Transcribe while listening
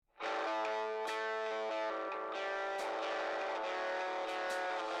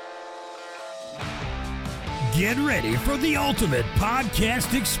Get ready for the ultimate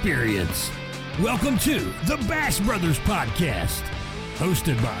podcast experience. Welcome to the Bass Brothers Podcast,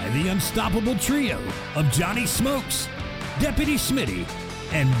 hosted by the unstoppable trio of Johnny Smokes, Deputy Smitty,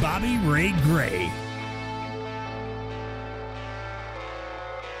 and Bobby Ray Gray.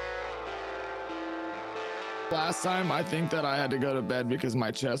 Last time, I think that I had to go to bed because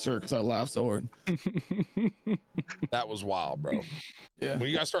my chest hurt because I laughed so hard. That was wild, bro. Yeah. When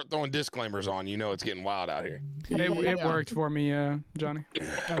you guys start throwing disclaimers on, you know it's getting wild out here. It worked for me, Johnny.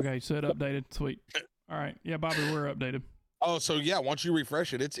 Okay, so it updated. Sweet. All right. Yeah, Bobby, we're updated. Oh, so yeah, once you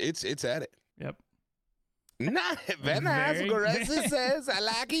refresh it, it's at it. Yep. Not very nice. Gracie says, I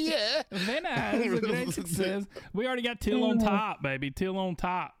like it, yeah. Very nice. Great success. We already got Till on top, baby. Till on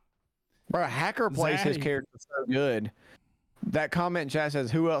top. Bro, Hacker plays his Zaddy. character so good. That comment in chat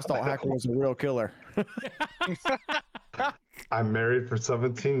says, who else thought Hacker was a real killer? I'm married for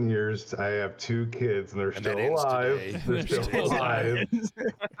 17 years. I have 2 kids, and they're And that still ends alive. today. They're still alive.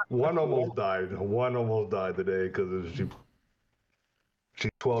 One almost died. One almost died today because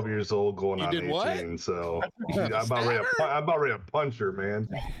she's 12 years old, going You on did 18. what? So I'm about ready to punch her, man.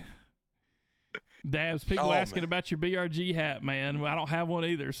 Dabs, people Oh, asking man. about your BRG hat, man. Well, I don't have one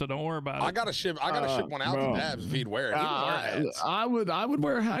either, so don't worry about it. I gotta ship one out bro. to Dabs if he'd wear it. He would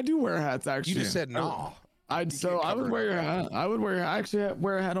wear hats. I do wear hats You actually. just said no. I would wear a hat. I actually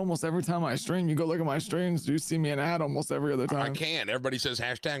wear a hat almost every time I stream. You go look at my streams, you see me in a hat almost every other I time. can. Everybody says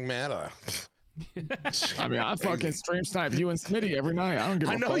hashtag meta. I mean, I fucking stream snipe you and Smitty every night. I don't give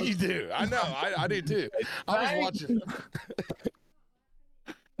a I know fuck. you do. I know. I do too. I was watching.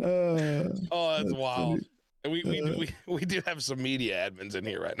 Oh, that's wild. And we do have some media admins in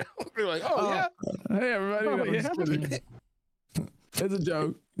here right now. We're like, oh yeah. Hey everybody, Oh, no, yeah. just kidding. It's a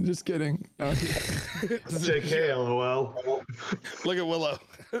joke. Just kidding. JK, LOL. Look at Willow.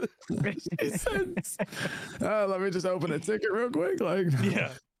 Let me just open a ticket real quick. Like,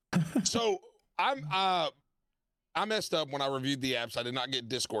 yeah. So I messed up when I reviewed the apps. I did not get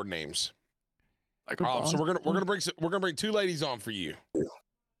Discord names. like a So we're gonna bring 2 ladies on for you.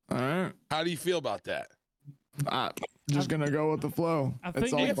 all right. How do you feel about that? Just gonna go with the flow. I It's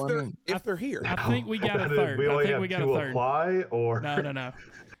think all If fun. they're here. I think we got a third. We I only think have we got a 2 third. apply, or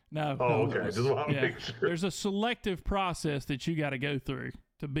No. Oh, okay. Just want to Yeah. make sure. There's a selective process that you got to go through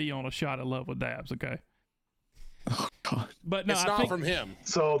to be on a shot of love with Dabs, okay? Oh, God. But no, It's I not think, from him.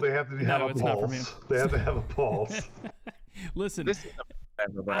 So they have to have a it's not from him. pulse. They have to have a pulse. listen, This is the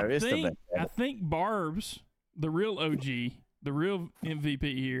best, bro. It's the best. I think Barb's, the real OG, the real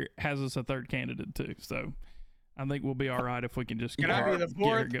MVP here, has us a third candidate too. So I think we'll be all right if we can just Can get I be her, the get her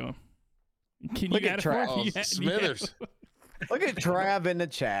fourth? going. Can Look you at add a Trav. fourth? Oh, You had- Smithers. Look at Trav in the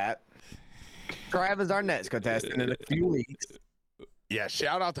chat. Trav is our next contestant in a few weeks. Yeah,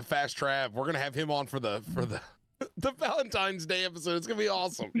 shout out to Fast Trav. We're gonna have him on for the the Valentine's Day episode. It's gonna be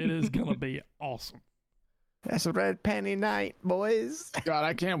awesome. It is gonna be awesome. That's a red penny night, boys. God,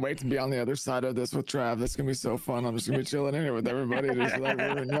 I can't wait to be on the other side of this with Trav. That's gonna be so fun. I'm just gonna be chilling in here with everybody. Just like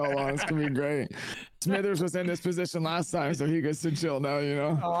rooting y'all on. It's gonna be great. Smithers was in this position last time, so he gets to chill now. You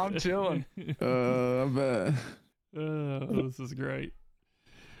know. Oh, I'm chilling. I bet. This is great.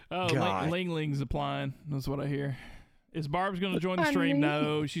 Oh, God. Ling Ling's applying. That's what I hear. Is Barb's going to join the stream?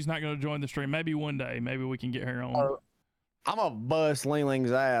 No, she's not going to join the stream. Maybe one day. Maybe we can get her on. I'm gonna bust Ling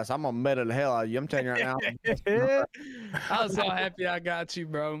Ling's ass. I'm gonna meta the hell out of you. I'm telling you right now. I was so happy I got you,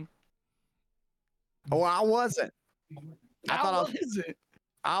 bro. Oh, I wasn't. I How thought was it?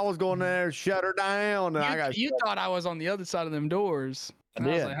 I was going there to shut her down, and I got. You thought I was on the other side of them doors. I And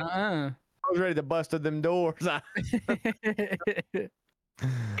I was did. like, I was ready to bust through them doors.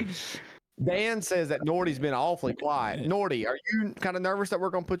 Dan says that Nordy's been awfully quiet. Nordy, are you kind of nervous that we're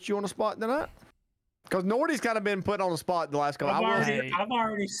gonna put you on the spot tonight? Because Nordy's kind of been put on the spot the last couple. Hey. I've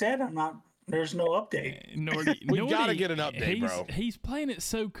already said I'm not. There's no update. Nordy, We gotta get an update, bro. He's playing it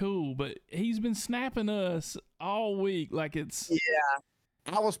so cool, but he's been snapping us all week like it's.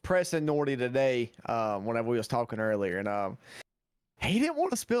 I was pressing Nordy today whenever we was talking earlier, and he didn't want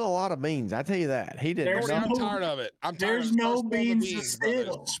to spill a lot of beans. I tell you that he didn't. There's I'm no- tired of it. I'm tired there's of it. no Spill the beans to brother.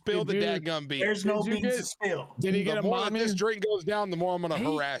 spill. Spill the Dude, dadgum beans. There's no Did you beans get- to spill. Did he get The a more that mommy? this drink goes down, the more I'm gonna He-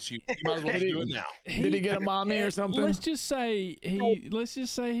 harass you. You might as well just do it now. Did he get a mommy or something? Let's just say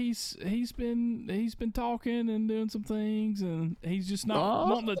he's been talking and doing some things, and he's just not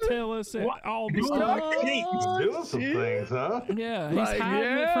wanting to tell us all the stuff. Doing some things, huh? Yeah, he's Like,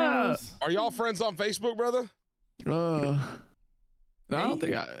 hiding it from us. Are y'all friends on Facebook, brother? No, I don't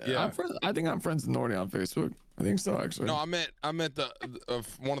think Yeah. I'm friends. I think I'm friends with Nordy on Facebook. I think so, actually. No, I meant the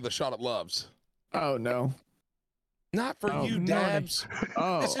one of the shot up loves. Oh no. Not for Oh, you, Nordy. Dabs.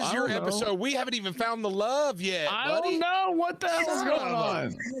 Oh, This is I your don't know. episode. We haven't even found the love yet, I buddy. don't know what the hell's Son going of a-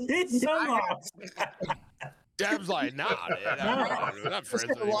 on. It's sung off. Dab's like, nah, man, I'm not friends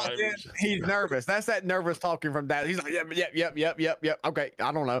with anybody. He's nervous. That's that nervous talking from Dad. He's like, yep. Okay,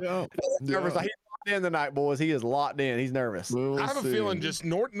 I don't know. Yeah. Nervous. Like, he's locked in tonight, boys. He is locked in. He's nervous. We'll I have a see. feeling just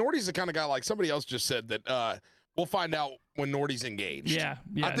Nordy's the kind of guy, like somebody else just said, that we'll find out when Nordy's engaged. Yeah.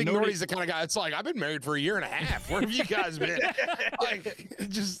 I think Nordy's the kind of guy. It's like, I've been married for 1.5 years. Where have you guys been? Like,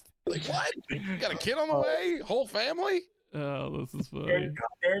 just like, what? You got a kid on the way? Whole family? Oh, this is funny.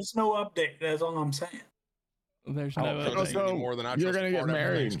 There's no update. That's all I'm saying. There's I no don't trust update. you So, anymore than I you're trust gonna the get part after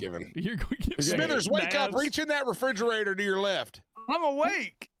married. Thanksgiving. You're going to get Smithers, wake up! Dabs. Reach in that refrigerator to your left. I'm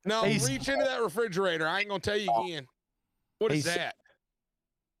awake. No, He's- reach into that refrigerator. I ain't gonna tell you again. What is He's- that?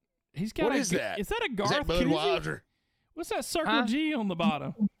 He's got What a, is that? Is that a Is Garth that koozie? Budweiser? What's that circle Huh? G on the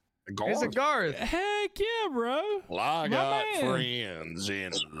bottom? It's a Garth. Heck yeah, bro. Well, I My got man. friends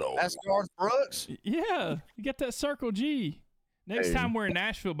in Lord. That's Garth Brooks. Yeah, you got that circle G. Next Hey. time we're in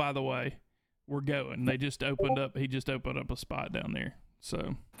Nashville, by the way, we're going. They just opened up. He just opened up a spot down there.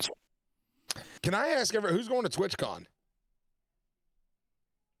 So Can I ask who's going to TwitchCon?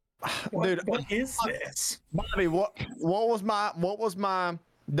 Dude, What is this? Bobby, what was my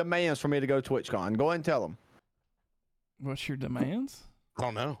demands for me to go to TwitchCon? Go ahead and tell them. what's your demands? I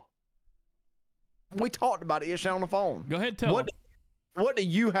don't know. We talked about it yesterday on the phone. Go ahead and tell What them. what do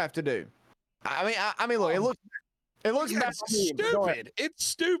you have to do? I mean, look, it looks Yeah, bad it's for me, but go ahead. stupid. It's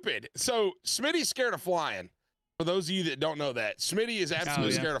stupid. So Smitty's scared of flying. For those of you that don't know that, Smitty is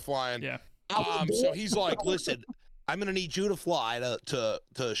absolutely yeah. scared of flying. Yeah. So he's like, listen, I'm gonna need you to fly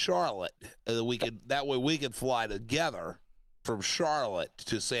to Charlotte. That way we could fly together from Charlotte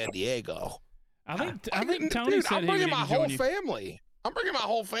to San Diego. I think Tony Dude, said I'm he bringing would my even whole join you. family. I'm bringing my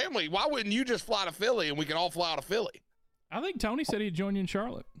whole family. Why wouldn't you just fly to Philly and we can all fly out of Philly? I think Tony said he'd join you in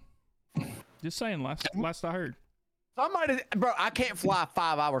Charlotte. Just saying, last I heard. Somebody, bro, I can't fly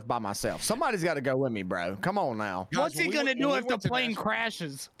 5 hours by myself. Somebody's got to go with me, bro. Come on now. Guys, What's he when we gonna went- do when we if the went to plane Nashville-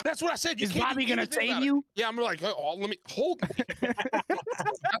 crashes? That's what I said. You Is can't Bobby do gonna anything save about it. you? Yeah, I'm like, oh, let me hold me.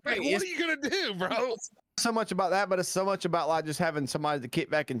 Like, what are you gonna do, bro? So much about that, but it's so much about like just having somebody to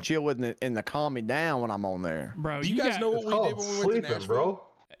kick back and chill with and to calm me down when I'm on there. Bro, Do you guys got, know what we Oh, did when we went to sleeping, Nashville? bro.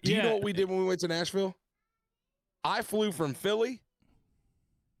 Do you Yeah. know what we did when we went to Nashville? I flew from Philly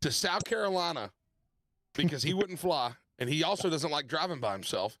to South Carolina because he wouldn't fly, and he also doesn't like driving by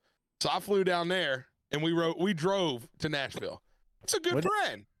himself. So I flew down there, and we drove to Nashville. It's a good What-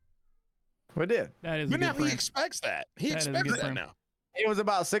 friend. We did. That is a But now good he friend. expects that. He That is a expects good that friend. now. It was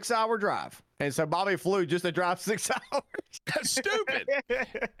about a 6-hour drive, and so Bobby flew just to drive 6 hours. That's stupid.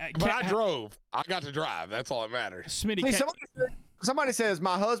 But I drove. I got to drive. That's all that matters. Smitty, Hey, somebody says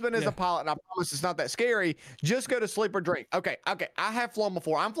my husband is Yeah. a pilot, and I promise it's not that scary. Just go to sleep or drink. Okay. I have flown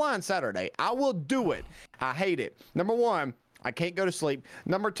before. I'm flying Saturday. I will do it. I hate it. Number one, I can't go to sleep.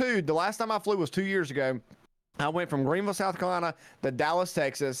 Number two, the last time I flew was 2 years ago. I went from Greenville, South Carolina to Dallas,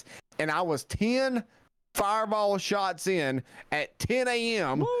 Texas, and I was 10 fireball shots in at 10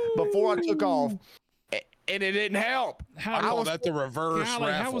 a.m. before I took off, and it didn't help. I how, call that the reverse golly,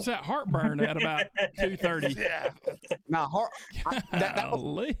 raffle. how was that heartburn at about 2:30? Yeah. Now, that was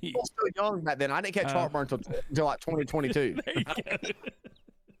Golly. still young back then. I didn't catch heartburn until like 2022. There you go.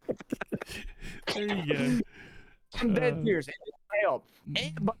 There you go. I'm dead serious. It didn't help.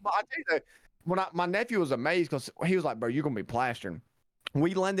 But I tell you, though, my nephew was amazed because he was like, "Bro, you're gonna be plastering."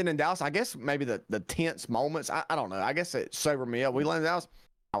 We landed in Dallas. I guess maybe the tense moments. I don't know. I guess it sobered me up. We landed in Dallas.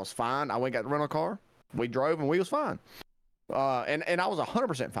 I was fine. I went and got the rental car. We drove and we was fine. And I was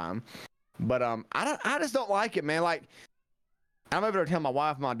 100% fine. But I just don't like it, man. Like I'm over there telling my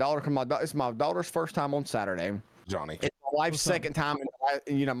wife, my daughter, because it's my daughter's first time on Saturday. Johnny. It's my wife's What's up? second time.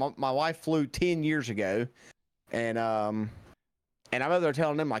 And, you know, my wife flew 10 years ago, and I'm over there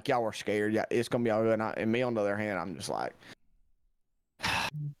telling them like y'all were scared. Yeah, it's gonna be all good. And me on the other hand, I'm just like, I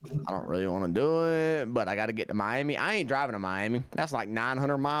don't really want to do it, but I got to get to Miami. I ain't driving to Miami. That's like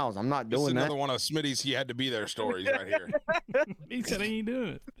 900 miles. I'm not This is doing that. another one of Smitty's he had to be there stories right here. He said he ain't doing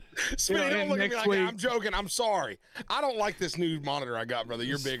it. Smitty, in don't look at me next like week. I'm joking. I'm sorry. I don't like this new monitor I got, brother.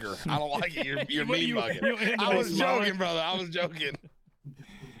 You're bigger. I don't like it. You're What, mean you bugging. end I up was smiling? joking, brother. I was joking.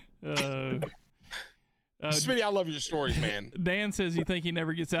 Smitty, I love your stories, man. Dan says you think he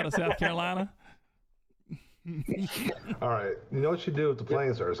never gets out of South Carolina. All right. You know what you do if the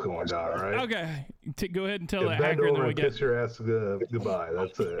plane starts going down, right? Okay, go ahead and tell You that bend hacker over that we and got. kiss your ass goodbye.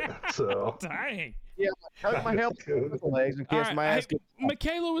 That's it. So. Dang. Hug my help legs and All kiss right, my ass. hey,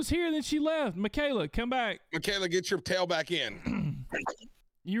 Michaela was here, then she left. Michaela, come back. Michaela, get your tail back in.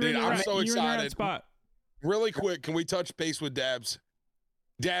 You're Dude, in the I'm right, so you're in the right excited. spot. really quick, can we touch base with Dabs?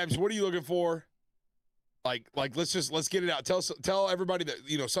 Dabs, what are you looking for? Like let's get it out. Tell everybody that,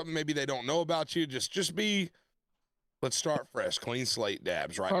 you know, something maybe they don't know about you. Just be, let's start fresh, clean slate,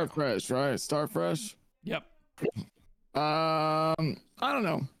 Dabs, right? Start fresh, right? Start fresh. Yep. I don't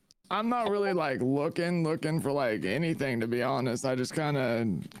know. I'm not really like looking for like anything, to be honest. I just kind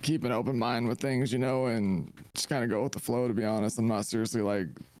of keep an open mind with things, you know, and just kind of go with the flow, to be honest. I'm not seriously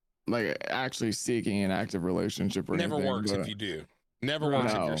like actually seeking an active relationship or Never anything. works if you do. Never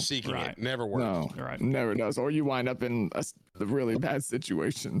works if No. you're seeking Right. it. Never works. No, Right. never does. Or you wind up in a really bad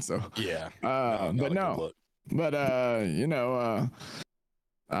situation. So, Yeah. but not a good no, look. but you know,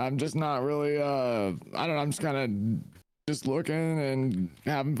 I'm just not really I don't know. I'm just kind of just looking and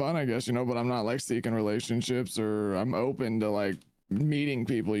having fun, I guess, you know, but I'm not like seeking relationships, or I'm open to like meeting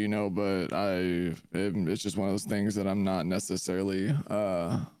people, you know, but it's just one of those things that I'm not necessarily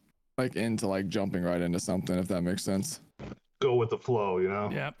like into like jumping right into something, if that makes sense. Go with the flow, you know.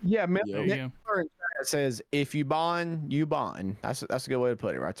 Yep. Yeah, There you go. it says if you bond, you bond. That's a good way to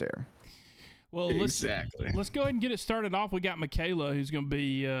put it right there. Well, Exactly. let's go ahead and get it started off. We got Michaela, who's going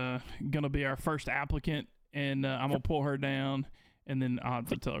to be our first applicant, and I'm gonna pull her down, and then I'll have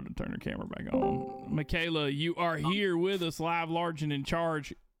to tell her to turn her camera back on. Michaela, you are here with us, live, large, and in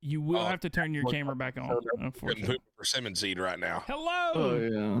charge. You will have to turn your camera back on. Couldn't Unfortunately. poop a persimmon seed right now. Hello, Oh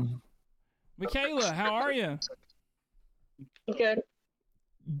yeah. Michaela. How are you? Good.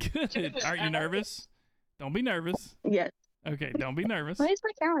 Good. Are you nervous? Don't be nervous. Yes. Okay, don't be nervous. Why is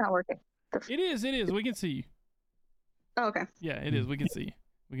my camera not working? It is. We can see you. Oh, okay. Yeah, it is. We can see you.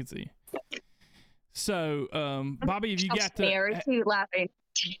 We can see you. So, Bobby, have you I'm got scared. Keep laughing.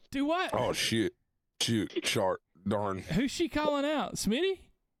 do what? Oh shit. Shoot. Shark. Darn. Who's she calling out? Smitty?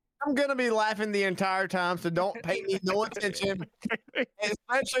 I'm gonna be laughing the entire time, so don't pay me no attention.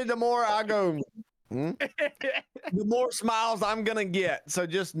 Especially the more I go, the more smiles I'm gonna get. So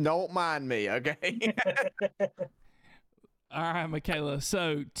just don't mind me, okay? All right, Michaela.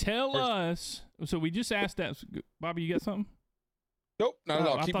 So tell us. So we just asked that. Bobby, you got something? Nope. Not at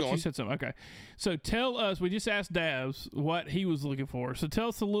all. I Keep thought going. you said something. Okay. So tell us. We just asked Dabs what he was looking for. So tell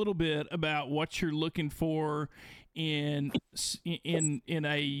us a little bit about what you're looking for in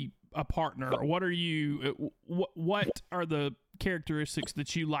a partner. What are you? What are the characteristics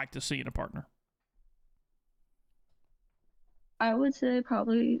that you like to see in a partner? I would say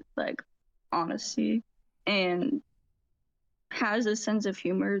probably like honesty and has a sense of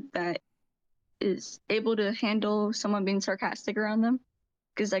humor that is able to handle someone being sarcastic around them,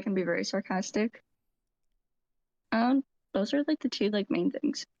 because I can be very sarcastic. Those are like the two like main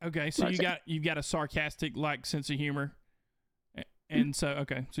things. Okay, so you've got a sarcastic like sense of humor, and so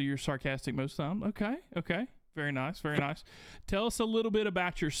so you're sarcastic most of the time. Okay, very nice. Tell us a little bit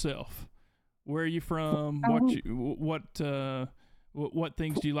about yourself. Where are you from? What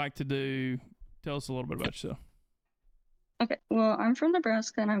things do you like to do? Tell us a little bit about yourself. Okay, well, I'm from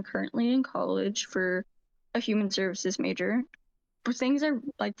Nebraska and I'm currently in college for a human services major. For things I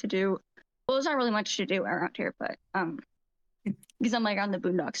like to do, well, there's not really much to do around here, but because I'm like on the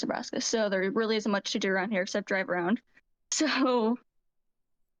boondocks, Nebraska, so there really isn't much to do around here except drive around. So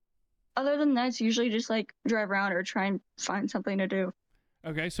other than that, it's usually just like drive around or try and find something to do.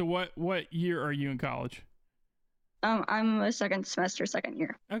 Okay, so what year are you in college? I'm a second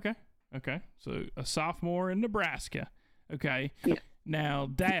year. Okay, so a sophomore in Nebraska. Okay. Yeah. Now,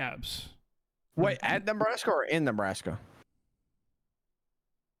 Dabs. Wait, at Nebraska or in Nebraska?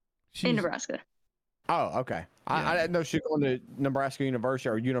 In Nebraska. Oh, okay. I didn't know she was going to Nebraska University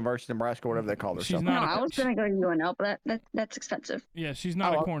or University of Nebraska, whatever they call herself. Not I was gonna go to UNL, but that's expensive. Yeah, she's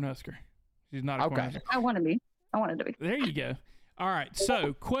not a Cornhusker. She's not a Cornhusker. I wanted to be. There you go. All right.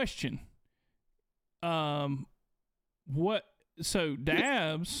 So, question. So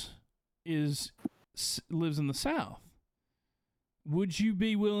Dabs lives in the South. Would you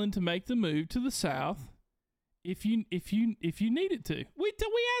be willing to make the move to the South if you needed to? We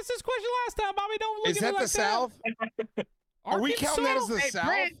asked this question last time, Bobby. Don't look Is at me that like the South? Are we counting that as the South?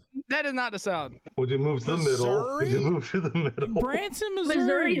 Brent, that is not the South. Would you move to the middle? Would you move to the middle? Branson,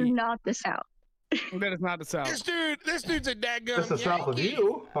 Missouri is not the South. That is not the South. This dude's a dadgum. It's the south of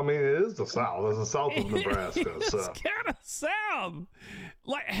you. I mean, it is the south. It's the south of Nebraska. It's So kind of South.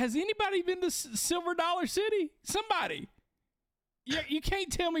 Like, has anybody been to Silver Dollar City? Somebody. You can't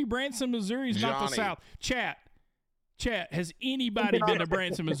tell me Branson, Missouri is not the Johnny. South. Chat. Has anybody been to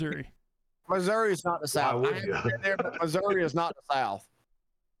Branson, Missouri? Missouri is not the South. would I you? haven't been there, but Missouri is not the South.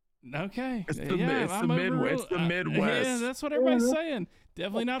 Okay. It's the, yeah, it's the I'm Midwest. It's the Midwest. Yeah, that's what everybody's saying.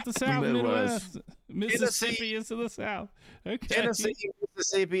 Definitely not the South, Midwest. Midwest. Mississippi is to the South. Okay. Tennessee,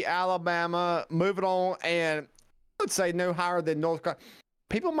 Mississippi, Alabama. Moving on, and I would say no higher than North Carolina.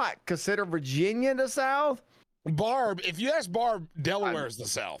 People might consider Virginia the South. Barb, if you ask Barb, Delaware is the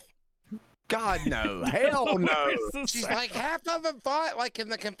South. God no, hell no. She's like, half of them fought like in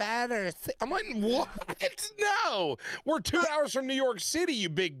the Confederacy. I'm like, what? No, we're 2 hours from New York City, you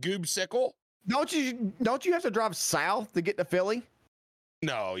big goobsicle. Don't you have to drive south to get to Philly?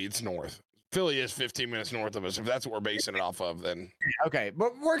 No, it's north. Philly is 15 minutes north of us. If that's what we're basing it off of, then Okay,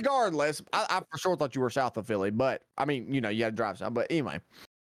 but regardless, I for sure thought you were south of Philly, but I mean, you had to drive south. But anyway,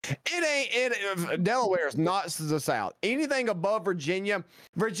 Delaware is not the South. Anything above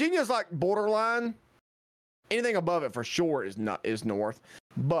Virginia's like borderline. Anything above it for sure is north.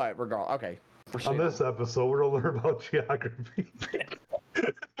 But regardless, okay. For sure. On this episode, we're gonna learn about geography.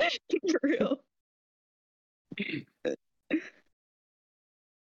 For real.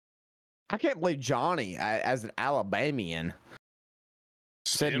 I can't believe Johnny, as an Alabamian,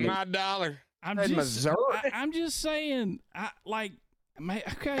 said spend my dollar. I'm said just, Missouri. I'm just saying,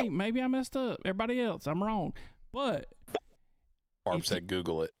 okay, maybe I messed up. Everybody else, I'm wrong. But Barb said,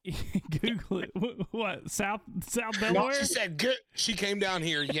 Google it. Google it. What? South Delaware? She said, good. She came down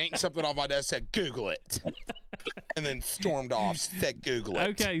here, yanked something off my desk, said, Google it. And then stormed off, said, Google it.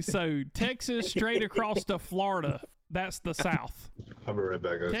 Okay, so Texas straight across to Florida. That's the South. I'll be right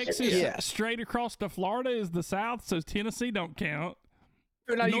back, guys. Texas straight across to Florida is the South, so Tennessee don't count.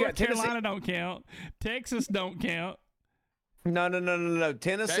 No, you North got Tennessee. Carolina don't count. Texas don't count. No.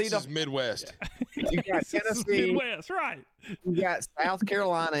 Tennessee. Texas Midwest. You got Tennessee. Midwest, right? You got South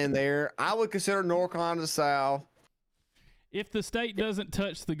Carolina in there. I would consider North Carolina the South. If the state doesn't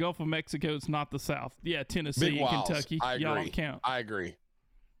touch the Gulf of Mexico, it's not the South. Yeah, Tennessee Big and Wilds. Kentucky. I Y'all agree. don't count. I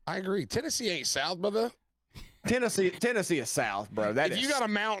agree. Tennessee ain't South, brother. Tennessee is South, bro. If you got a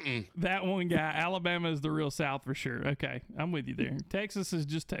mountain, That one guy, Alabama is the real South for sure. Okay, I'm with you there. Texas is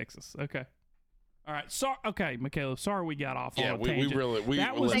just Texas. Okay. All right. Sorry. Okay, Michaela. Sorry we got off on a we tangent. really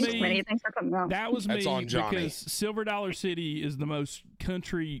That was Thanks, me. Smitty. Thanks for coming out. That was That's me on Johnny. because Silver Dollar City is the most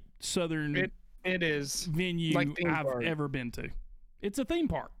country southern It is. venue Like theme I've park. ever been to. It's a theme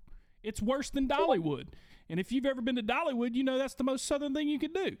park. It's worse than Dollywood. And if you've ever been to Dollywood, you know that's the most southern thing you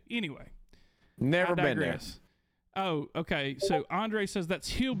could do. Anyway. Never I been there. digress. Oh, okay. So Andre says that's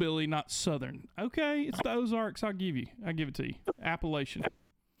hillbilly, not southern. Okay, it's the Ozarks. I'll give it to you. Appalachian.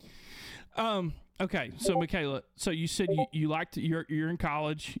 Okay. So Michaela, so you said you like to you're in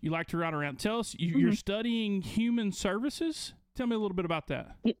college. You like to ride around. Tell us you're studying human services. Tell me a little bit about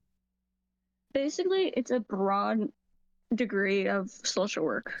that. Basically, it's a broad degree of social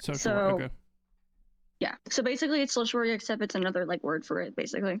work. Social work. Okay. Yeah. So basically, it's social work, except it's another word for it.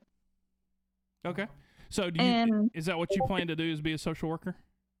 Basically. Okay. So is that what you plan to do? Is be a social worker?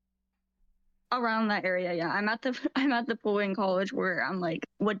 Around that area, yeah. I'm at the point in college where I'm like,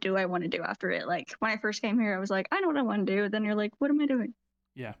 what do I want to do after it? Like when I first came here, I was like, I know what I want to do. Then you're like, what am I doing?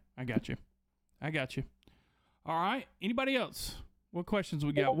 Yeah, I got you. All right. Anybody else? What questions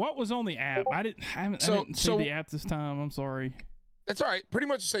we got? What was on the app? I didn't see the app this time. I'm sorry. that's all right. Pretty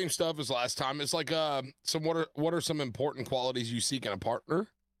much the same stuff as last time. It's like what are some important qualities you seek in a partner?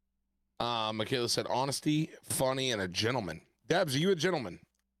 Michaela said honesty, funny, and a gentleman. Debs, are you a gentleman?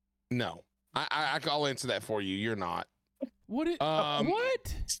 No. I'll answer that for you. You're not. What?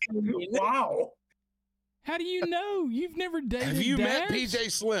 What? Wow. How do you know? You've never dated. Have you met Dabs?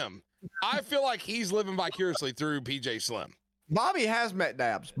 PJ Slim? I feel like he's living vicariously through PJ Slim. Bobby has met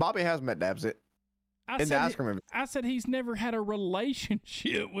Dabs. I said he's never had a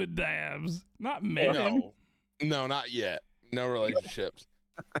relationship with Dabs. Not met him. No, not yet. No relationships.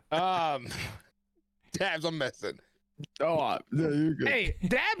 Dabs, I'm messing. Oh, yeah, you're good. Hey,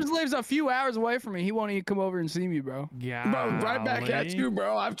 Dabs lives a few hours away from me. He won't even come over and see me, bro. Yeah. Bro, right back at you,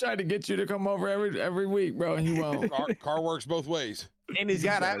 bro. I've tried to get you to come over every week, bro, and you won't. Car works both ways. And he's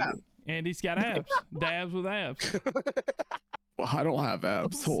got abs. And he's got abs. Dabs with abs. Well, I don't have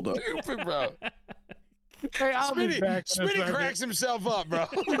abs. Hold up. Stupid, bro. Hey, I'll be back. in a Smitty second. cracks himself up, bro.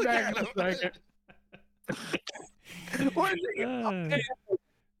 I'll be back in a second.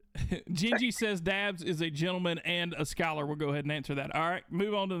 Gingy says Dabs is a gentleman and a scholar. We'll go ahead and answer that. All right,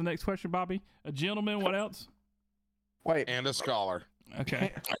 move on to the next question, Bobby. A gentleman, what else? Wait. And a scholar.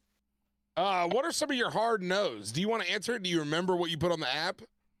 Okay. What are some of your hard no's? Do you want to answer it? Do you remember what you put on the app?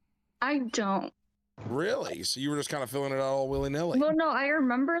 I don't. Really? So you were just kind of filling it out all willy-nilly? Well, no, I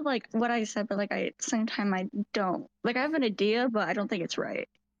remember what I said, but at the same time, I don't. I have an idea, but I don't think it's right.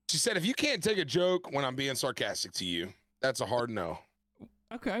 She said, if you can't take a joke when I'm being sarcastic to you, that's a hard no.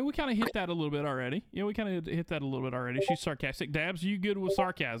 Okay, we kind of hit that a little bit already. Yeah, we kind of hit that a little bit already. She's sarcastic. Dabs, you good with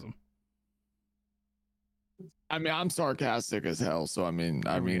sarcasm? I mean, I'm sarcastic as hell, so I mean,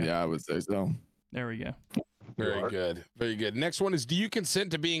 yeah, I would say so. There we go. Very good. Very good. Next one is, do you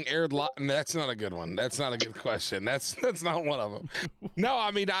consent to being aired live? That's not a good one. That's not a good question. That's not one of them. No,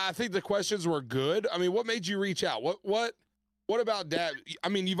 I mean, I think the questions were good. I mean, what made you reach out? What about Dab? I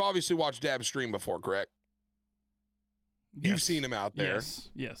mean, you've obviously watched Dab stream before, correct? You've Yes. seen him out there.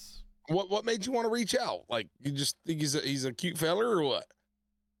 Yes. What made you want to reach out? Like, you just think he's a cute fella or what?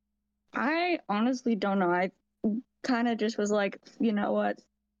 I honestly don't know. I kind of just was like, you know what?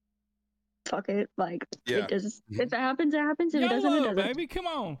 Fuck it. Like, Yeah. it just, if it happens, it happens. If it doesn't, it YOLO, doesn't. baby, come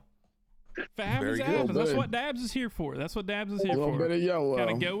on. If it happens, Very it good. happens. That's Good. what Dabs is here for. That's what Dabs is A here little for. bit of YOLO.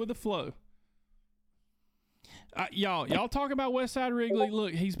 Kind of go with the flow. Y'all talk about Westside Wrigley.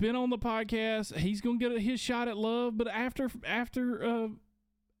 Look, he's been on the podcast. He's gonna get his shot at love, but after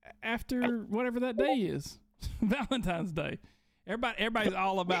whatever that day is, Valentine's Day. Everybody's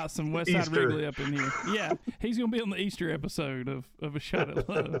all about some Westside Easter. Wrigley up in here. Yeah, he's gonna be on the Easter episode of A Shot at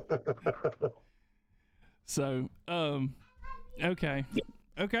Love. So, okay.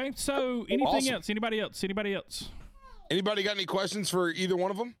 So, anything Awesome. else? Anybody else? Anybody got any questions for either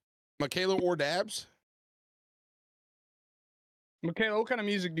one of them? Michaela or Dabs? Michaela, what kind of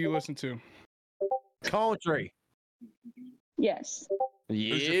music do you listen to? Country. Yes.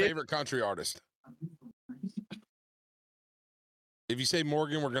 Who's your favorite country artist? If you say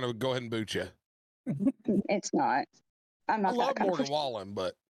Morgan, we're gonna go ahead and boot you. It's not. I'm I not love that kind Morgan of Wallen,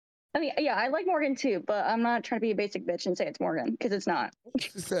 but I mean, yeah, I like Morgan too, but I'm not trying to be a basic bitch and say it's Morgan because it's not.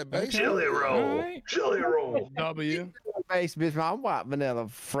 it's that basic. Chili roll. Alright. Chili roll. W. Face bitch, I'm white vanilla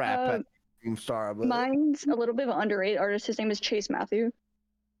frap. I'm sorry, but Mine's a little bit of an underrated artist. His name is Chase Matthew.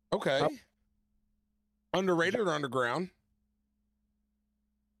 Okay. Underrated or underground?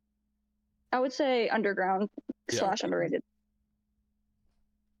 I would say underground Yeah. / underrated.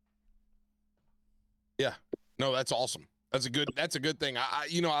 Yeah. No, that's awesome. That's a good thing.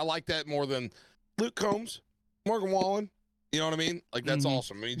 I like that more than Luke Combs, Morgan Wallen. You know what I mean? Like that's Mhm.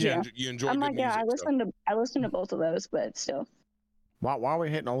 awesome. I mean, Yeah. you enjoy I'm good like, yeah, music. I listen to both of those, but still. why are we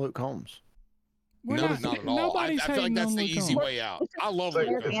hitting on Luke Combs? We're No, not at all. I Nobody's feel like hating that's on the Luke easy Combs. way out. I love It's like,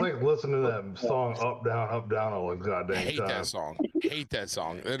 Luke it's Combs. like listening to that song Up Down all the I goddamn hate time. that song. Hate that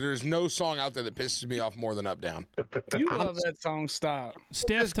song. There's no song out there that pisses me off more than Up Down. You love that song. Stop.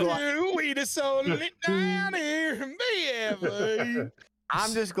 Steph, We just so lit down here, baby.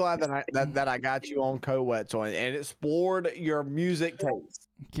 I'm just glad that I got you on co-wet so and explored your music taste.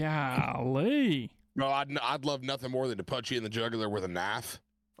 golly. No, I'd love nothing more than to punch you in the jugular with a knife.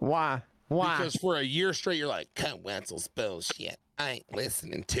 Why? Because for a year straight, you're like, Cut Wetzel's bullshit. I ain't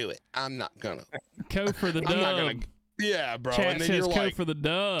listening to it. I'm not gonna. Co for the I'm not dub. gonna. Yeah, bro. Chat And then says you're Co like, for the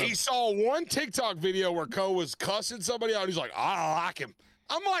dub. he saw one TikTok video where Co was cussing somebody out. He's like, I don't like him.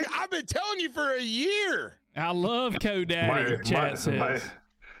 I'm like, I've been telling you for a year. I love Co Daddy. Chat says.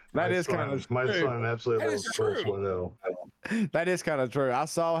 That is kind of my son absolutely That loves is First true. One though. that is kind of true. I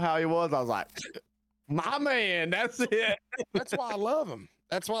saw how he was. I was like, my man, that's it. That's why I love him.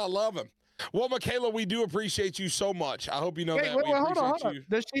 That's why I love him. Well, Michaela, we do appreciate you so much. I hope you know that. Wait, We hold appreciate on. you.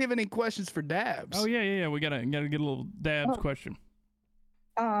 Does she have any questions for Dabs? Oh yeah. We gotta get a little Dabs Oh. question.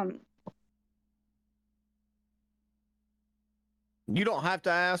 You don't have to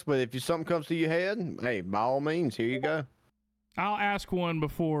ask, but if something comes to your head, hey, by all means, here you go. I'll ask one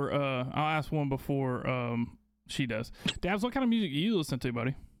before she does. Dabs, what kind of music do you listen to,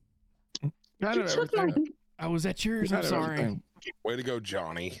 buddy? Kind You of took everything. my. Oh, was that yours? I'm Kind of sorry. everything. Way to go,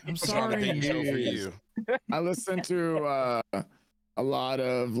 Johnny. I'm It's not a sorry. big show for you. I listen to a lot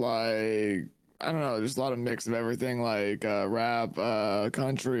of like I don't know, just a lot of mix of everything like rap,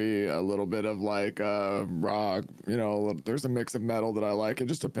 country, a little bit of like rock. You know, there's a mix of metal that I like. It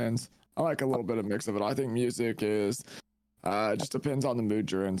just depends. I like a little bit of mix of it. I think music is it just depends on the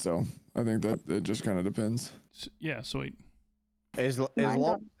mood you're in. So I think that it just kind of depends. Yeah, sweet. As long as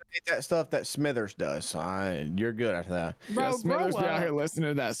you get that stuff that Smithers does, you're good at that. Bro, Yeah, Smithers be grow out up. here listening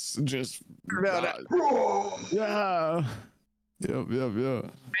to that just Yeah. yeah.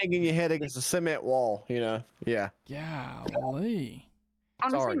 Yep. Banging your head against a cement wall, Yeah. Golly.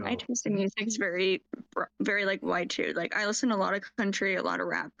 Honestly, Sorry, my no. taste in music is very, very like wide too. Like I listen to a lot of country, a lot of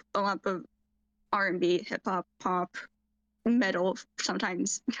rap, a lot of R&B, hip hop, pop, metal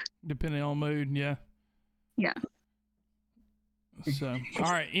sometimes. Depending on mood, yeah. Yeah. So,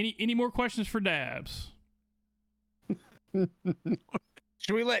 all right. Any more questions for Dabs?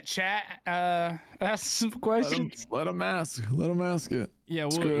 Should we let chat ask some questions? Let them ask. Let them ask it. Yeah,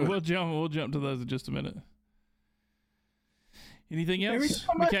 Screw it. we'll jump to those in just a minute. Anything Every else,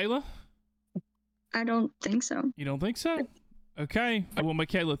 time I- Michaela? I don't think so. You don't think so? Okay. Well,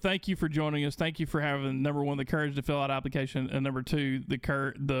 Michaela, thank you for joining us. Thank you for having, number one, the courage to fill out application, and number two, the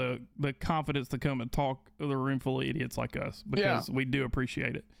confidence to come and talk with a room full of idiots like us, because we do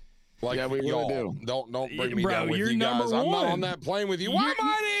appreciate it. Like, Yeah, we really y'all, do. Don't bring me Bro, down with you're you guys. number I'm not one. on that plane with you. Why am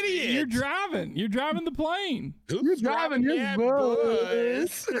I an idiot? You're driving. You're driving the plane. Who's driving your that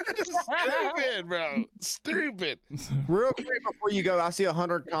bus. Stupid, bro. Stupid. Real quick before you go, I see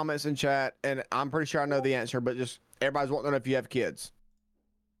 100 comments in chat, and I'm pretty sure I know the answer, but just everybody's wanting to know if you have kids.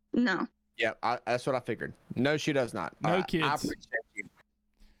 No. Yeah, that's what I figured. No, she does not. No kids. I appreciate you.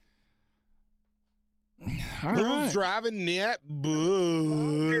 All Who's right. driving that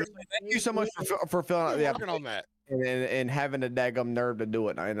bus? Thank you so much for filling out the We're working on application that. and having the daggum nerve to do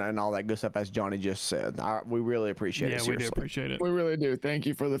it and all that good stuff, as Johnny just said. We really appreciate it. Yeah, we do Seriously. appreciate it. We really do. Thank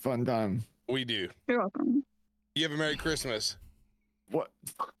you for the fun time. We do. You're welcome. You have a Merry Christmas. What?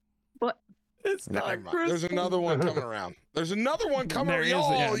 What? It's Never not mind. There's another one coming around. There's another one coming There around. is,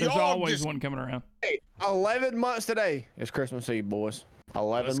 Y'all, yeah, there's y'all always just- one coming around. Hey, 11 months today. It's Christmas Eve, boys.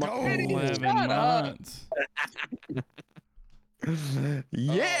 11 Let's months. go. 11 Shut up. months.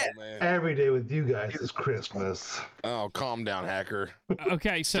 Yeah. Oh, man. Every day with you guys is Christmas. Oh, calm down, hacker.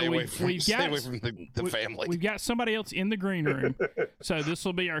 Okay, so Stay away we've from, stay got away from the family. we've got somebody else in the green room. So this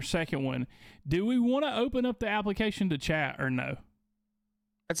will be our second one. Do we want to open up the application to chat or no?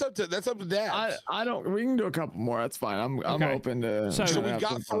 That's up to Dad. I don't. We can do a couple more. That's fine. I'm Okay. open to. So So to we've have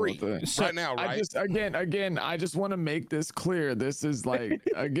got some fun 3 with it. So- right now, right? I just again, I just want to make this clear. This is like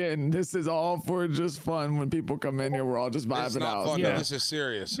again, this is all for just fun. When people come in here, we're all just it's vibing not out. fun. Yeah. No, this is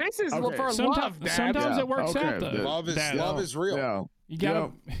serious. This is Okay. for Sometimes, love, Dad. sometimes Yeah, it works okay, out though. but- Love is Dad, love is real. Yeah. You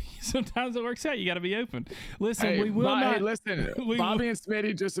gotta. Sometimes it works out. You gotta be open. Listen, Hey, we will hey, not. listen, we Bobby and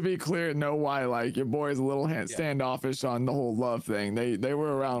Smitty, just to be clear, know why. Like your boy's a little standoffish on the whole love thing. They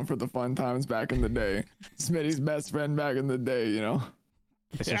were around for the fun times back in the day. Smitty's best friend back in the day, you know.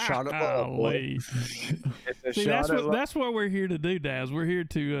 It's a shot at love. boy. Golly. It's a See, shot at love. that's what we're here to do, Daz. We're here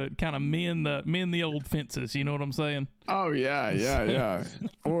to kind of mend the old fences. You know what I'm saying? Oh yeah,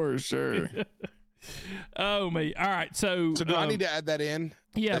 for sure. Oh me. All right. So So do I need to add that in?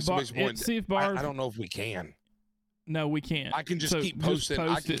 Yeah, Exclamation point. see if Barb. I don't know if we can. No, we can't. I can just So keep posting.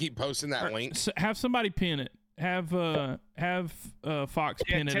 I post can it. keep posting that Or link. have somebody pin it. Have Fox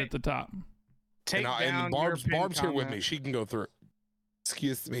Yeah, pin it take- at the top. Take And down Barb's your pinned Barb's here with comment. me. She can go through it.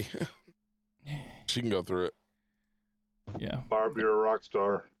 Excuse me. She can go through it. Yeah. Barb, you're a rock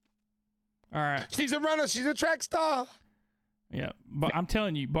star. All right. She's a runner. She's a track star. Yeah, but I'm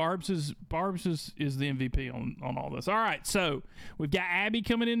telling you, Barb's is the MVP on all this. All right, so we've got Abby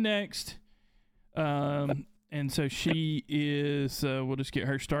coming in next, and so she is. We'll just get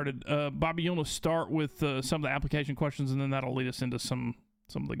her started. Bobby, you want to start with some of the application questions, and then that'll lead us into some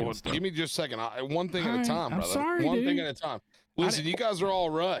of the good Well, stuff. give me just a second. One thing at All a right, time, I'm brother. sorry, One thing dude. at a time. Listen, you guys are all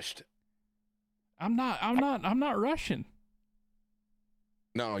rushed. I'm not Russian.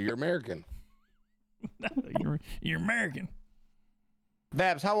 No, you're American. You're American.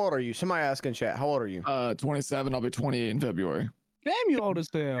 Babs, how old are you? Somebody ask in chat. How old are you? 27. I'll be 28 in February. Damn, you old as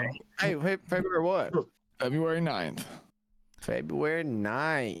hell. Hey, February what? February 9th. February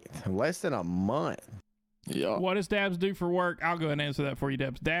 9th. Less than a month. Yeah. What does Dabs do for work? I'll go ahead and answer that for you,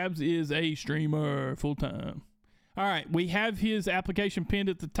 Dabs. Dabs is a streamer full time. All right, we have his application pinned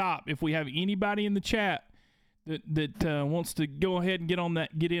at the top. If we have anybody in the chat that wants to go ahead and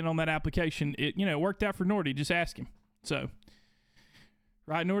get in on that application, it worked out for Nordy. Just ask him. So,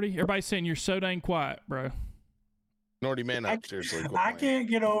 right, Nordy? Everybody's saying you're so dang quiet, bro. Nordy, man up. Seriously. quit I playing. can't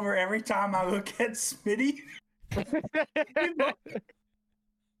get over every time I look at Smitty.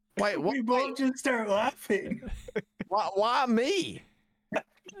 Wait, what? We both just start laughing. Why me?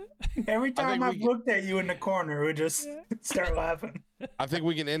 Every I think time I've we- looked at you in the corner, we just start laughing. I think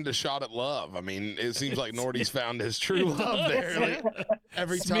we can end a shot at love. I mean, it seems like Nordy's found his true love there. Like,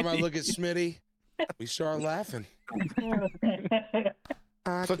 every time I look at Smitty, we start laughing.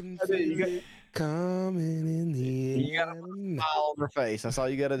 I So, can you got- feel it coming in the You gotta air. Smile on her face. That's all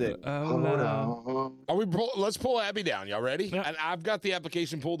you gotta do. Oh, no. Are we? Let's pull Abby down. Y'all ready? Yep. And I've got the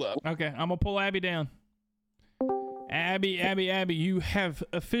application pulled up. Okay, I'm going to pull Abby down. Abby, you have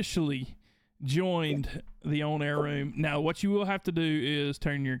officially joined the on-air room. Now, what you will have to do is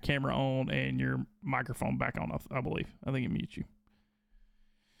turn your camera on and your microphone back on, I believe. I think it mutes you.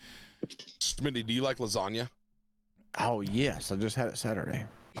 Smitty, do you like lasagna? Oh yes, I just had it Saturday.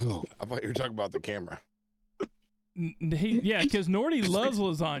 Oh, I thought you were talking about the camera. Yeah, because Nordy loves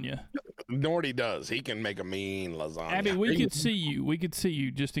lasagna. Nordy does. He can make a mean lasagna. Abby, we could see you. We could see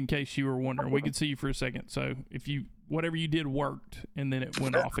you just in case you were wondering. We could see you for a second. So if you whatever you did worked, and then it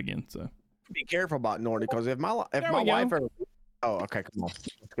went off again. So Be careful about Nordy, because if my There my we go. wife ever, oh, okay, come on,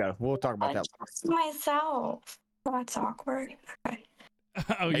 let's go. We'll talk about I that. trust myself. That's awkward. Okay.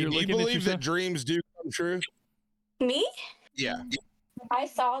 oh, Hey, you're do you looking at believe that yourself. dreams do come true? Me? Yeah. I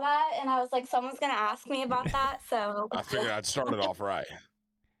saw that and I was like, someone's gonna ask me about that. So I figured I'd start it off right.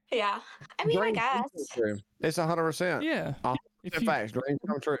 yeah. I mean, I Dreams do guess. come true. It's 100%. Yeah, if It's you facts. Dreams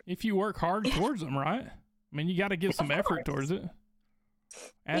come true. if you work hard towards them, right? I mean, you got to give some effort towards it.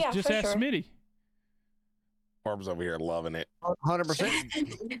 Ask, Yeah, just for ask sure. Smitty. Barb's over here loving it.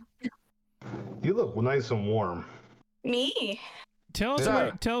 100%. You look nice and warm. Me? Tell us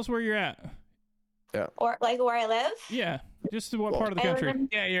Yeah. tell us where you're at. Or like where I live? Yeah, just what part of the I live country? in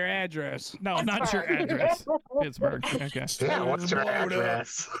Yeah, your address. No, not your Pittsburgh. address. Pittsburgh. Okay. Yeah, what's your Blowed up.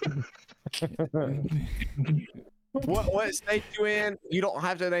 address? What state you in? You don't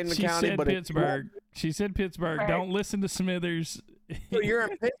have to name the She county, said but if you Pittsburgh. She said Pittsburgh. Right. Don't listen to Smithers. want- you're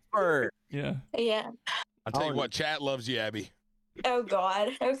in Pittsburgh. Yeah. Yeah. I tell you Oh. what, chat loves you, Abby. Oh God.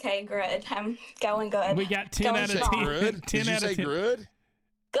 Okay, good. I'm going good. We got 10 Don't out of stop. 10. Good? 10 Did you out of say 10. good?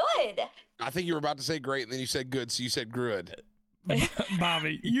 Good. I think you were about to say great, and then you said good, so you said good.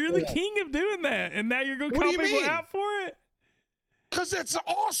 Bobby, you're the king of doing that, and now you're gonna What call do you people mean? out for it. Because that's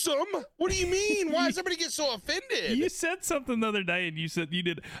awesome. What do you mean? Why does everybody get so offended? You said something the other day, and you said you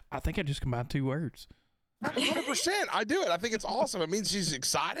did. I think I just combined 2 words. 100%. I do it. I think it's awesome. It means she's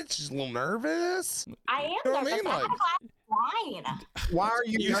excited. She's a little nervous. I am You know what I nervous. mean? I have Like- a glass of wine. Why are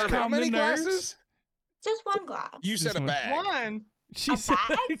you You Just said nervous? how calm the many nerves. glasses? Just one glass. You said a Just bag. One. She A said,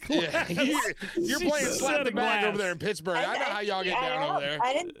 bag? Yeah, you're She playing said slap the a bag glass. over there in Pittsburgh. I know how y'all get I down know. over there.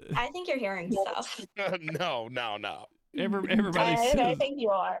 I think you're hearing stuff. No. Everybody I says, think you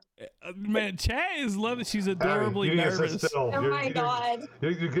are. man, Chad is loving. She's adorably Hey, you need to sit nervous. still. Oh my God.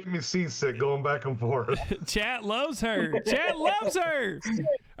 You're getting me seasick going back and forth. Chat loves her. Chat loves her.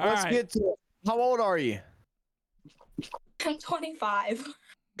 All Let's right. get to it. How old are you? I'm 25.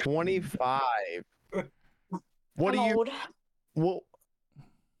 25. What I'm do you? old. Well,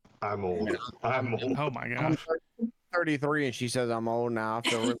 I'm old. I'm old. Oh my I'm gosh. 33, and she says I'm old now. I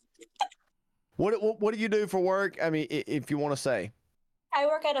feel really... What do you do for work? I mean, if you want to say. I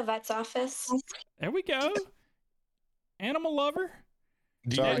work at a vet's office. There we go. Animal lover.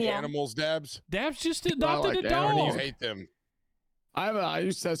 Do you like Yeah. animals, Dabs? Dab's just adopted like a Or do you dog. animals. hate them? I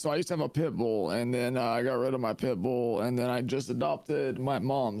used to have a pit bull, and then I got rid of my pit bull, and then I just adopted my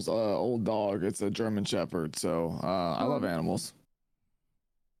mom's old dog. It's a German Shepherd, so I love animals.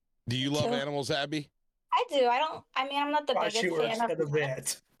 Do you love Sure. animals, Abby? I do. I mean, I'm not the While biggest she works fan at a of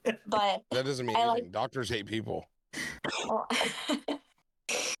vet. but That doesn't mean I anything. like- Doctors hate people. well,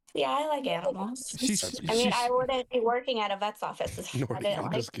 yeah, I like animals. I mean, I wouldn't be working at a vet's office if I Nordy, didn't I'm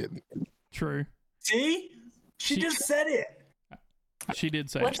like. just kidding. True. See? She She- just said it. She did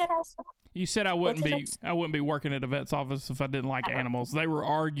say. What it. did I say? You said I wouldn't did I be. I wouldn't be working at a vet's office if I didn't like animals. They were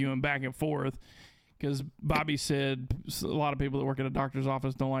arguing back and forth because Bobby said a lot of people that work at a doctor's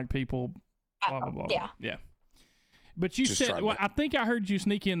office don't like people. Blah blah blah. Yeah. Yeah. But you Just said, tried well, to- I think I heard you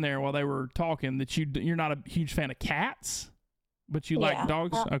sneak in there while they were talking that you're not a huge fan of cats, but you like Yeah.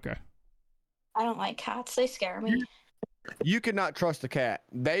 dogs. Well, Okay. I don't like cats. They scare me. You cannot trust a cat.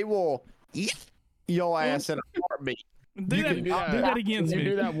 They will eat your ass in a heartbeat. Do You that, can do do that. that against Can you me.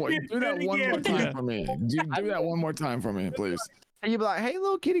 do that one more Yeah. time for me? Do that one more time for me, please. And you be like, hey,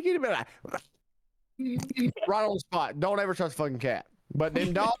 little kitty, be like, right on the spot. Don't ever trust a fucking cat. But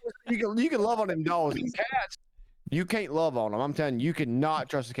them dogs, you can love on them dogs. Cats, you can't love on them. I'm telling you, you cannot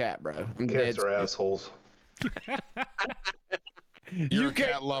trust a cat, bro. I'm dead Cats are assholes. You're a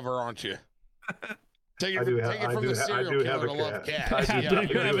cat lover, aren't you? Take I it, do from, have- take it I from do the ha- I serial do killer have a to love cat. cats. I Yeah, do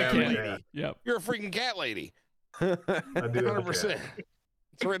you're a have a cat cat. lady. Yep. You're a freaking cat lady. I do have a 100%. cat.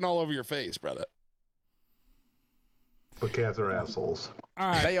 It's written all over your face, brother. But cats are assholes. All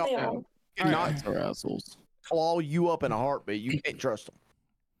right. They They are are. not Cats are assholes. claw you up in a heartbeat. You can't trust them.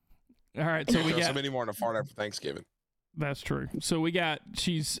 All right. So we Trust got. them anymore than a fart after Thanksgiving. That's true. So we got.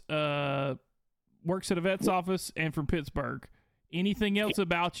 She's works at a vet's office and from Pittsburgh. Anything else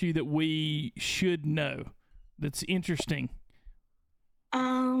about you that we should know that's interesting?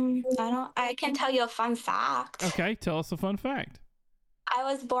 I can tell you a fun fact. Okay, tell us a fun fact. I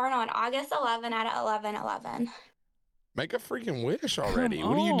was born on August 11 at 11:11. Make a freaking wish already. Come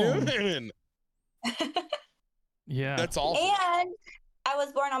What are you on. doing? Yeah. That's awesome. And I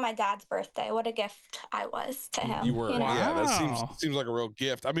was born on my dad's birthday. What a gift I was to him. You were, know? yeah. That Wow. seems like a real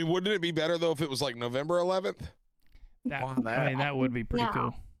gift. I mean, wouldn't it be better though if it was like November 11th? That, Wow, I mean, that would be pretty No.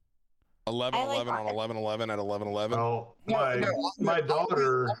 cool. 11 I like 11 on August. 11 11 at 11 11. Well, No, my no, my no,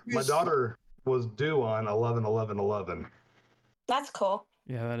 daughter obviously- was due on 11/11/11. That's cool.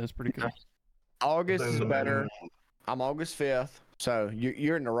 Yeah, that is pretty cool. August is Then- better. I'm August 5th, so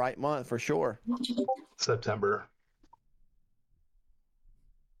you're in the right month for sure. September.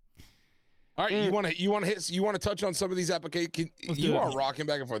 All right, you want to touch on some of these applications? You are rocking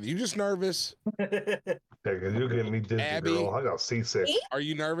back and forth. You just nervous? Hey, cause you're getting me dizzy, Abby? girl. I got seasick. Are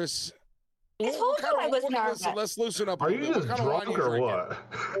you nervous? I told you I was nervous. Let's loosen up. A Are little you bit. just What kind of drunk wine or you what?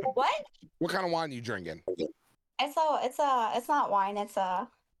 What? What kind of wine you drinking? It's not wine. It's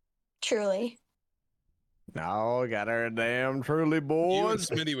Truly. No, got her damn Truly, You and boys.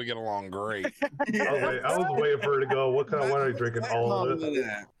 Smitty would get along great. I was waiting for her to go. What kind of wine are you drinking? All of it.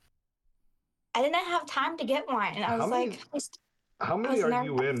 I didn't have time to get wine. I was How many are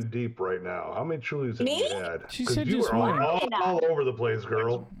you in deep right now? How many Trulies have you had? She 'Cause said you just are one. all over the place,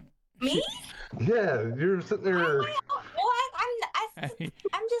 girl. Me? Yeah, you're sitting there. What? I'm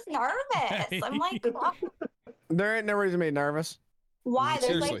just nervous. I'm like, There ain't no reason to be nervous. why? There's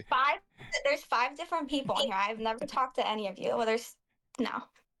Seriously. like five. There's 5 different people in here. I've never talked to any of you. Well, there's no.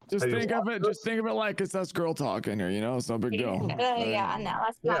 Just Hey, think of it. Just think of it like it's us girl talking here. You know, it's no big deal. Yeah, no,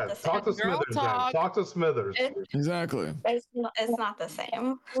 that's Yeah, not the same. talk to Smithers. Then. Talk to Smithers. Exactly. It's not the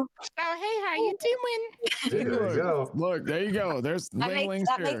same. Oh, hey, how you doing? There you go. Look, there you go. There's That Ling makes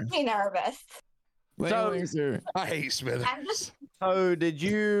here. me nervous. Ling's here. I hate Smithers. So did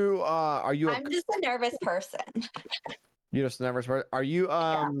you? Are you? I'm just a nervous person. You just a nervous person? Are you?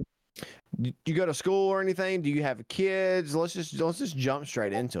 Do you go to school or anything? Do you have kids? Let's just jump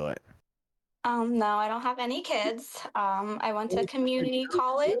straight into it. No, I don't have any kids. I went to community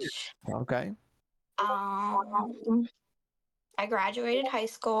college. Okay. I graduated high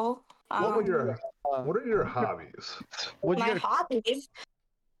school. What are your hobbies? My hobbies?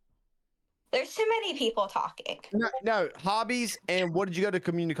 There's too many people talking. No, hobbies and what did you go to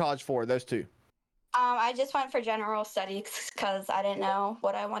community college for? Those two. I just went for general studies because I didn't know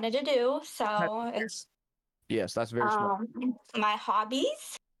what I wanted to do. So it's Yes, that's very smart. my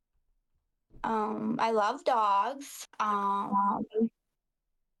hobbies. I love dogs.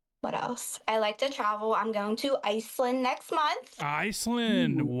 What else? I like to travel. I'm going to Iceland next month.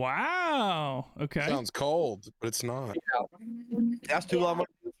 Iceland. Wow. Okay. Sounds cold, but it's not. That's too long to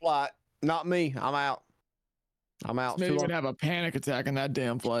flight. Not me. I'm out. I'm out. Maybe would have a panic attack in that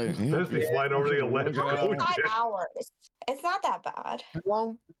damn flight. Just be flying over the Atlantic Ocean. 5 hours. It's not that bad. How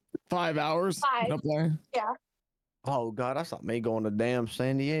long? 5 hours. 5. No plane. Yeah. Oh God, that's not me going to damn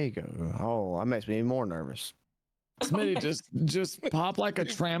San Diego. Oh, that makes me even more nervous. Smitty, just pop like a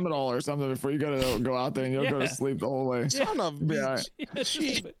tramadol or something before you go out there and you'll go to sleep the whole way. Son of Be all right.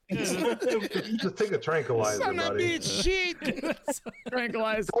 shit. Just take a tranquilizer, Son of buddy. shit.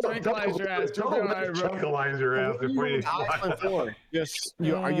 Tranquilize your ass. You'll be all right, bro. Tranquilize your ass before you Iceland for? Just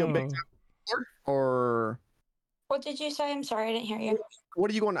are you a big time traveler, or What did you say? I'm sorry, I didn't hear you.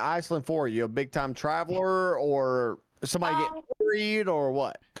 what are you going to Iceland for? Are you a big time traveler or somebody getting married or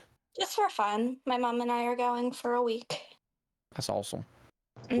what? Just for fun. My mom and I are going for a week. That's awesome.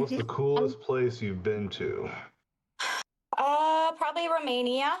 What's the coolest place you've been to? Probably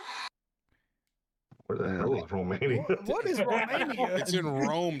Romania. Where the hell is Romania? What is Romania? It's in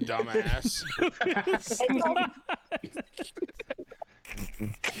Rome, dumbass.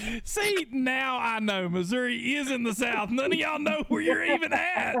 See, now I know Missouri is in the South. None of y'all know where you're even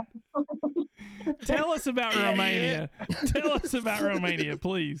at. Tell us about Romania. Tell us about Romania,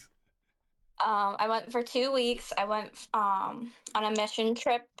 please. I went for 2 weeks. I went on a mission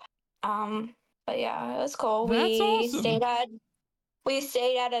trip. But yeah, it was cool. That's awesome. We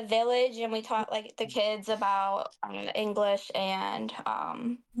stayed at a village and we taught like the kids about English and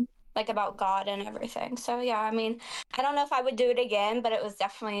like about God and everything. So yeah, I mean, I don't know if I would do it again, but it was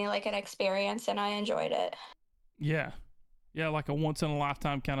definitely like an experience and I enjoyed it. Yeah. Yeah, like a once in a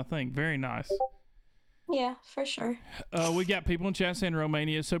lifetime kind of thing. Very nice. Yeah, for sure. We got people in chat saying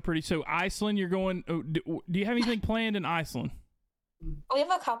Romania is so pretty. So Iceland, you're going. Do you have anything planned in Iceland? We have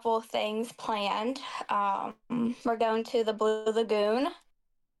a couple of things planned. We're going to the Blue Lagoon.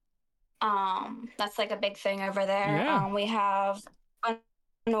 That's like a big thing over there. Yeah. We have a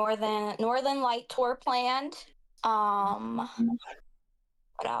Northern Light tour planned. What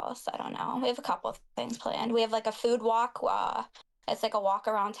else? I don't know. We have a couple of things planned. We have like a food walk. It's like a walk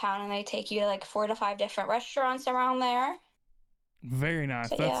around town, and they take you to like 4 to 5 different restaurants around there. Very nice.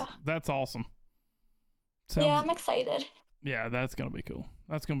 So, that's awesome. Yeah, I'm excited. Yeah, that's gonna be cool.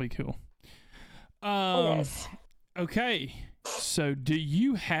 That's gonna be cool. It is. Okay. So, do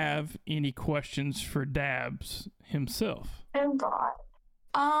you have any questions for Dabs himself? Oh God.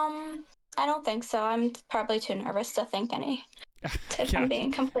 I don't think so. I'm probably too nervous to think any. If I'm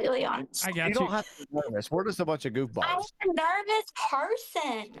being completely honest. I got You you. don't have to be nervous. We're just a bunch of I'm goofballs. a nervous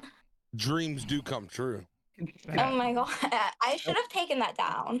person. Dreams do come true. Oh my god. I should have taken that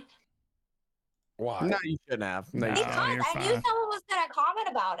down. Why? No, you shouldn't have. No, you Because shouldn't. you're I knew fine. someone was gonna comment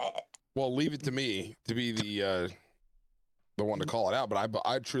about it. Well, leave it to me to be the one to call it out. But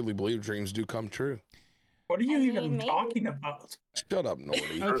I truly believe dreams do come true. What are you I even mean, maybe. talking about? Shut up,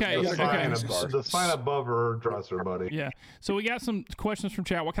 Nordy. Okay, The sign, okay. the sign above her dresser, buddy. Yeah. So we got some questions from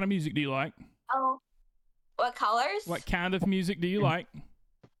chat. What kind of music do you like? Oh. What colors? What kind of music do you like?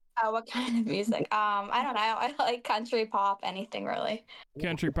 Oh, what kind of music? I don't know. I like country pop, anything really.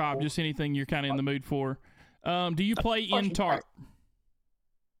 Country pop, just anything you're kind of in the mood for. Do you play in tarp?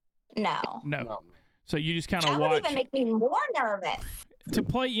 No. No. So you just kind That of would watch. even make me more nervous. To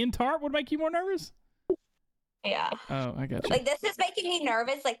play in tarp would make you more nervous? Yeah. Oh, I got you. Like this is making me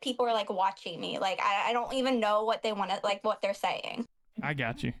nervous. Like people are like watching me. Like I don't even know what they want to like what they're saying. I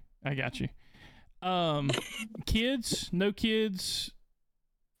got you. I got you. Kids? No kids?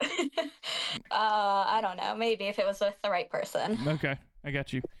 I don't know. Maybe if it was with the right person. Okay, I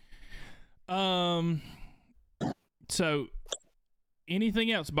got you. So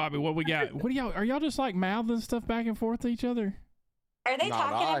anything else, Bobby? What we got? What are y'all just like mouthing stuff back and forth to each other? Are they Not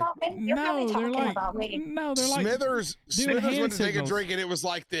talking I. about me? You're No, probably they're talking like about me. no, they're like Smithers doing went hand to take a signals. drink and it was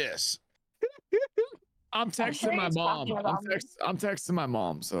like this. I'm texting my he's mom. talking about me. I'm texting my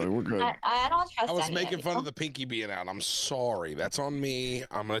mom, so we're good. I don't trust I was any making of fun you. of the pinky being out. I'm sorry. That's on me.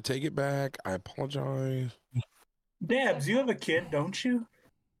 I'm gonna take it back. I apologize. Dabs, you have a kid, don't you?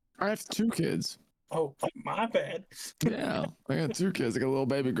 I have 2 kids. Oh, my bad. Yeah, I got 2 kids. I got a little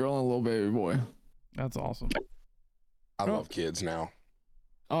baby girl and a little baby boy. That's awesome. I love kids now.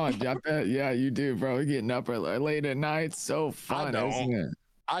 Oh, yeah, I bet. Yeah, you do, bro. Getting up late at night, so fun, don't. isn't it?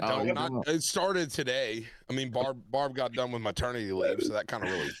 I Oh, don't. you Not, don't. it started today. I mean, Barb got done with maternity leave, so that kind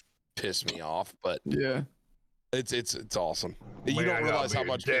of really pissed me off. But Yeah. it's awesome. You Man, I don't gotta realize be how a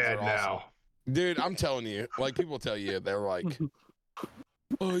much kids dad are awesome. now. Dude, I'm telling you, like people tell you, they're like,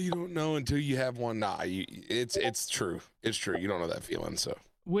 "Oh, you don't know until you have one." Nah, it's true. It's true. You don't know that feeling. So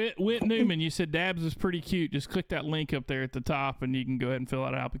Whit Newman, you said Dabs is pretty cute. Just click that link up there at the top, and you can go ahead and fill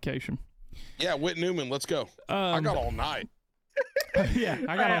out an application. yeah, Whit Newman, let's go. I got all night. Yeah,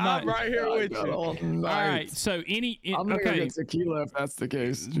 I got all night. I'm right here with you. All All right, so I'm gonna go get tequila if that's the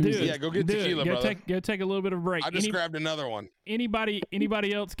case. do Jesus. it. Yeah, go get Do it. tequila, go brother. go take a little bit of a break. I just grabbed another one. Anybody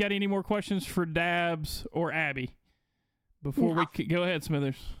else got any more questions for Dabs or Abby before we go ahead,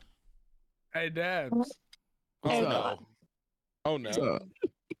 Smithers? Hey, Dabs. Oh What's no. up? Oh no. What's up?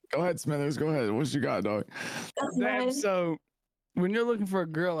 Go ahead, Smithers. Go ahead. What you got, dog? Dabs, so when you're looking for a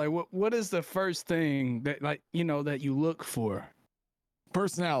girl, like what is the first thing that that you look for?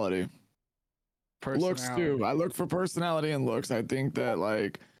 Personality. Looks too. I look for personality and looks. I think that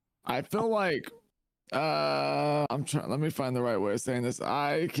I feel like I'm trying, let me find the right way of saying this.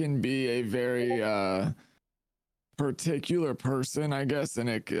 I can be a very particular person, I guess, and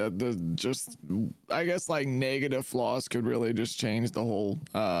I guess negative flaws could really just change the whole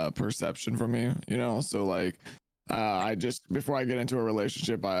perception for me, so I just, before I get into a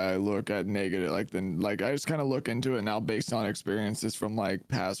relationship, I look at negative, I just kind of look into it now based on experiences from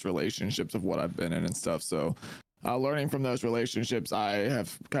past relationships of what I've been in and stuff. So learning from those relationships, I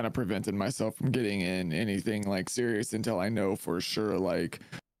have kind of prevented myself from getting in anything serious until I know for sure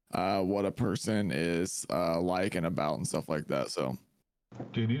what a person is like and about and stuff like that. So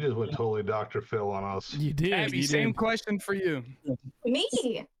Dude, you just went totally Dr. Phil on us. You did. Abby, you same did. question for you.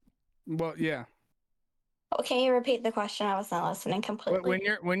 Me. Well, yeah. Oh, can you repeat the question? I wasn't listening completely.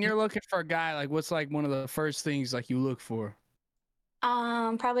 When you're looking for a guy, what's one of the first things you look for?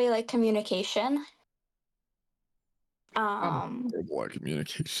 Probably communication. I'm horrible at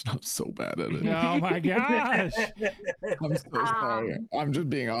communication. I'm so bad at it. Oh my gosh. I'm so sorry. I'm just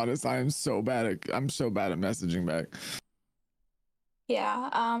being honest. I'm so bad at messaging back. Yeah.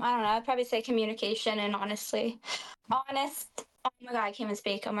 I don't know. I'd probably say communication and honest. Oh my god, I can't even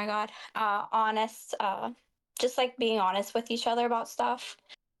speak. Oh my god. Honest. Just being honest with each other about stuff.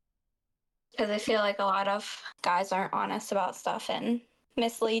 Because I feel like a lot of guys aren't honest about stuff and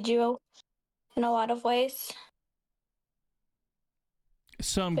mislead you in a lot of ways.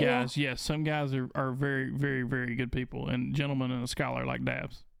 Some But yeah. guys, yes, some guys are very, very, very good people and gentlemen and a scholar like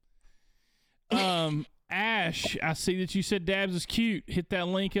Dabs. Ash, I see that you said Dabs is cute. Hit that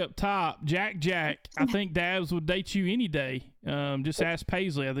link up top. Jack, I think Dabs would date you any day. Just ask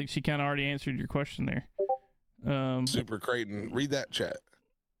Paisley. I think she kind of already answered your question there. Super Creighton. Read that chat.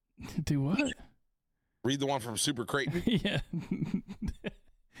 Do what? Read the one from Super Creighton. Yeah.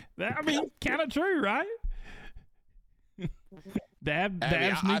 That, kind of true, right? Abby,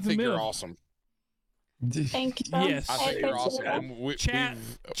 Dabs I needs a think you're milk. awesome. Thank you. Yes. I think you're awesome. And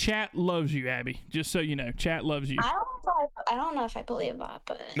Chat loves you, Abby. Just so you know, chat loves you. I don't know if I believe that,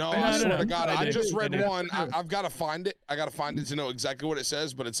 but No, I swear to God, I do. just I read do. one. I've got to find it. I got to find it to know exactly what it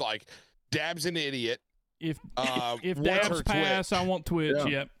says. But it's like, Dab's an idiot. If wants Dabs her pass, Twitch. I want Twitch. Yeah.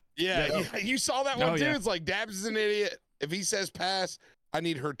 Yep. Yeah, you saw that one Oh, too. yeah. It's like Dabs is an idiot. If he says pass, I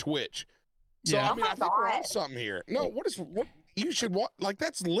need her Twitch. So Yeah. I mean, I think we're on God. something here. No, what you should want? Like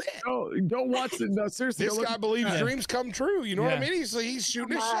that's lit. Go watch it. No, seriously. This go look guy at believes that. dreams come true. You know what I Yeah. mean? He's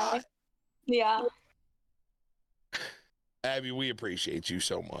shooting a shot. yeah, Abby, we appreciate you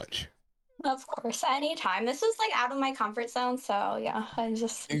so much. of course. Anytime. This is like out of my comfort zone, so yeah, I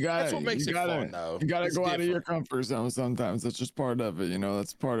just. You gotta, That's what makes you it gotta, fun, though. You gotta It's go out of your different. comfort zone sometimes. That's just part of it. You know,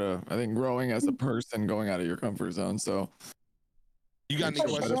 that's part of, I think, growing as a person, going out of your comfort zone. So, You got any For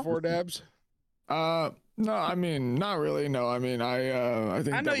questions sure. for Dabs? no, I mean, not really. No, I mean, I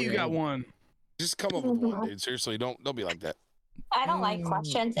think I know that you we got have- one. Just come up with one, dude. Seriously, don't be like that. I don't like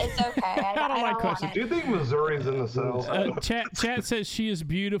questions. It's okay. I don't like want questions. it. Do you think Missouri's in the South? Chat says she is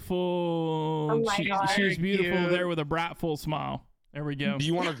beautiful. Oh my God. She is beautiful Cute. there with a bright full smile. There we go. Do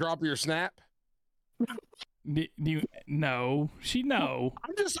you want to drop your snap? Do you, no, no.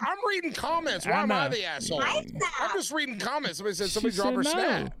 I'm reading comments. Why I am I know. the asshole? I I'm just reading comments. Somebody said She somebody drop said her no.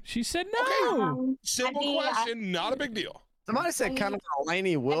 snap. She said Okay. no. Simple I mean, question, not a big deal. Somebody said kind of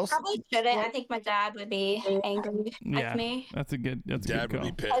Laney I Wilson. probably shouldn't. I think my dad would be angry Yeah, with me that's a good Dad call.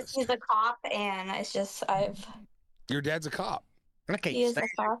 would be because pissed. he's a cop, and it's just Your dad's a cop. I can't he is a stand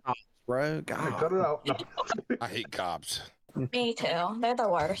cop. cops, bro. Hey, God. cut it out. No. I hate cops. Me too. They're the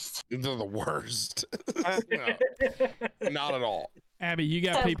worst. They're the worst. No, not at all. Abby, you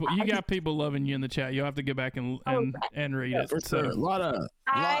got So people loving you in the chat. You'll have to go back and read it. For So, sure. A lot of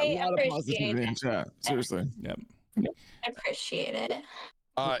I appreciate positivity in it. chat. Seriously. yep. I appreciate it.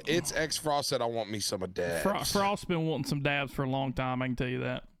 It's X Frost said I want me some of Dabs. Frost's been wanting some dabs for a long time. I can tell you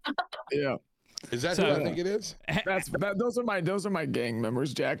that. Yeah. Is that So- who I think it is? Those are my gang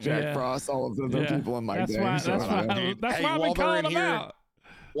members. Jack, Yeah. Frost, all of the Yeah. people in my That's gang. why. so, That's why. Dude, That's hey, why I've while been they're calling in them here- out.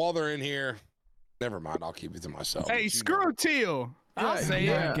 While they're in here, never mind. I'll keep it to myself. Hey, You screw know. Teal. I'll say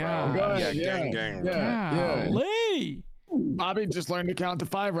my it. God. Go ahead. Yeah, Yeah, gang. yeah. Golly. Bobby just learned to count to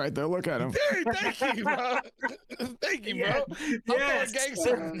 5 right there. Look at him. Dude, thank you, bro. Thank you, bro. Yes. I'm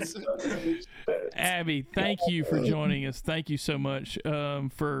throwing gang signs. Abby, thank you for joining us. Thank you so much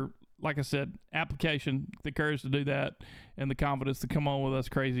for, like I said, application, the courage to do that, and the confidence to come on with us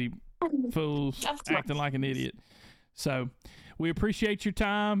crazy fools Of course. acting like an idiot. So we appreciate your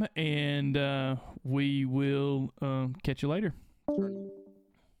time, and we will catch you later.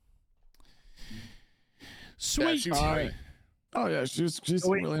 Sweet. She's All great. right. Oh yeah, she's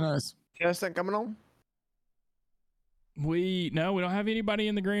Wait. really nice. Justin coming on? We don't have anybody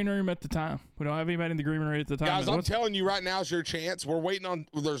in the green room at the time. We don't have anybody in the green room at the time. Guys, I'm What's- telling you right now is your chance. We're waiting on.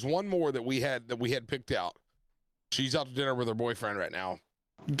 There's one more that we had picked out. She's out to dinner with her boyfriend right now.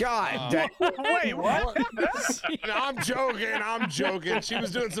 God dang. Wait, what? No, I'm joking. She was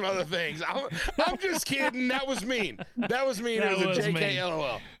doing some other things. I'm just kidding. That was mean. That was mean. That It was was a mean.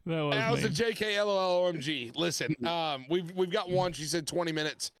 JKLOL. That was a me. JKLOL OMG. Listen, we've got one. She said 20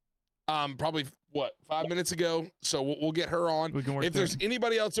 minutes. Probably what 5 minutes ago. So we'll get her on. We can work If there's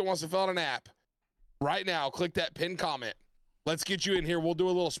anybody else that wants to fill out an app, right now, click that pin comment. Let's get you in here. We'll do a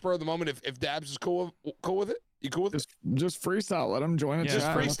little spur of the moment if Dabs is cool with it. You cool with it? Just freestyle. Let him join it. Yeah. Just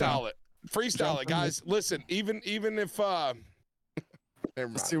chat. freestyle it. Freestyle Jump it, guys. Listen, even if never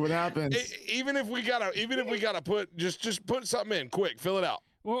mind. See what happens. Even if we gotta put just put something in quick, fill it out.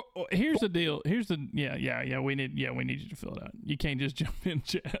 Well, here's the deal. We need you to fill it out. You can't just jump in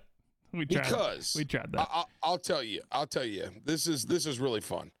chat. We tried that. I'll tell you. This is really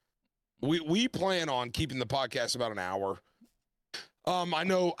fun. We plan on keeping the podcast about an hour. I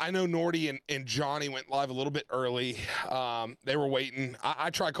know Nordy and Johnny went live a little bit early. They were waiting.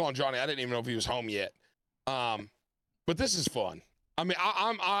 I tried calling Johnny. I didn't even know if he was home yet. But this is fun. I mean,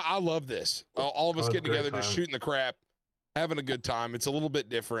 I love this. All of us Oh, getting great together, just time. shooting the crap, having a good time. It's a little bit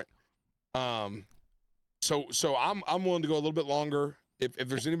different. So I'm willing to go a little bit longer. If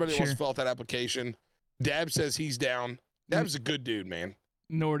there's anybody that wants to fill out that application, Dab says he's down. Dab's a good dude, man.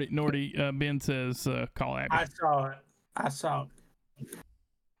 Nordy, Ben says call Abby. I saw it.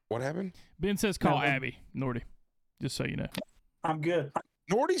 What happened? Ben says call Nothing. Abby. Nordy, just so you know. I'm good.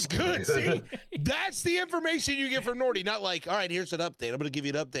 Nordy's good. See, that's the information you get from Nordy. Not like, all right, here's an update. I'm going to give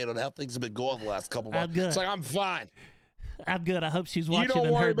you an update on how things have been going the last couple months. good. It's like, I'm fine. I'm good. I hope she's You don't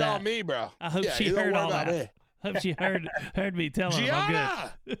worry about me, bro. I hope Yeah, she you don't heard worry all about that. me. Hope she heard me tell him I'm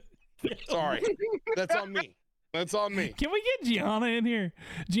good. Gianna! Sorry, that's on me. That's on me. Can we get Gianna in here?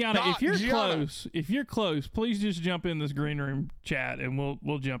 Gianna, Nah, if you're Gianna. close, please just jump in this green room chat and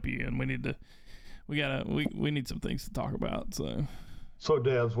we'll jump you in. We need some things to talk about. So,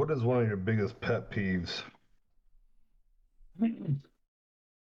 Dabs, what is one of your biggest pet peeves?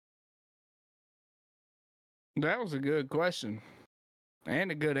 That was a good question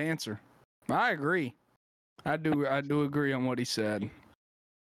and a good answer. I agree. I do agree on what he said.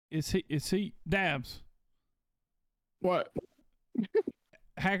 Is he Dabs? What?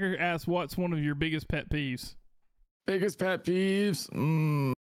 Hacker asks, what's one of your biggest pet peeves? Biggest pet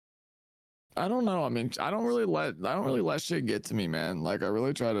peeves? I don't know. I mean, I don't really let shit get to me, man. Like, I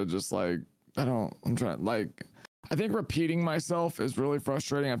really try to just like, I think repeating myself is really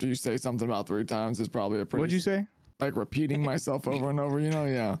frustrating. After you say something about 3 times is probably a pretty. What'd you say? Like repeating myself over and over,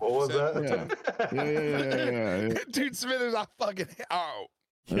 yeah. What was that? Yeah. Dude, Smithers, I fucking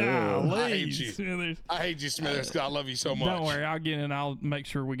Golly, I hate you. Smithers. I hate you, Smithers. 'Cause I love you so much. Don't worry, I'll get in. I'll make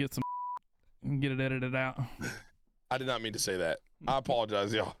sure we get some and get it edited out. I did not mean to say that. I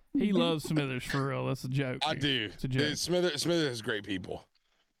apologize, y'all. He loves Smithers for real. That's a joke. I do. It's a joke. Dude, Smithers is great people.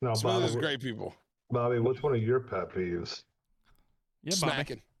 No, Smithers is Bobby, great people. Bobby, what's one of your pet peeves? Yeah, Bobby.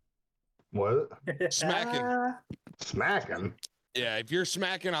 Smacking. What? Smacking. Smacking? Yeah, if you're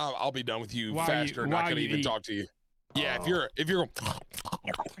smacking, I'll be done with you While faster. you- Not while gonna you even eat. talk to you. Yeah, if you're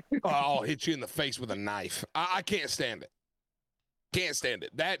I'll hit you in the face with a knife. I can't stand it. Can't stand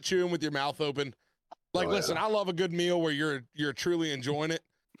it. That chewing with your mouth open. Like, listen, I love a good meal where you're truly enjoying it.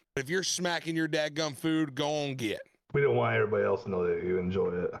 But if you're smacking your dadgum food, go on get. We don't want everybody else to know that you enjoy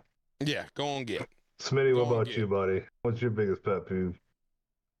it. Yeah, go on get. Smitty, what Go on, about get. you, buddy? What's your biggest pet peeve?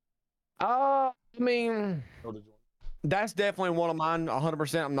 I mean, that's definitely one of mine,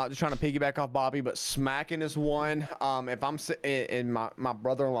 100%. I'm not just trying to piggyback off Bobby, but smacking is one. If I'm and my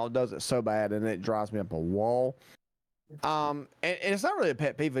brother-in-law does it so bad, and it drives me up a wall. And it's not really a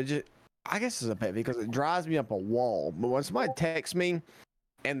pet peeve. It just, I guess it's a pet peeve because it drives me up a wall. But when somebody texts me,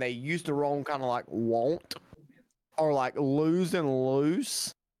 and they use the wrong kind of like won't, or like lose and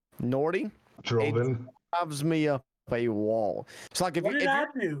loose, naughty, Droven. drives me up a wall. It's like What did I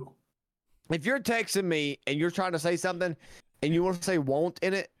do? if you're texting me and you're trying to say something and you want to say won't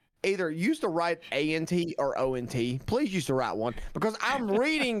in it, either use the right A-N-T or O-N-T. Please use the right one because I'm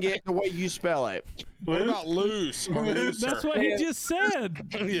reading it the way you spell it. What about loose? Or looser? That's what he just said.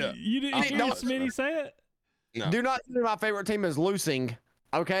 Yeah. You didn't hear Smitty say it? No. Do not tell me my favorite team is losing.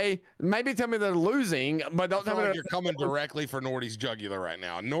 Okay, maybe tell me they're losing, but I don't feel tell me like you're coming directly for Nordy's jugular right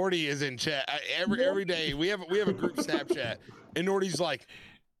now. Nordy is in chat every day. We have a group Snapchat, and Nordy's like,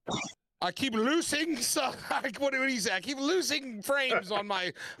 I keep losing. So what do you say? I keep losing frames on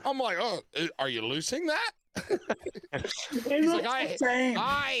my. I'm like, oh, are you losing that? He's like,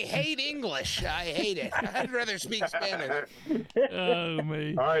 I hate English. I hate it. I'd rather speak Spanish. Oh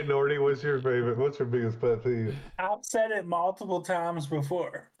me. All right, Nordy, what's your favorite? What's your biggest pet peeve? I've said it multiple times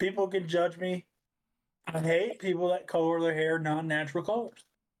before. People can judge me. I hate people that color their hair non-natural colors.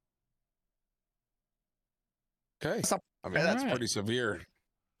 Okay. I mean, that's pretty severe.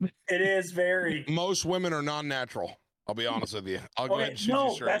 It is very. Most women are non-natural. I'll be honest with you. I'll go ahead and shoot you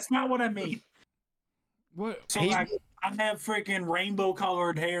No, straight. that's not what I mean. What? So like, I have freaking rainbow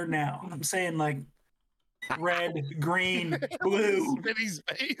colored hair now. I'm saying like red, green, blue, Smitty's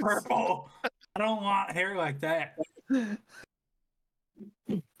face. purple. I don't want hair like that.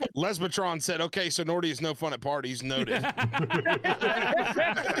 Lesbatron said, okay, so Nordy is no fun at parties. Noted.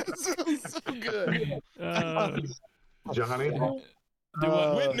 So good. Johnny?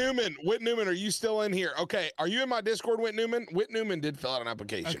 Whit Newman, are you still in here? Okay, are you in my Discord, Whit Newman? Whit Newman did fill out an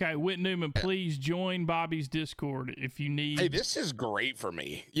application. Okay, Whit Newman, please join Bobby's Discord if you need. Hey, this is great for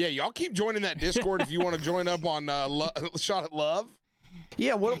me. Yeah, y'all keep joining that Discord if you want to join up on Shot at Love.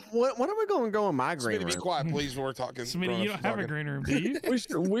 Yeah, when are we going to go in my green Smitty, be room? quiet, please. We're talking. Smitty, you don't have a green room, do you? We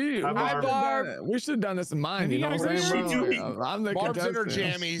should have done this in mine. You know what I'm saying, bro? I'm the Barb's in her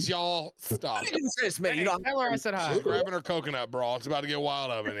contestant. jammies, y'all. Stop. Smitty, you don't Tell her I said hi. She's grabbing her coconut, bro. It's about to get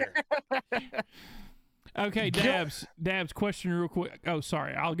wild up in here. Okay, Dabs, question real quick. Oh,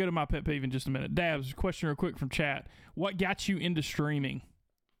 sorry. I'll go to my pet peeve in just a minute. Dabs, question real quick from chat. What got you into streaming?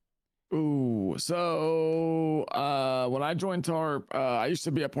 Ooh, so when I joined TARP, I used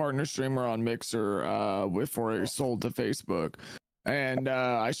to be a partner streamer on Mixer before it sold to Facebook. And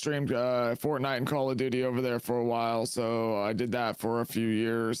I streamed Fortnite and Call of Duty over there for a while. So I did that for a few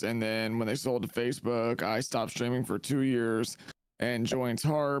years. And then when they sold to Facebook, I stopped streaming for 2 years and joined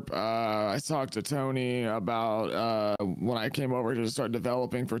TARP. I talked to Tony about when I came over to start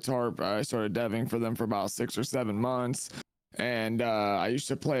developing for TARP. I started deving for them for about 6 or 7 months. And I used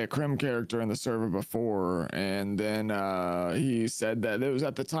to play a Crim character in the server before, and then he said that it was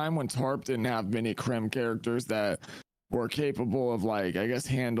at the time when Tarp didn't have many Crim characters that were capable of, like, I guess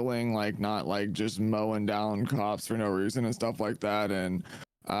handling, like, not like just mowing down cops for no reason and stuff like that. And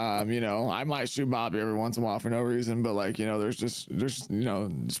you know, I might shoot Bobby every once in a while for no reason, but, like, you know, there's you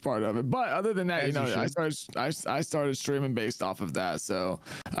know, it's part of it. But other than that, As you know, you I started streaming based off of that. So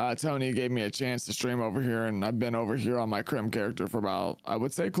Tony gave me a chance to stream over here, and I've been over here on my Crim character for about, I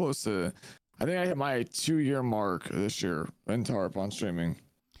would say, close to, I think I hit my 2-year mark this year in Tarp on streaming.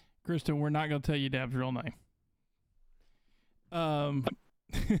 Kristen, we're not going to tell you Dab's real name.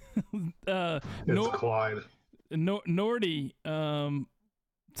 It's Clyde. Nordy,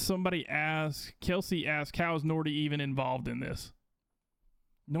 somebody asked, Kelsey asked, how is Nordy even involved in this?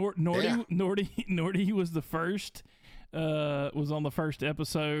 Nordy was the first, was on the first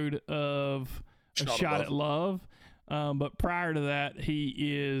episode of Shot at Love. But prior to that, he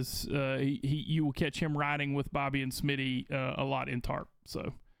is, you will catch him riding with Bobby and Smitty a lot in Tarp.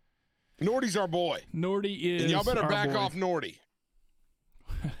 So Nordy's our boy. Nordy is. And y'all better our back boy. off Nordy.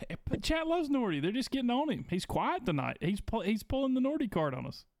 But chat loves Nordy. They're just getting on him. He's quiet tonight. He's pulling the Nordy card on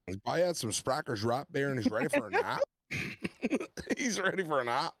us. He probably had some Sprackers right there and he's ready for a nap. He's ready for a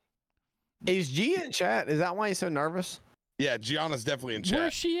nap. Is G in chat? Is that why he's so nervous? Yeah, Gianna's definitely in chat.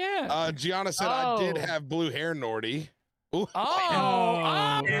 Where's she at? Gianna said I did have blue hair, Nordy. Ooh.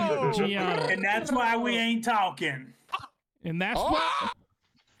 Gianna. And that's why we ain't talking. And that's why.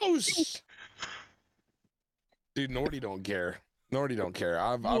 Dude, Nordy don't care. Nordy don't care.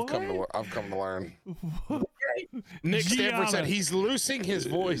 I've come to learn. Nick Stanford said he's losing his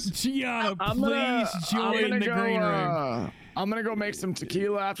voice. Gianna, please join the green room. I'm gonna go make some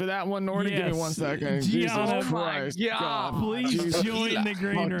tequila after that one, Nordy. Give me 1 second. Gianna, Jesus Christ. God, please join the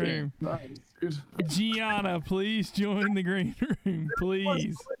green room. Gianna, please join the green room,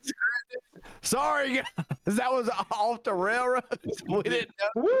 please. Sorry, guys. That was off the railroad. We didn't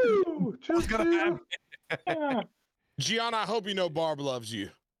know Woo! what was gonna happen. Gianna, I hope you know Barb loves you.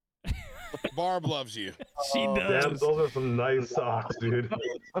 Barb loves you. She does. Damn, those are some nice socks, dude.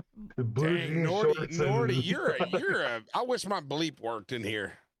 The blue Dang, jean Nordy, shorts Nordy, and... you're a. I wish my bleep worked in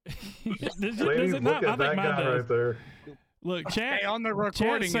here. Does Ladies, it look not? I at think that mine guy does. right there. Look, chat. Hey, on the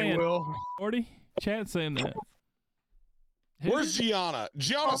recording, saying, it will. Nordy, chat saying that. Where's Gianna?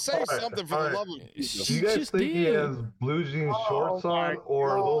 Gianna, say something for the love of Do Jesus. you guys just think he did. has blue jeans shorts on,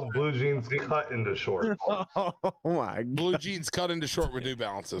 or are those blue jeans cut into shorts? Oh my God. Blue jeans cut into short with New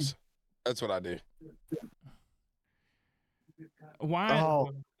Balances. That's what I do. Why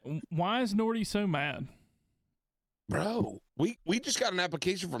is Nordy so mad? Bro, we just got an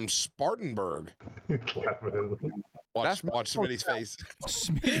application from Spartanburg. Watch Smitty's face.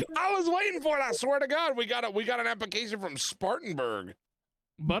 I was waiting for it. I swear to God, we got an application from Spartanburg.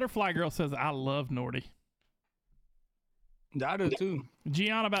 Butterfly Girl says, I love Nordy. I do too.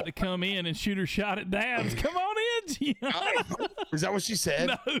 Gianna about to come in and shoot her shot at Dabs. Come on in, Gianna. Is that what she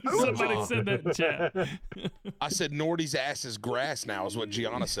said? No, somebody said that in chat. I said Nordy's ass is grass now, is what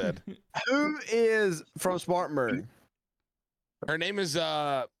Gianna said. Who is from Spartanburg? Her name is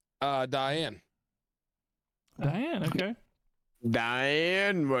Diane. Diane, okay.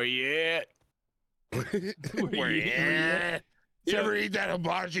 Diane, where you at? Where you at? You ever eat that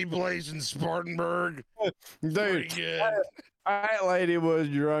hibachi place in Spartanburg? Pretty Dude, good. that lady was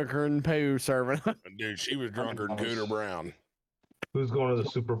drunker than poo serving. Dude, she was drunker than Cooter Brown. Who's going to the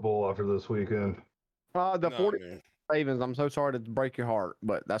Super Bowl after this weekend? The No, 40 man. Ravens. I'm so sorry to break your heart,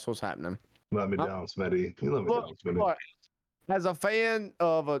 but that's what's happening. Let me down, Smitty. You let me Look, down, Smitty. look, as a fan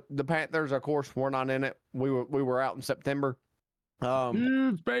of the Panthers, of course, we're not in it. We were out in September.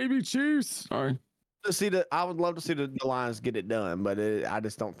 Chiefs, baby, Chiefs. Sorry. I would love to see the Lions get it done, but I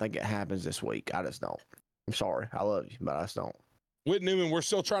just don't think it happens this week. I just don't. I'm sorry. I love you, but I just don't. Whit Newman, we're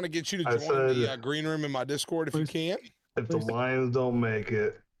still trying to get you to I join the said- green room in my Discord if you can. If the Lions don't make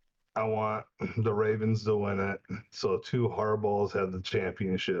it, I want the Ravens to win it. So 2 Hardballs have the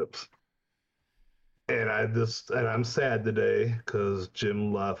championships. And I'm sad today because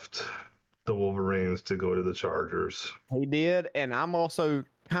Jim left the Wolverines to go to the Chargers. He did, and I'm also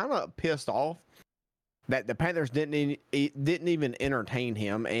kind of pissed off that the Panthers didn't even entertain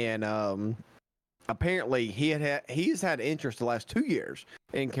him. And apparently he's had interest the last 2 years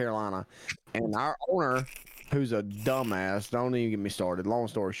in Carolina, and our owner, who's a dumbass, don't even get me started. Long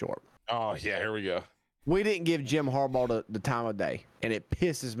story short, Oh, yeah, here we go. we didn't give Jim Harbaugh the time of day, and it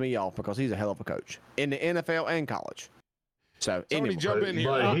pisses me off because he's a hell of a coach in the NFL and college. So Tony, anyway, jump in here.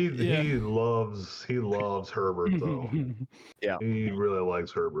 But yeah. he loves Herbert though. Yeah. He really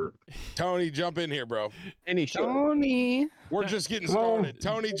likes Herbert. Tony, jump in here, bro. and he should. Tony. We're just getting Come on. started.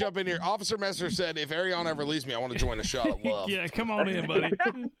 Tony, jump in here. Officer Messer said, if Ariana ever leaves me, I want to join a shot of love. Yeah, come on in, buddy.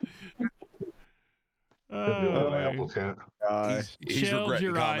 Could do an applicant. He's Shells, regretting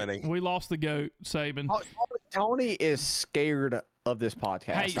you're right. commenting. We lost the goat, Saban. Tony is scared of this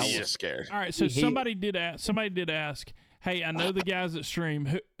podcast. Hey, I He will- is scared. All right, so somebody did ask. Hey, I know the guys that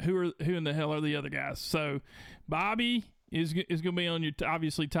stream. Who in the hell are the other guys? So, Bobby is going to be on your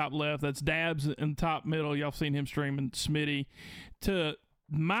obviously top left. That's Dabs in the top middle. Y'all seen him streaming. Smitty. To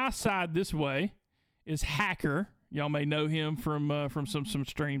my side this way is Hacker. Y'all may know him from some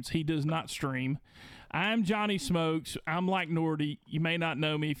streams. He does not stream. I'm Johnny Smokes. I'm like Nordy. You may not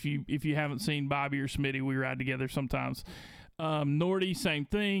know me if you haven't seen Bobby or Smitty. We ride together sometimes. Nordy, same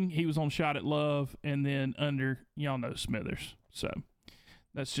thing. He was on Shot at Love, and then under, y'all know Smithers. So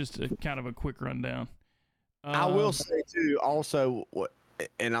that's just a kind of a quick rundown. I will say too, also,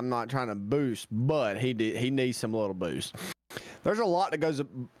 and I'm not trying to boost, but he needs some little boost. There's a lot that goes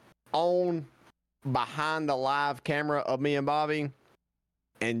on behind the live camera of me and Bobby,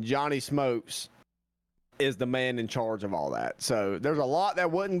 and Johnny Smokes is the man in charge of all that. So there's a lot that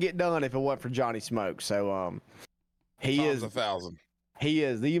wouldn't get done if it wasn't for Johnny Smokes. So he Times is 1,000. he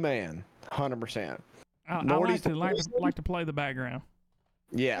is the man, 100%. I Nordy's like to play the background.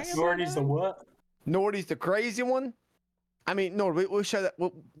 Yes. Nordy's the what? Nordy's the crazy one. I mean, no, we'll show that.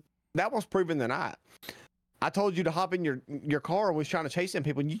 Well, that was proven tonight. I told you to hop in your car and was trying to chase them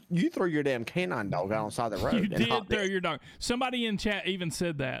people. And you threw your damn canine dog out on the side of the road. You and did hopped throw in. your dog. Somebody in chat even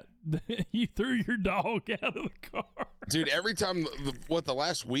said that. You threw your dog out of the car. Dude, every time, the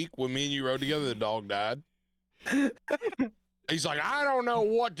last week when me and you rode together, the dog died. He's like, I don't know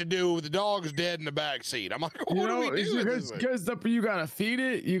what to do. The dog's dead in the back seat. I'm like, what do we do? Because you gotta feed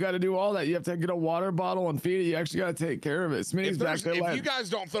it, you gotta do all that. You have to get a water bottle and feed it. You actually gotta take care of it. Smitty's back there. If you guys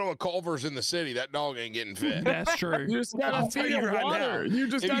don't throw a Culver's in the city, that dog ain't getting fed. That's true. You just gotta I'll tell feed you it right water. now, You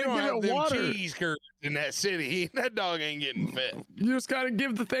just if gotta you don't give have it them water. cheese curds in that city, that dog ain't getting fed. You just gotta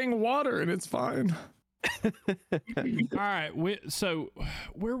give the thing water, and it's fine. All right. So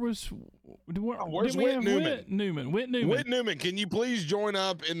where's Whit Newman? Whit Newman. Whit Newman, can you please join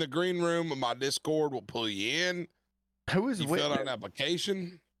up in the green room of my Discord? We'll pull you in. Who is You Whit? filled out an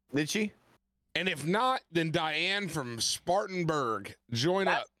application. Did she? And if not, then Diane from Spartanburg, join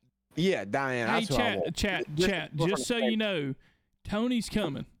up. Yeah, Diane. Hey, That's who I want. chat. Just so you know, Tony's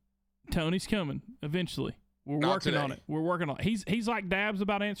coming. Tony's coming eventually. We're Not working on today. it. We're working on it. He's like Dabs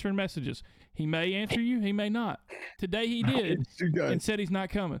about answering messages. He may answer you. He may not. Today he did and said he's not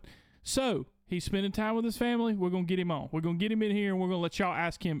coming. So he's spending time with his family. We're going to get him on. We're going to get him in here, and we're going to let y'all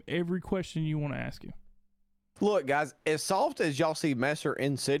ask him every question you want to ask him. Look, guys, as soft as y'all see Messer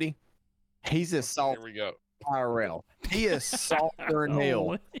in City, he's as soft Here we go. IRL. He is softer than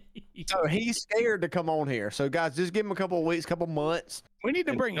hell. So he's scared to come on here. So, guys, just give him a couple of weeks, couple months. We need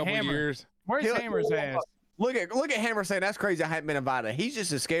to bring Couple Hammer. years. Where's He'll- Hammer's ass? Look at Hammer saying that's crazy. I haven't been invited. He's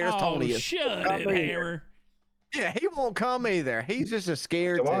just as scared as Tony is. Shut Come it, here. Hammer. Yeah, he won't come either. He's just as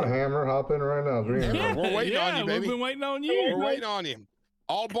scared. Come on, to- Hammer, hop in right now. Green room. Yeah, We're waiting on you, baby. We've been waiting on you. We're waiting on you.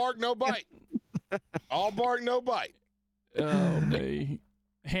 All bark, no bite. All bark, no bite. Oh, day.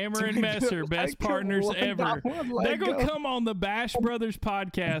 Hammer and Messer, best partners ever. They're going to come on the Bash Brothers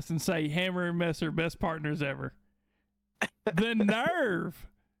podcast and say Hammer and Messer, best partners ever. The nerve.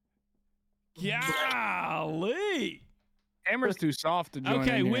 Golly. Hammer's too soft to join.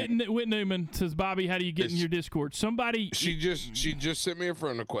 Okay, in here. Whit Newman says, Bobby, how do you get in your Discord? Somebody. She just sent me a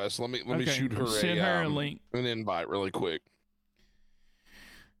friend request. Let me Okay, shoot her send her a link. an invite really quick.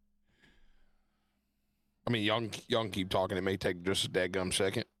 I mean, y'all can keep talking. It may take just a dadgum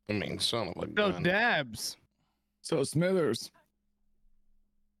second. I mean, son of a So gun. Dabs. So Smithers.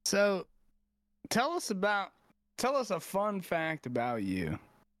 So tell us a fun fact about you.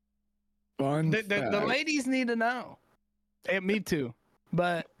 Fun. The fact. ladies need to know. Me too.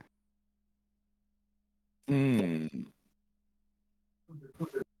 But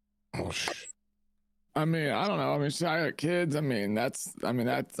Oh, I mean, I don't know. I mean, I got kids. I mean, that's on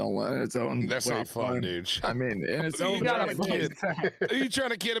its own. that's way not fun, dude. I mean, in its You own. got way a fun. kid. Are you trying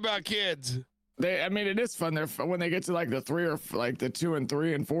to kid about kids? I mean, it is fun. They're fun when they get to like the 2 and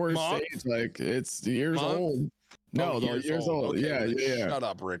 3 and 4 Month? stage. Like it's years Month? old. No, Oh, they're years old. Okay, Yeah, then yeah. Shut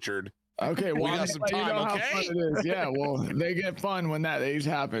up, Richard. Okay, well, We got I'm some just letting time, you know okay? how fun it is. Yeah, well, they get fun when that age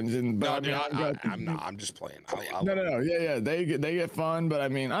happens. And No, but, dude, I've got- I'm not. I'm just playing. No. Yeah. They get fun, but I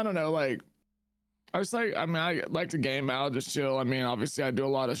mean, I don't know. Like, I just like, I mean, I like to game out, just chill. I mean, obviously, I do a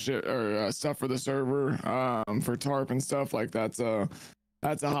lot of shit or stuff for the server, for TARP and stuff. Like that's a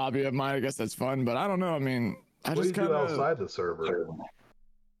hobby of mine. I guess that's fun, but I don't know. I mean, I What do just you do kind of outside the server?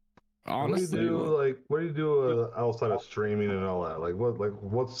 honestly. What do you do outside of streaming and all that? Like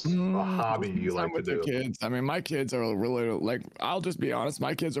what's a hobby you like to With the do? kids. I mean, my kids are really like. I'll just be honest.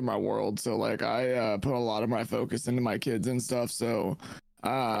 My kids are my world. So like, I put a lot of my focus into my kids and stuff. So,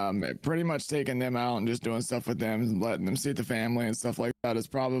 pretty much taking them out and just doing stuff with them, and letting them see the family and stuff like that is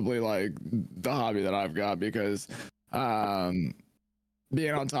probably like the hobby that I've got because,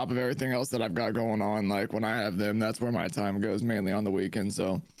 being on top of everything else that I've got going on, like when I have them, that's where my time goes mainly on the weekend.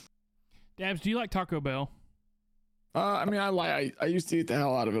 So, Dabs, do you like Taco Bell? I mean, I used to eat the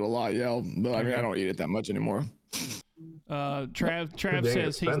hell out of it a lot, yeah, but I mean, I don't eat it that much anymore. Trav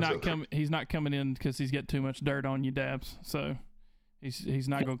says he's not coming in because he's got too much dirt on you, Dabs. So he's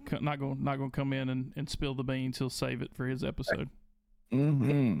not gonna come in and spill the beans. He'll save it for his episode.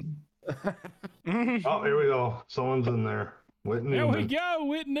 Mm-hmm. Oh, here we go. Someone's in there. Whit There we Newman. go,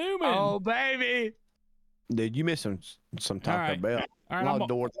 Whit Newman. Oh, baby. Dude, you missing some Taco right. Bell. All right, I'll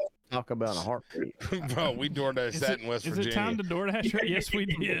door Taco Bell in a heartbeat. Bro, we DoorDash that in West Virginia. Is it time to DoorDash? Yes, we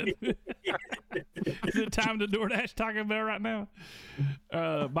did. Is it time to DoorDash Taco Bell right now?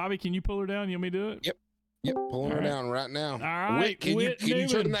 Bobby, can you pull her down? You want me to do it? Yep, pulling her down right now. All right, Whit, can you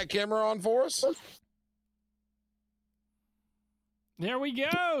turn that camera on for us? There we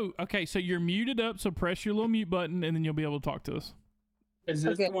go. Okay, so you're muted up, so press your little mute button, and then you'll be able to talk to us. Is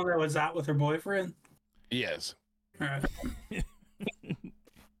this the one that was out with her boyfriend? Yes. All right.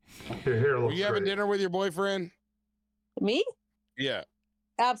 Here, Were you having dinner with your boyfriend? Me? Yeah.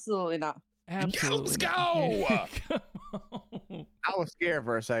 Absolutely not. Absolutely. Let's go. I was scared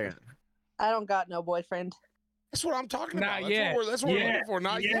for a second. I don't got no boyfriend. That's what I'm talking about. Not yet. That's what we're looking for.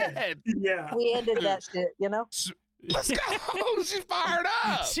 Not yet. Yeah. We ended that shit, you know? Let's go. She's fired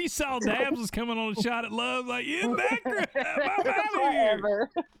up. She saw Dabs was coming on a shot at love, like, in background. I'm out of here. Whatever.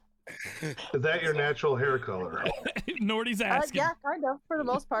 Is that your natural hair color? Nordy's asking. Yeah, kind of. For the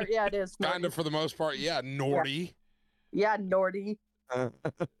most part, yeah, it is. Kind of for the most part. Yeah, Nordy. Yeah, Nordy. All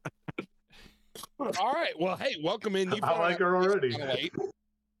right. Well, hey, welcome in. I like her already. Late.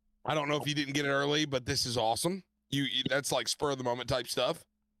 I don't know if you didn't get it early, but this is awesome. You that's like spur of the moment type stuff.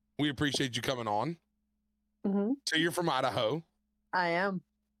 We appreciate you coming on. Mm-hmm. So you're from Idaho. I am.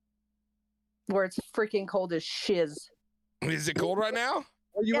 Where it's freaking cold as shiz. Is it cold right now?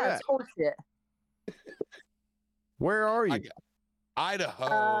 Where you at? It's cold shit. Where are you?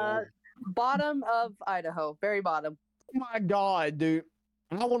 Idaho. Bottom of Idaho. Very bottom. Oh my God, dude.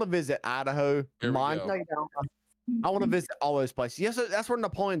 I want to visit Idaho. Here we go. No, you don't. I want to visit all those places. Yes, that's where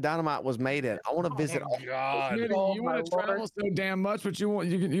Napoleon Dynamite was made in. I want to visit all. God. Dude, Oh, you my want to travel Lord. so damn much, but you won't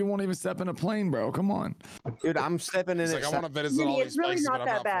even step in a plane, bro. Come on. Dude, I'm stepping in It's it. like, I want to visit all It's these really places, not but I'm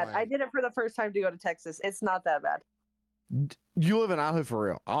that not bad. flying. I did it for the first time to go to Texas. It's not that bad. You live in Idaho for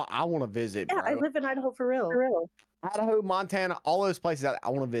real. I want to visit. Yeah, I bro. live in Idaho for real. Idaho, Montana, all those places I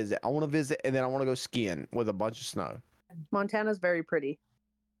want to visit. I want to visit, and then I want to go skiing with a bunch of snow. Montana's very pretty.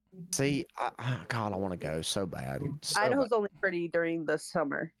 See, God, I want to go so bad. So Idaho's bad. only pretty during the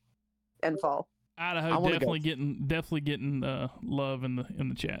summer and fall. Idaho wanna definitely getting love in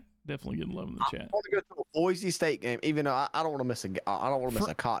the chat. Definitely getting love in the chat. I want to go to a Boise State game, even though I don't want to miss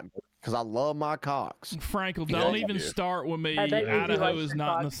a cotton because I love my cocks. Frankel, Yeah, don't you even do. start with me. I bet you Idaho like is your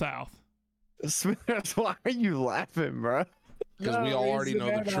not in the cock. South. Smithers, why are you laughing, bro? Because we all already know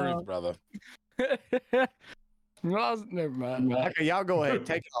the truth, brother. Well, never mind. Okay, y'all go ahead.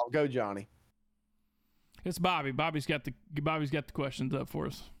 Take it off. Go, Johnny. It's Bobby. Bobby's got the questions up for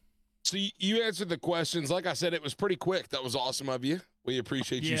us. So you answered the questions. Like I said, it was pretty quick. That was awesome of you. We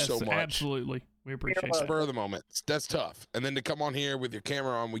appreciate you Yes, so much. absolutely. We appreciate it. Spur of the moment. That's tough. And then to come on here with your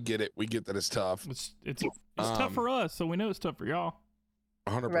camera on, we get it. We get that it's tough. It's tough for us, so we know it's tough for y'all.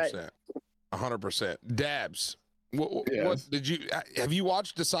 100%. 100%. Dabs. What Yes. did you have you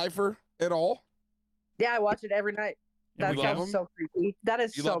watched Decipherr at all? Yeah, I watch it every night. Yeah, That we love sounds him. so creepy. That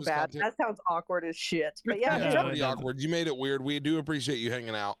is You so love his bad. content? That sounds awkward as shit. But yeah, Yeah, It's no, pretty it doesn't. awkward. You made it weird. We do appreciate you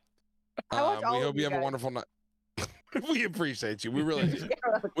hanging out. I watch all we of hope you you have a guys. wonderful night. We appreciate you. We really do.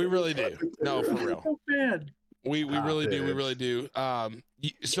 We really do. No, for real. So bad. We really do. We bitch. really do.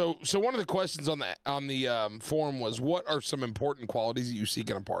 So one of the questions on the forum was, what are some important qualities that you seek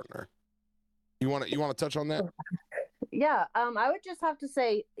in a partner? You want to touch on that? Yeah, I would just have to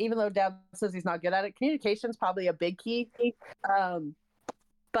say, even though Dad says he's not good at it, communication's probably a big key.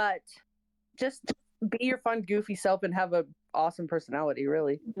 But just be your fun, goofy self and have a awesome personality.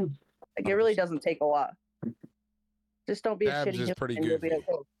 Really, like it really doesn't take a lot. Just don't be a Dabs shitty is human pretty and you'll be goofy.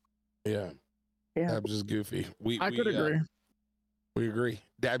 okay. Yeah. Yeah. Dabs is goofy. I could agree. We agree.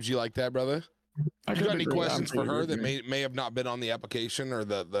 Dabs, you like that, brother? I You could got any agree. questions for I'm her pretty that good. may have not been on the application or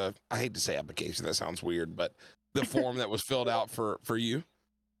the I hate to say application, that sounds weird, but the form that was filled out for you? Are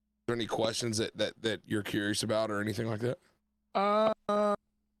there any questions that you're curious about or anything like that?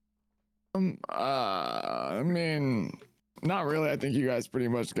 I mean, not really. I think you guys pretty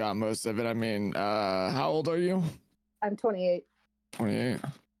much got most of it. I mean, how old are you? I'm 28. 28.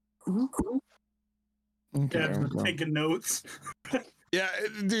 Mhm. Okay. Dad's been okay. taking notes. Yeah,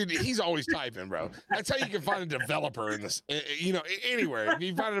 dude, he's always typing, bro. That's how you can find a developer in this, anywhere. If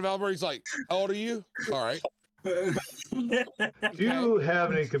you find a developer, he's like, "How old are you?" All right. Do you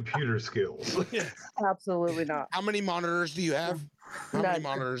have any computer skills? Absolutely not. How many monitors do you have? How many None.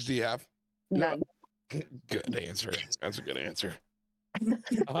 monitors do you have? None. Good answer. That's a good answer.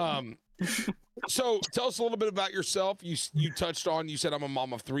 So tell us a little bit about yourself. You touched on, you said I'm a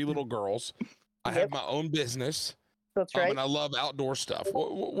mom of 3 little girls. I have my own business. That's right. And I love outdoor stuff.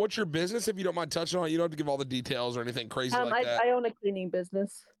 What's your business? If you don't mind touching on it, you don't have to give all the details or anything crazy like that. I own a cleaning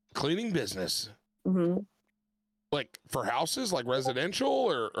business. Cleaning business. Mm-hmm. Like for houses, like residential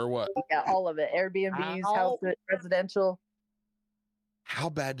or what? Yeah, all of it. Airbnbs, houses, residential. How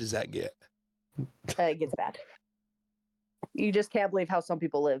bad does that get? It gets bad. You just can't believe how some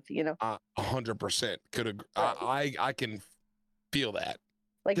people live, 100% could agree. I can feel that.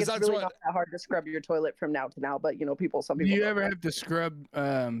 Like it's that's really what- not that hard to scrub your toilet from now to now, but some Do people. you don't. ever have to scrub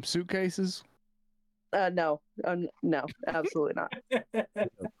suitcases? No, no, absolutely not.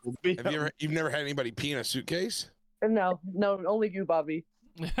 You've never had anybody pee in a suitcase? No, only you, Bobby.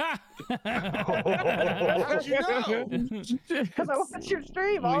 How'd you know? Because I watch your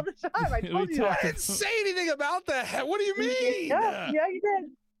stream all the time. I told you I that. didn't say anything about that. What do you mean? Yeah, you did.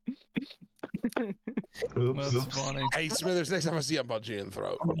 Oops. That's funny. Hey, Smithers, next time I see you, I'm punching you in the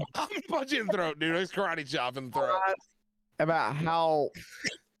throat. I'm gonna punch you in the throat, dude. Next karate chop in the throat. About how.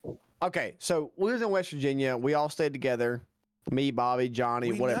 Okay, so we was in West Virginia. We all stayed together. Me, Bobby,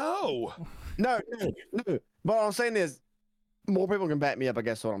 Johnny, We whatever. know. No. But what I'm saying is, more people can back me up. I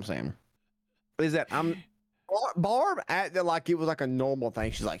guess what I'm saying is that Barb acted like it was like a normal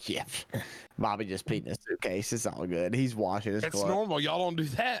thing. She's like, yeah, Bobby just peed in a suitcase. It's all good. He's washing his It's clothes. normal. Y'all don't do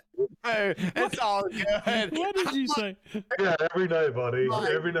that. Oh, it's all good. What did you say? Yeah, every night, buddy.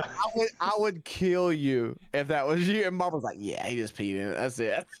 Like, Every night. I would kill you if that was you. And Barb was like, yeah, he just peed in it. That's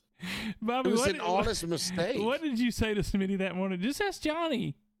it. Bobby, It was what an did- honest mistake. What did you say to Smitty that morning? Just ask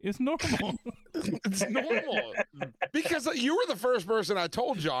Johnny. It's normal. It's normal. Because you were the first person I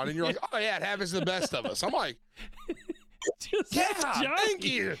told, John, and you're like, oh, yeah, it happens to the best of us. I'm like, Just yeah, ask Johnny. thank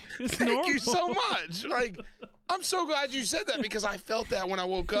you. It's Thank you normal. so much. Like, I'm so glad you said that because I felt that when I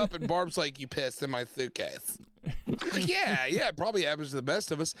woke up and Barb's like, you pissed in my suitcase. Like, yeah, it probably happens to the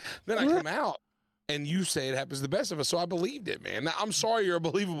best of us. Then I come out and you say it happens to the best of us. So I believed it, man. Now, I'm sorry you're a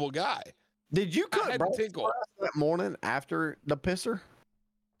believable guy. Did you I cook had to breakfast tinkle. that morning after the pisser?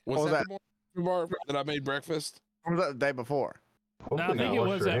 Was What was that the morning, Barb, that I made breakfast? Or was that the day before? No, I Hopefully think not it wash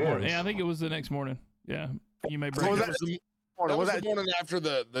was your that morning. hands. Yeah, I think it was the next morning. Yeah, you may break What was That it. was the, Morning. that was Was the that morning after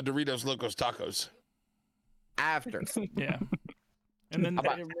the Doritos Locos Tacos. after? Yeah, and then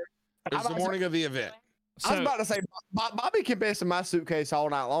It was the morning of the event. I was so about to say, Bobby can piss in my suitcase all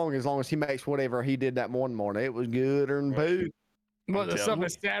night long as he makes whatever he did that one morning. It was gooder than poo. Well, the telling stuff you.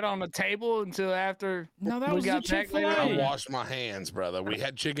 that sat on the table until after no, that we was the got back later. Chick-fil-A. I washed my hands, brother. We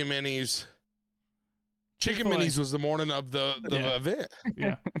had chicken minis. Chicken Chick-fil-A. minis was the morning of the Yeah. event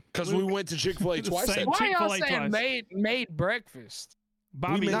Yeah, because we went to Chick-fil-A The twice. same that Why y'all Chick-fil-A saying twice. made breakfast?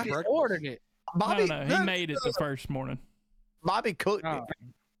 Bobby. made Just breakfast. ordered it. Bobby, No, he made it the first morning. Bobby cooked Oh.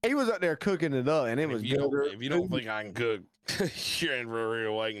 it. He was up there cooking it up, and it was If you, don't, gooder. if you don't think I can cook, you're in for a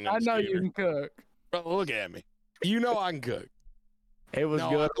real awakening. I know you Skeeter. can cook. Bro, look at me. You know I can cook. It was No,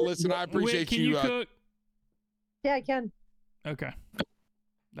 good. listen, I Whit, appreciate can you. you cook? Yeah, I can. Okay,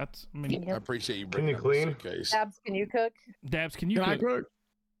 that's. I mean, I appreciate you Can bringing you up clean? the suitcase. Dabs, can you cook? Dabs, can you Can I cook? cook?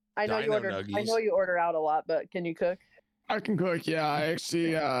 I know Dino I nuggies. know you order out a lot, but can you cook? I can cook. Yeah, I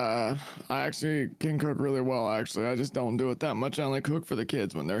actually can cook really well. Actually, I just don't do it that much. I only cook for the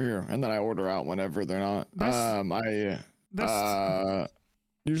kids when they're here, and then I order out whenever they're not. That's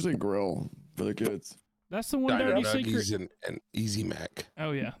Usually grill for the kids. that's the one Dino dirty nuggies secret. and Easy Mac.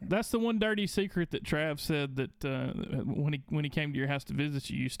 Oh yeah, that's the one dirty secret that Trav said that when he came to your house to visit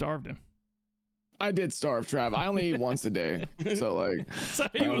you, you starved him. I did starve Trav. I only eat once a day, so like So I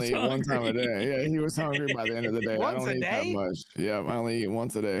he was only eat one time a hungry. day. Yeah, he was hungry by the end of the day. I Once don't a eat that day? much. Yeah, I only eat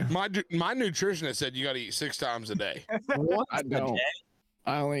once a day. My nutritionist said you got to eat 6 times a day. I don't.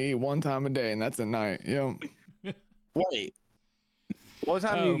 I only eat one time a day, and that's at night. Yep. Wait. What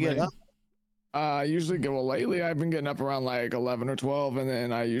time do Oh, you get man. up? I usually get, well, lately I've been getting up around like 11 or 12, and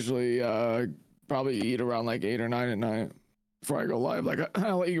then I usually probably eat around like 8 or 9 at night before I go live. Like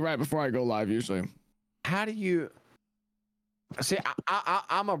I'll eat right before I go live usually. How do you see?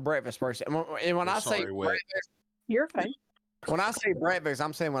 I'm a breakfast person, and when I say breakfast, You're fine. when I say breakfast,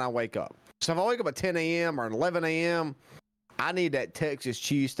 I'm saying when I wake up. So if I wake up at 10 a.m. or 11 a.m., I need that Texas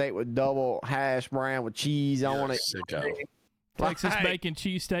cheesesteak with double hash brown with cheese on it. Sicko. Texas bacon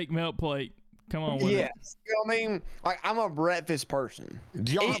cheesesteak melt plate. Come on with it. Yes. You know what I mean? Like, I'm a breakfast person.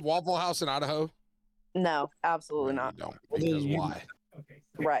 Do y'all have Waffle House in Idaho? No, absolutely not. No, because why?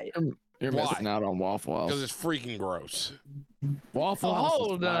 Right. You're Why? missing out on Waffle House. Because it's freaking gross. Waffle House.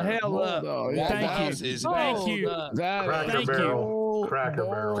 Hold the hell up. Waffle Thank House you. is Thank ass. you. Cracker Thank Barrel. you. Cracker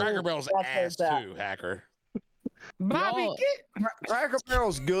Barrel. Cracker Barrel's ass too, hacker. Bobby, Y'all- Cracker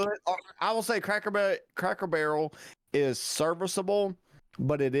Barrel's good. I will say Cracker Barrel is serviceable,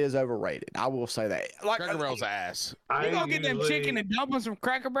 but it is overrated. I will say that. Like Cracker Barrel's ass. I you gonna get them usually- chicken and dumplings from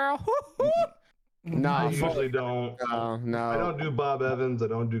Cracker Barrel? no, I usually don't. no. I don't do Bob Evans. I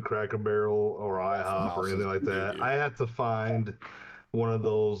don't do Cracker Barrel or IHOP or anything like that. I have to find one of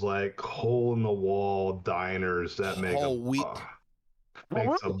those like hole in the wall diners that make Whole wheat.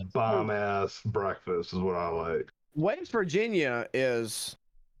 makes a bomb ass breakfast is what I like. West Virginia is,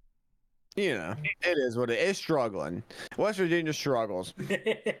 you know, it is what it is. It's struggling. West Virginia struggles.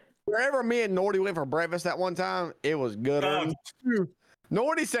 Wherever me and Nordy went for breakfast that one time, it was gooder.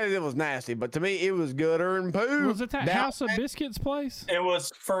 Nordy said it was nasty, but to me, it was gooder than poo. Was it that House of Biscuits place? It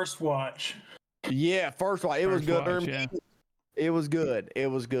was First Watch. Yeah, first of all, it was First gooder. Watch, yeah. It was good. It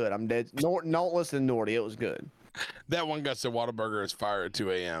was good. I'm dead. Don't listen to Nordy. It was good. That one guy said Whataburger is fire at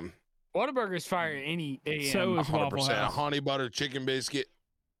 2 a.m. Whataburger's fire any AM. So is Waffle 100%. A House. honey butter chicken biscuit.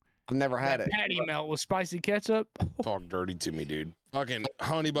 I've never had that it. patty melt with spicy ketchup. Talk dirty to me, dude. Fucking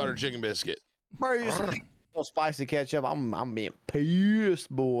honey butter chicken biscuit. Bro, you say no spicy ketchup. I'm being pissed,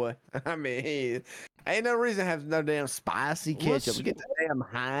 boy. I mean, ain't no reason to have no damn spicy ketchup. What's- Get the damn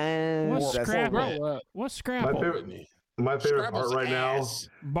Heinz. What's That's Scrapple? all. What's My Scrapple? favorite, my favorite Scrapple's part right now ass.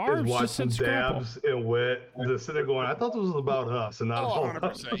 Barb's is just watching said Scrapple. Dabs and Wit just sitting there going, I thought this was about us and not Oh, about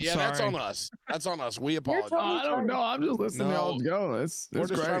 100%. Yeah, that's Sorry. on us. That's on us. We apologize. totally I don't know. I'm just listening to No. y'all go. It's We're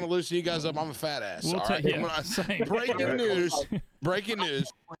just great. trying to loosen you guys up. I'm a fat ass. We'll all take right? yeah, same. Breaking news. Breaking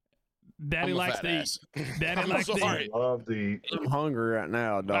news. Daddy I'm a likes fat to eat. ass. Daddy I'm likes to sorry. eat. I love to eat. I'm hungry right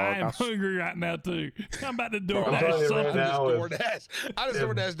now, dog. I am hungry right now too. I'm about to Bro, I'm telling DoorDash you something. right now, if- I just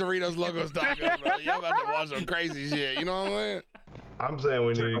DoorDash Doritos Locos Tacos, bro. Y'all about to watch some crazy shit. You know what I'm saying? I'm saying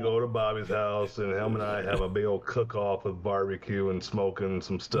we need to go to Bobby's house and him and I have a big old cook off with barbecue and smoking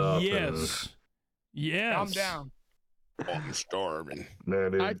some stuff. Yes. Yes. I'm down. Oh, I'm starving. And, nah,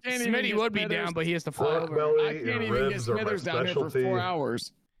 dude, I can't even Smitty get would be Smithers- down, but he has to fly pork over. belly I can't and even get ribs are my Smithers down here for specialty. 4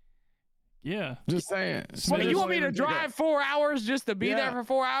 hours. Yeah. Just saying. Wait, Smithers you want won't me to even pick up. drive 4 hours just to be Yeah. there for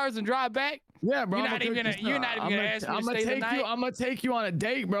 4 hours and drive back? Yeah, bro. You're I'ma not even cook gonna- you you're not stuff. even gonna ask me to stay the take night? I'm gonna take you on a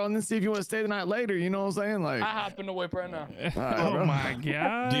date, bro, and then see if you want to stay the night later. You know what I'm saying? Like, I hop in the whip right now. right, Oh bro. my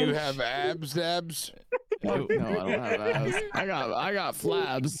god. Do you have abs, Dabs? no, I don't have ass. I got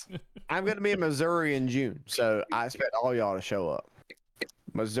flabs. I'm going to be in Missouri in June, so I expect all y'all to show up.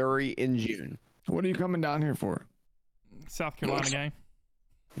 Missouri in June. What are you coming down here for? South Carolina game?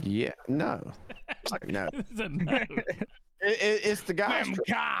 Yeah, no, no. Is it no? It's the guys. Them Trip.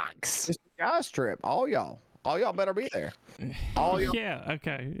 cocks. It's the guys trip. All y'all better be there. All y'all. Yeah,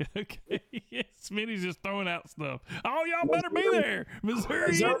 okay. Okay. Yeah, Smitty's just throwing out stuff. Oh, y'all better be there.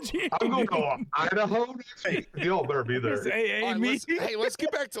 Missouri and June. I'm going to Idaho next week. Y'all better be there. Hey, All right, me. let's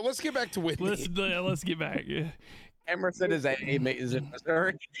get back to Whitney. Let's get back. Yeah. Emerson is AA is in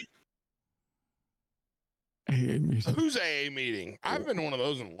Missouri. Who's AA meeting? I haven't been to one of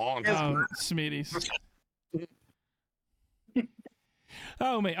those in a long time. Oh, Smitty's.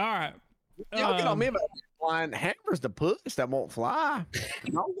 Oh, man. All right. Y'all get on me about flying. Hammer's the push that won't fly.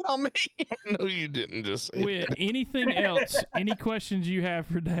 Don't get on me. No, you didn't just say With that. anything else, any questions you have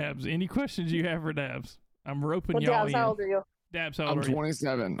for Dabs? Any questions you have for Dabs? I'm roping Well, y'all Dabs, how in. old are you? Dabs, how I'm old are you?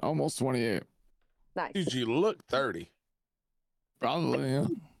 27, almost 28. Nice. Dude, you look 30. Probably, yeah.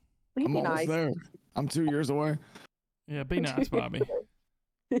 You'd I'm be almost nice. there. I'm 2 years away. Yeah, be nice, Bobby.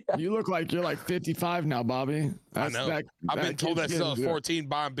 You look like you're like 55 now, Bobby. I know. I've been told that kid's since I was getting to it. 14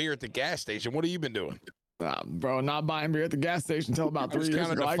 buying beer at the gas station. What have you been doing? Bro, not buying beer at the gas station until about 3 just years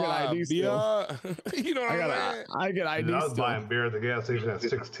counted ago. to I get five. ID still. Yeah. You know what I'm saying? I get ID Dude, I was still. buying beer at the gas station at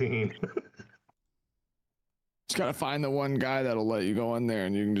 16. Just gotta find the one guy that'll let you go in there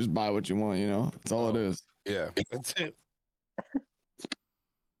and you can just buy what you want, you know? That's all it is. Yeah, that's it.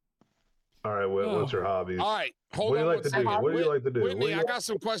 All right, Whit, what's your hobbies? All right, hold What do on you like one to do? second. What do you like to do? What Whitney, do you I like- got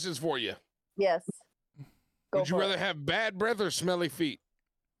some questions for you. Yes. Go Would you for rather it. have bad breath or smelly feet?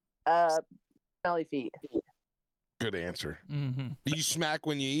 Smelly feet. Good answer. Mm-hmm. Do you smack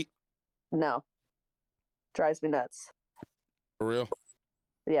when you eat? No. Drives me nuts. For real?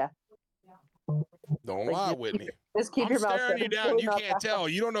 Yeah. Don't Like, lie, just Whitney. Just keep I'm your mouth staring shut. you It's down. really You not can't that tell.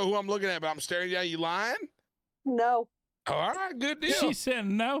 You don't know who I'm looking at, but I'm staring you down. You lying? No. All right, good deal. She said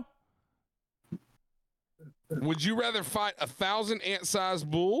no. Would you rather fight 1,000 ant-sized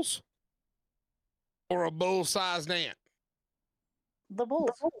bulls or a bull-sized ant? The bulls.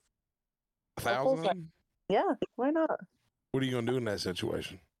 1,000 of them? Yeah, why not? What are you going to do in that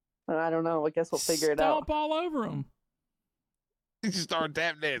situation? I don't know. I guess we'll figure it out. Stomp all over them. You just start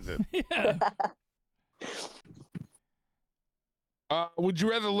tap dancing. Yeah. Would you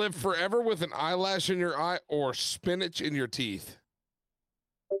rather live forever with an eyelash in your eye or spinach in your teeth?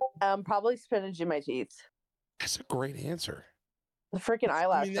 Probably spinach in my teeth. That's a great answer. The freaking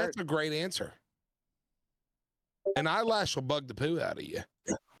eyelash. I mean, that's a great answer. An eyelash will bug the poo out of you.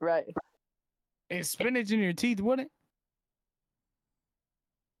 Right. And spinach in your teeth, wouldn't it?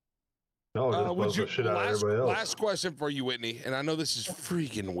 No, just buzz the shit out of everybody else. Last question for you, Whitney, and I know this is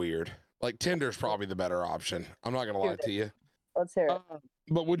freaking weird. Like, Tinder's probably the better option. I'm not going to lie to you. Let's hear it.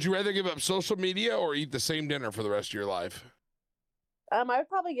 But would you rather give up social media or eat the same dinner for the rest of your life? I would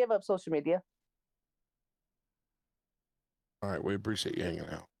probably give up social media. All right, we appreciate you hanging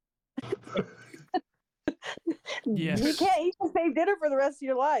out. Yes. You can't eat the same dinner for the rest of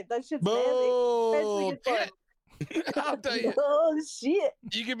your life. That shit's nasty. I'll tell you. Oh, shit.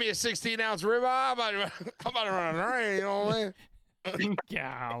 You give me a 16-ounce ribeye, I'm about to run a rain, you know what I mean?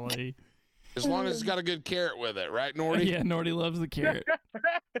 Golly. As long as it's got a good carrot with it, right, Nordy? Yeah, Nordy loves the carrot.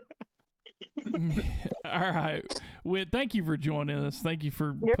 All right. Whit, thank you for joining us. Thank you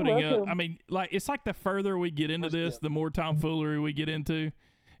for You're putting welcome. up. I mean, like, it's like the further we get into this, the more tomfoolery we get into.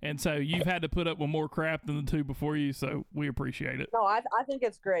 And so you've had to put up with more crap than the two before you, so we appreciate it. No, I think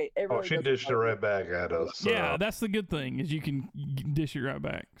it's great. It really She does- dished it right back at us. So. Yeah, that's the good thing, is you can dish it right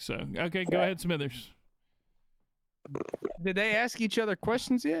back. So, okay, go ahead, Smithers. Did they ask each other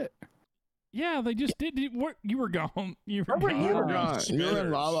questions yet? Yeah, they just did. You were gone. You were Where were you? gone. You're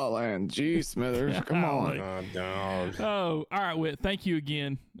in La La Land. Gee, Smithers, come on. Oh, dog. Oh, all right, Whit. Thank you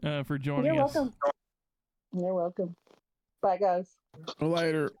again for joining You're us. welcome. You're welcome. Bye, guys.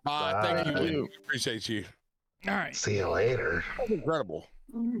 Later. Bye. Thank you, Whitney. Appreciate you. All right. See you later. That's incredible.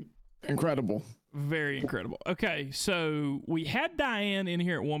 Incredible. Very incredible. Okay, so we had Diane in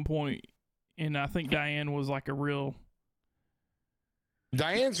here at one point, and I think Diane was like a real...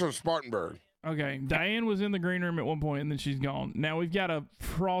 Diane's from Spartanburg. Okay, Diane was in the green room at one point, and then she's gone. Now we've got a Who's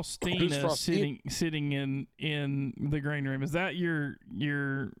Frostina Frostina? sitting in the green room. Is that your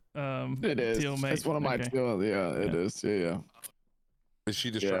It is. teal mate? It's one of my Okay. teal. Yeah, it is. Yeah. Is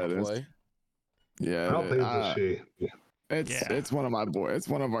she just Yeah, trying it to is. play? Yeah. How it big is. is she? It's one of my boys. It's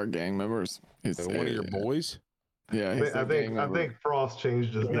one of our gang members. He's One of your boys? Yeah, he's I a gang think member. Frost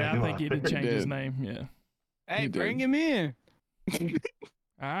changed his name. Yeah, I think he did change his did. name. Yeah. Hey, He bring did. him in.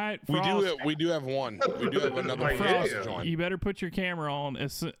 All right, We Frost. do have one. We do have another one. Frost, to join. you better put your camera on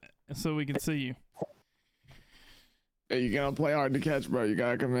so we can see you. Hey, you gotta play hard to catch, bro. You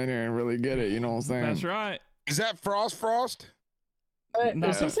gotta come in here and really get it. You know what I'm saying? That's right. Is that Frost? Not Yeah.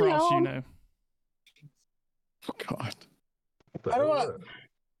 the Frost, you know. God. What the How do hell I? is that?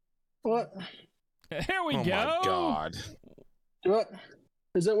 What? There we Oh go. my God. What?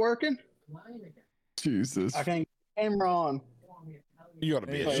 Is it working? Jesus. I can't get camera on. You ought to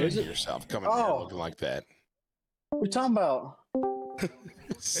be Hey, ashamed is of it? yourself coming here Oh. looking like that. What you talking about?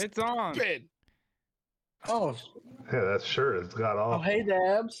 It's on. Stupid. Oh, Yeah, that's sure. It's got oh, off. hey,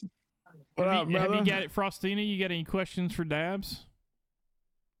 Dabs. What Have up, you brother? got it, Frostina? You got any questions for Dabs?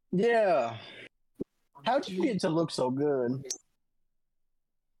 Yeah. How'd you get to look so good?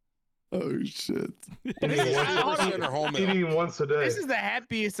 Oh shit. Eating Hold on. once, eating once a day. This is the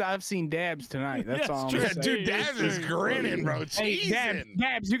happiest I've seen Dabs tonight. That's all I'm true. saying. Dude, It's Dad is true. grinning, bro. Hey, Dabs, Cheesing.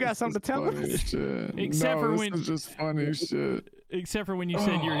 Dabs, you got something to tell Funny us? shit. Except no, for this when- is just funny shit. Except for when you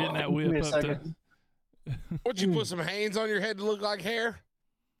said you were hitting that Give me whip a up to. second. What, you put some Hanes on your head to look like hair?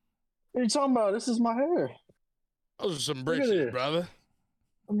 What are you talking about? This is my hair. Those are some Look at britches, this. brother.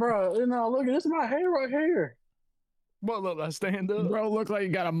 Bro, you know, look, this is my hair right here. What, look, I stand up? Bro, look like you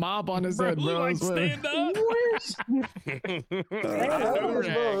got a mop on his head, Look bro. like That's what- stand up. What?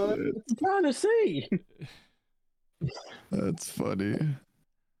 I'm trying to see. That's funny.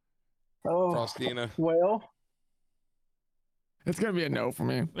 Oh, Frostina. well, It's gonna be a no for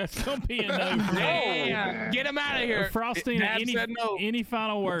me. That's gonna be a no. For me. Damn, get him out of here. Frostina, Dabs said no. any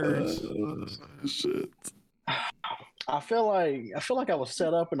final words? Shit. I feel like I was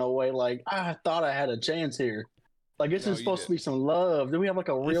set up in a way. Like I thought I had a chance here. Like this No, is you supposed to be some love. Then we have like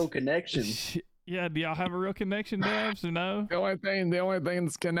a real connection. Yeah, do y'all have a real connection, Dabs, or no? The only thing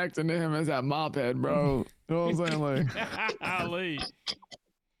that's connecting to him is that mop head, bro. You know what I'm saying? Like, Golly.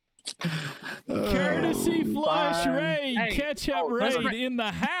 Courtesy Flush fine. Raid, Hey, Ketchup let's Raid in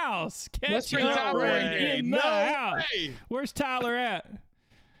the house. let's bring Ketchup Tyler Raid in the house. way. Where's Tyler at? get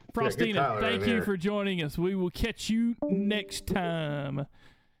Frostina, Tyler thank in you here. for joining us. We will catch you next time.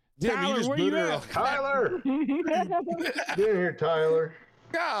 Damn, Tyler, you just where you booted her at? off. Tyler, get in here, Tyler.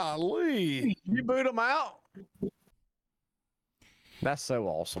 Golly. You boot him out? That's so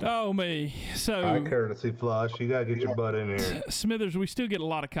awesome. Oh, me. So, Hi, Courtesy Flush. You gotta get your butt in here. Smithers, we still get a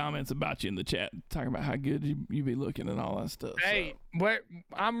lot of comments about you in the chat, talking about how good you be looking and all that stuff. Hey,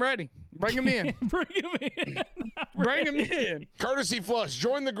 I'm ready. Bring him in. so. Bring him in. Bring him in. Courtesy Flush.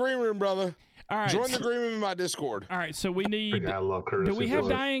 Join the green room, brother. All right. Join the green room in my Discord. All right, so we need. Freaking I love Courtesy Do we have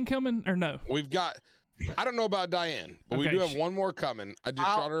Flush. Diane coming or no? We've got, I don't know about Diane, but we Okay. do have one more coming. I just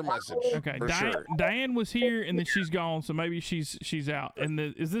shot her a message. Okay, For Diane, sure. Diane was here and then she's gone, so maybe she's out. And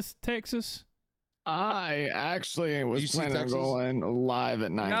is this Texas? I actually You was see planning on Texas? going live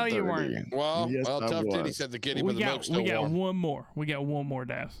at 9:30. No, you weren't. Well, Yes, I Tough Titty was. said the kitty, We but the milk's still we got warm. one more. We got one more,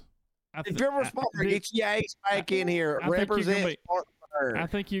 Davs. If you're responsible, get your ace back in here. I think you're gonna Represent be- partner. I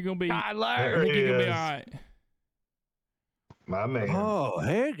think you're gonna be. I Tyler. think you're gonna be Yes. all right. My man. Oh,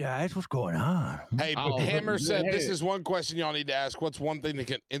 hey guys, what's going on? Hey, Oh, Hammer said this hey. is one question y'all need to ask. What's one thing that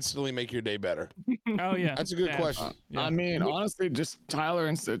can instantly make your day better? Oh yeah, That's a good Davs. question. Yeah. I mean, honestly, just Tyler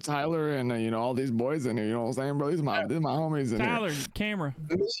and you know all these boys in here. You know what I'm saying, bro? These are my homies in Tyler, here. camera.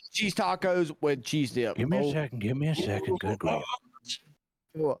 Cheese tacos with cheese dip. Give me a second. Good grief.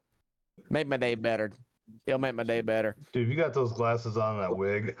 Make my day better. It'll make my day better. Dude, you got those glasses on that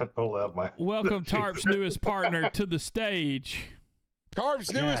wig. Don't let my. Welcome Tarp's newest partner to the stage.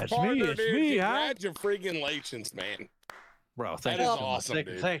 Tarp's Yeah, newest it's me, partner, it's dude. me, huh? Congratulations, man. Bro, thank That you is so awesome, much.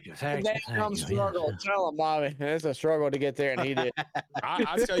 dude. Thank you. That damn struggle. Tell him, Bobby. It's a struggle to get there, and he did.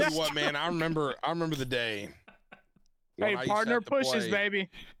 I tell you what, man. I remember the day. when Hey, I used to partner have to pushes, play- baby.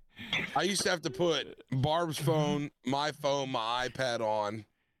 I used to have to put Barb's phone, my iPad on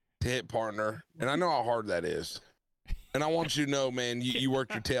to hit partner, and I know how hard that is. And I want you to know, man, you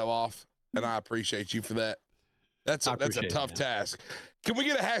worked your tail off, and I appreciate you for that. That's a appreciate it, tough man. task. Can we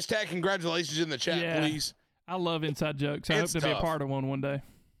get a hashtag congratulations in the chat, Yeah. please? I love inside jokes. I hope It's to be a tough. part of one day.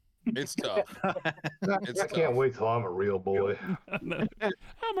 It's tough. It's I tough. can't wait till I'm a real boy. I'm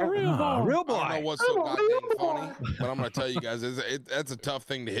a real boy. real I don't know boy. what's so goddamn funny, but I'm gonna tell you guys, that's a tough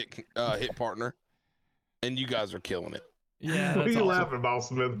thing to hit partner, and you guys are killing it. Yeah, What are that's you awesome. laughing about,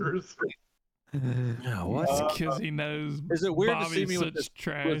 Smithers? Yeah, what? Because he knows. Is it weird to Bobby's see me with such this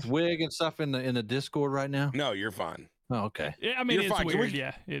trash. with wig and stuff in the Discord right now? No, you're fine. Oh, okay. Yeah, I mean, You're it's fine. Can weird. we-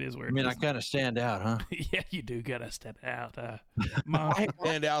 Yeah, it is I weird. mean, I kind of stand out, huh? Yeah, you do gotta step out. Mom.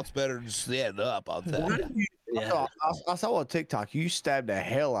 Stand out's better than stand up. I'll tell you. Yeah. I saw on TikTok you stabbed the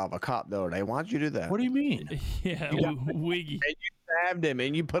hell out of a cop the other day. Why'd you do that? What do you mean? Yeah, Wiggy. Stabbed him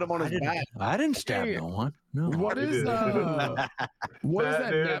and you put him on his back. I didn't stab no one. No. What You is did. what is Fat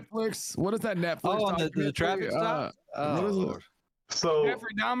that dude. Netflix? What is that Netflix? Oh, on the documentary? traffic stop? what is it? Lord. So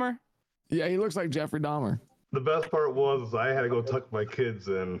Jeffrey Dahmer. Yeah, he looks like Jeffrey Dahmer. the best part was I had to go tuck my kids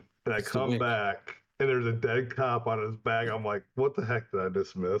in, and I It's the come wig. back, and there's a dead cop on his back. I'm like, what the heck did I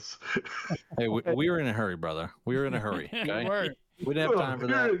just miss? Hey, we were in a hurry, brother. We were in a hurry. Okay? Word. We didn't have time for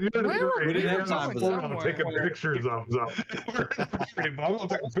that. We didn't have time for that. I'm taking pictures of them. I'm gonna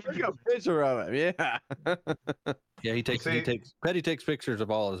take a Take picture. a picture of him. Yeah. Yeah, he See- takes Petty takes pictures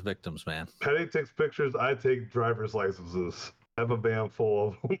of all his victims, man. Petty takes pictures. I take driver's licenses. I have a van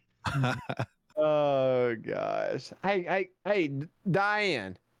full of them. Oh gosh. Hey,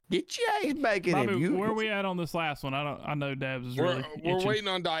 Diane, get your ass back in Bobby, him. where are we at on this last one? I know Dabs is really. We're itching. waiting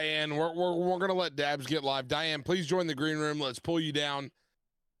on Diane. We're gonna let Dabs get live. Diane, please join the green room. Let's pull you down.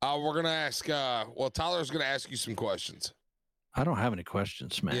 We're gonna ask. Tyler's gonna ask you some questions. I don't have any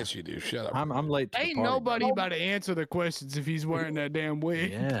questions, man. Yes, you do. Shut up. I'm late. To the Ain't party, nobody about to answer the questions if he's wearing that damn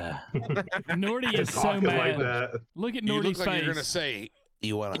wig. Yeah. Nordy is so Talking like mad. that. Look at You Nordy's look like face. you're gonna say,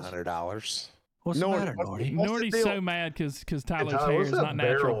 "You want $100?" What's Nordy, the matter, what's Nordy? What's the Nordy's deal? so mad because Hey, Tyler's Tyler, hair what's is that not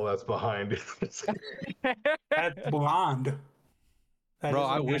barrel natural. that's behind you? That's blonde. That Bro, is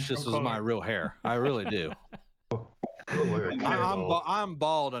a I wish this natural was my color. real hair. I really do. You look like a candle. I'm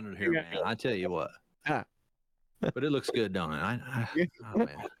bald under here, man. I tell you what. Ah. But it looks good, don't it? Oh, man.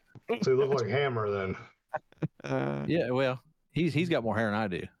 So you look like Hammer then. Yeah, well, he's got more hair than I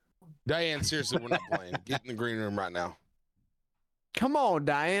do. Diane, seriously, we're not playing. Get in the green room right now. Come on,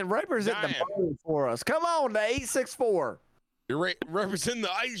 Diane. Represent Diane. the bowl for us. Come on, the 864. You're representing the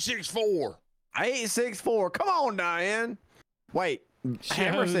 864. 864. Come on, Diane. Wait.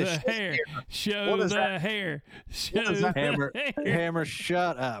 Hammer Show says the hair. Show is the that? hair. Show that? Hammer, the hair. Hammer,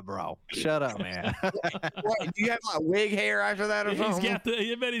 shut up, bro. Shut up, man. Wait, do you have like wig hair after that or something?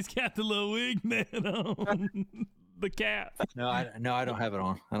 I bet he's got the little wig man on. The cap. No, I don't have it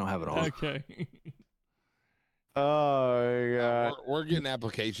on. I don't have it on. Okay. Oh, God. We're getting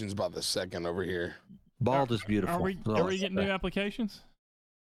applications by the second over here. Bald is beautiful. Are we getting new applications?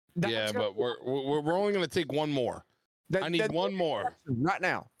 Yeah, but we're only going to take one more. I need one more. Right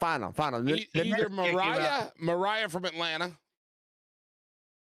now. Final. Either Mariah from Atlanta.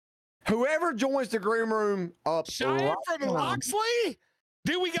 Whoever joins the green room up. Cheyenne from Loxley?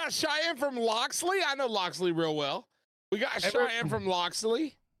 Dude, we got Cheyenne from Loxley. I know Loxley real well. We got Cheyenne from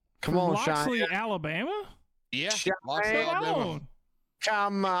Loxley. Come on, Loxley, Cheyenne. Alabama? Yeah, Loxley, Alabama.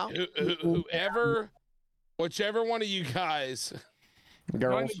 Come on. Whichever one of you guys.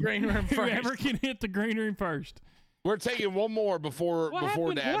 Girls. The green room first. Whoever can hit the green room first. We're taking one more before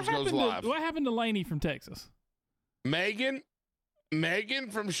Dabs goes live. What happened to Lainey from Texas? Megan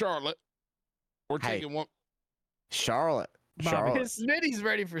from Charlotte. We're taking one. Charlotte. Smitty's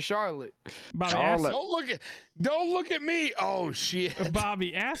ready for Charlotte. Bobby, Charlotte. Don't look at me. Oh shit.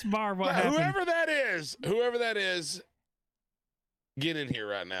 Bobby, ask Barb what happened. Whoever that is, get in here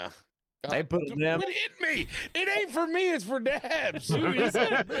right now. They put them. Quit hitting me. It ain't for me. It's for Dabs. Who is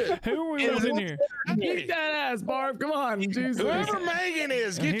it? Who are we losing here? Get that ass, Barb. Come on, Jesus. Whoever Megan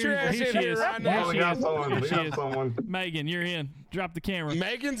is, get your ass Here in she here is. right Here now. she We got is. someone. Here We she got is. someone. Megan, you're in. Drop the camera.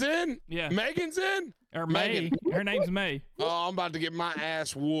 Megan's in? Yeah. Megan's in? Or May. Megan. Her name's May. Oh, I'm about to get my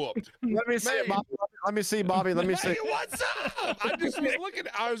ass whooped. Let me see, Megan. Bobby. Let me see, Bobby. Let me see. Hey, what's up?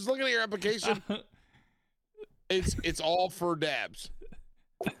 I was looking at your application. It's all for Dabs.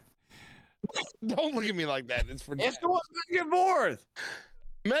 Don't look at me like that. It's for Dabs. It's going back and forth.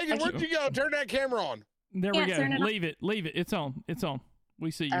 Megan, where'd you go? Turn that camera on. There we go. Leave it. It's on.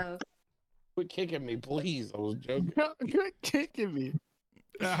 We see you. Oh. Quit kicking me, please. I was joking. Quit kicking me.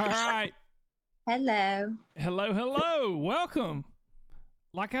 All right. Hello. Welcome.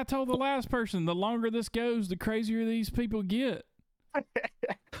 Like I told the last person, the longer this goes, the crazier these people get.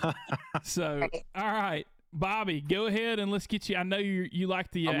 So, all right. Bobby, go ahead and let's get you. I know you like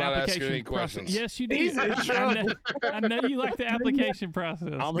the I'm not application asking any process. questions. Yes, you do. He's in trouble. I know you like the application process.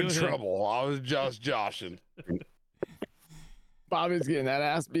 I'm Go in ahead. trouble. I was just joshing. Bobby's getting that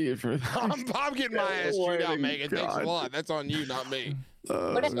ass beat for I'm getting my ass Oh, chewed out, my Megan. Thanks a God. lot. That's on you, not me.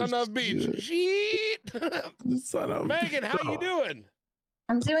 Son Son of bitch. Shit. Son of Megan, how you doing?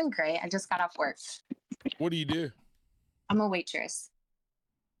 I'm doing great. I just got off work. What do you do? I'm a waitress.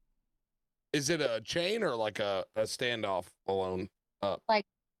 Is it a chain or like a standoff alone up? Like,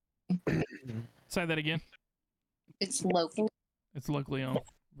 Say that again. it's local. It's locally owned.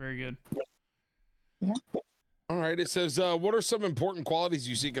 Very good. Yeah. All right. It says, what are some important qualities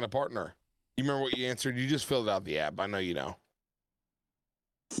you seek in a partner? You remember what you answered? You just filled out the app. I know you know.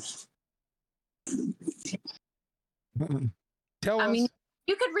 Tell us. I mean,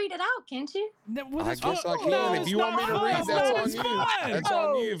 you could read it out, can't you? I guess I can. If you want me to read, that's on you. That's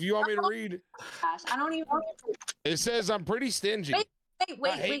on you. If you want me to read. Gosh, I don't even want to. It says I'm pretty stingy.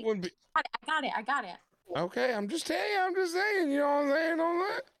 Wait. I got it. Okay, I'm just saying. You know what I'm saying on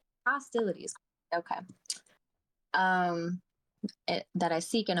that? Hostilities. Okay. That I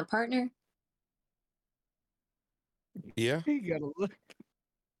seek in a partner. Yeah. He gotta look.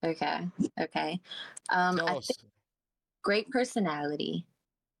 Okay. Tell I us. think great personality.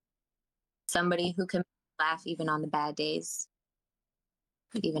 Somebody who can laugh even on the bad days.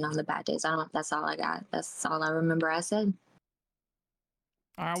 That's all I got. That's all I remember I said.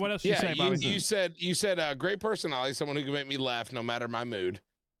 All right. What else you say, Yeah, Bobby? you said great personality, someone who can make me laugh no matter my mood.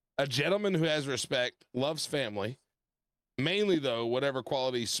 A gentleman who has respect, loves family. Mainly, though, whatever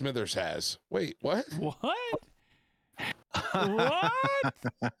quality Smithers has. Wait, what? What? What?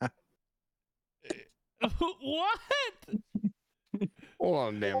 What? Hold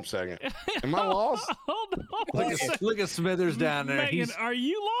on a damn second. Am I lost? Hold on. Look at Smithers down there. Megan, are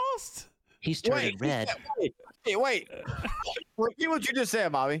you lost? He's turning red. Wait. Repeat what you just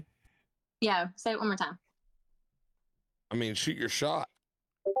said, Bobby. Yeah, say it one more time. I mean, shoot your shot.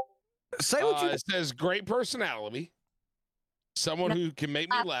 Say what you. It says great personality. Someone who can make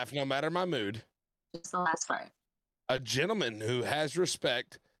me laugh no matter my mood. Just the last part. A gentleman who has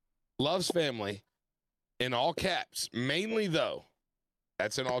respect, loves family, in all caps. Mainly, though,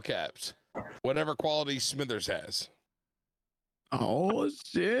 that's in all caps. Whatever quality Smithers has. Oh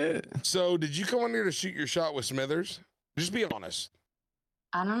shit! So, did you come on here to shoot your shot with Smithers? Just be honest.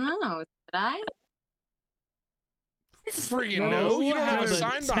 I don't know. Did I? Freaking no. You don't have a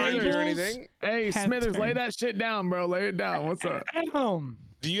sign behind you or anything. Hey, Smithers, lay that shit down, bro. Lay it down. What's up?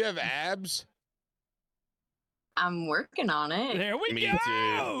 Do you have abs? I'm working on it. There we Me go.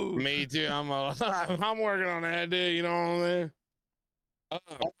 too. Me too. I'm working on that, dude. You know what I mean?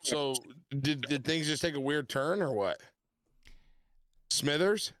 So did things just take a weird turn or what?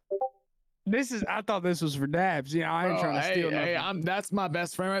 Smithers? I thought this was for Dabs. Yeah, I ain't trying to steal nothing. Hey, that's my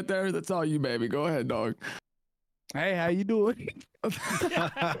best friend right there. That's all you, baby. Go ahead, dog. Hey, how you doing? Hey,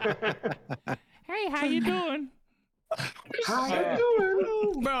 how you doing? How you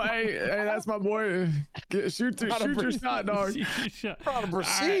doing, bro? Hey, that's my boy. Shoot your shot, dog. Trying to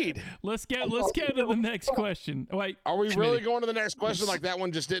proceed. Right, let's go to the next question. Wait, are we Smitty. really going to the next question? Like that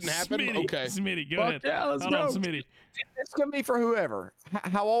one just didn't happen? Smitty, okay, Smitty, go ahead. Yeah, let's Hold go. on, Smitty. It's gonna be for whoever.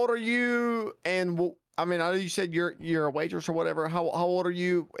 How old are you? And I mean, I know you said you're a waitress or whatever. How old are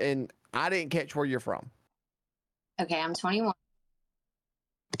you? And I didn't catch where you're from. Okay, I'm 21,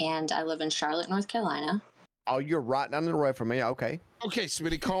 and I live in Charlotte, North Carolina. Oh, you're right down the road from me. Okay. Okay,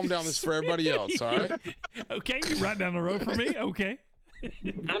 Smitty, calm down. This is for everybody else. All right. Okay, you're right down the road from me. Okay.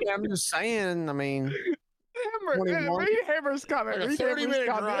 I'm just saying. I mean, Read Hammer's comment. Like a Read 30-minute Hammer's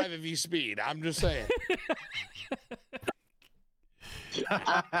comment. drive if you speed. I'm just saying.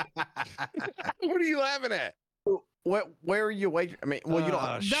 What are you laughing at? Where are you waiting? I mean, well, you don't.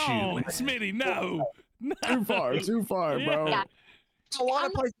 No, Smitty, no. Too far, bro. Yeah. A lot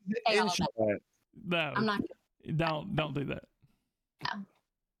of places say all in that. Charlotte. No. I'm not. Don't do that. No.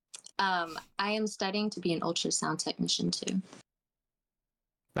 I am studying to be an ultrasound technician too.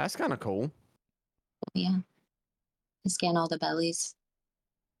 That's kind of cool. Yeah. I scan all the bellies.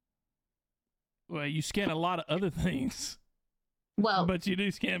 Well, you scan a lot of other things. Well, but you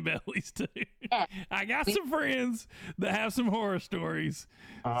do scan bellies too. Yeah. I got some friends that have some horror stories.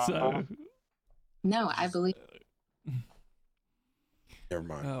 So no, I believe. Never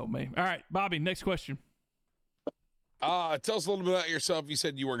mind. Oh man. All right, Bobby, next question. Tell us a little bit about yourself. You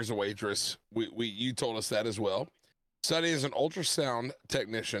said you work as a waitress. You told us that as well. Study as an ultrasound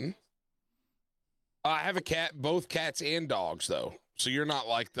technician. I have a cat, both cats and dogs though. So you're not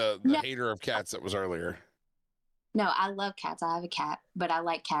like the hater of cats that was earlier. No, I love cats. I have a cat, but I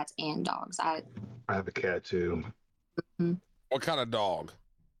like cats and dogs. I have a cat too. Mm-hmm. What kind of dog?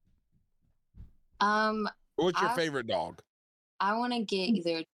 What's your favorite dog? I want to get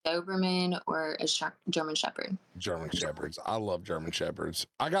either a Doberman or a German Shepherd. German Shepherds. I love German Shepherds.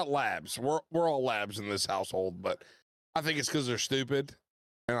 I got labs. We're all labs in this household, but I think it's because they're stupid,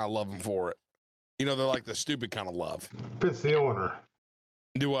 and I love them for it. You know, they're like the stupid kind of love. It's the owner.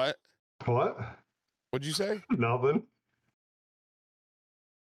 Do what? What? What'd you say? Nothing.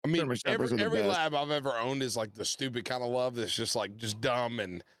 I mean, every lab I've ever owned is like the stupid kind of love that's just dumb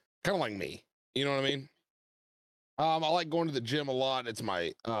and kind of like me. You know what I mean? I like going to the gym a lot. It's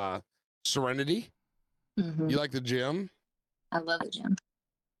my Serenity. Mm-hmm. You like the gym? I love the gym.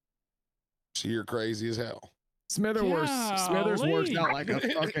 So you're crazy as hell. Smithers works out like a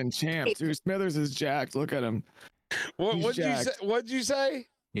fucking champ, dude. Smithers is jacked. Look at him. What'd you say?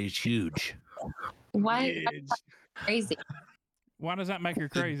 He's huge. Why? Crazy. Why does that make her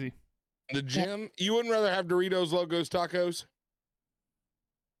crazy? The gym? You wouldn't rather have Doritos, Logos, tacos?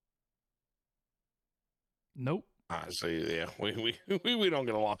 Nope. I see. Yeah, we don't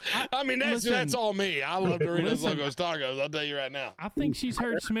get along. I mean, that's all me. I love Doritos, Logos, tacos. I'll tell you right now. I think she's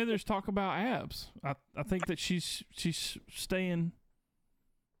heard Smithers talk about abs. I think that she's staying.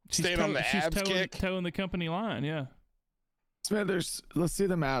 On the abs kick, toeing the company line. Yeah. Smithers, let's see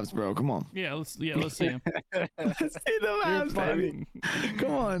them abs, bro. Come on. Yeah, let's see him. Let's see them abs, baby.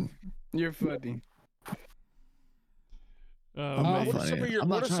 Come on. You're funny.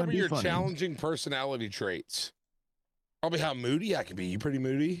 What are some of your challenging personality traits? Probably how moody I can be. You pretty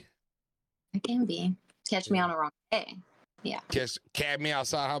moody? I can be. Catch me on a wrong day. Yeah. Catch me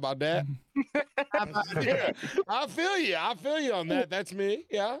outside. How about that? Yeah, I feel you. I feel you on that. That's me.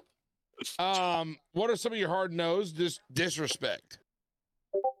 Yeah. What are some of your hard nose? Disrespect.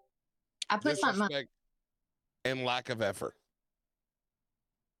 I put disrespect and lack of effort.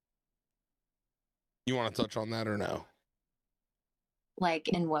 You want to touch on that or no? Like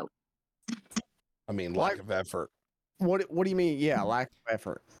in what? I mean, lack of effort. What do you mean? Yeah, lack of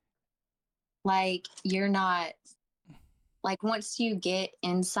effort. Like you're not. Like once you get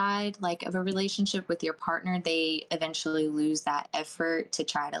inside like of a relationship with your partner, they eventually lose that effort to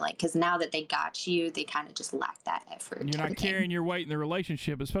try to because now that they got you, they kind of just lack that effort. You're not carrying your weight in the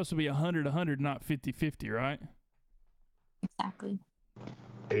relationship. It's supposed to be 100-100, not 50-50, right? Exactly.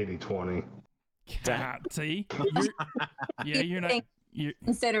 80-20. God, see, you're not. You're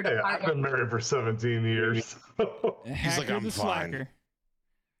considered Hey, a I've partner. been married for 17 years. He's like, Hacker I'm the fine. slacker.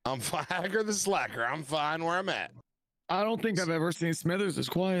 I'm fine. Hacker the slacker. I'm fine where I'm at. I don't think I've ever seen Smithers as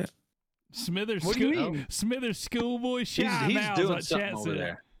quiet. Smithers, What do you mean? Smithers schoolboy shine He's now is doing what something chat over said.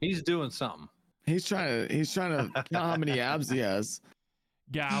 there. He's doing something. He's trying to count how many abs he has.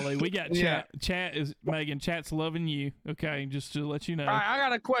 Golly, we got Yeah. chat. Chat is Megan. Chat's loving you. Okay, just to let you know. All right, I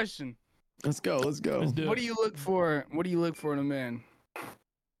got a question. Let's go. Let's go. Let's do What it. do you look for? What do you look for in a man?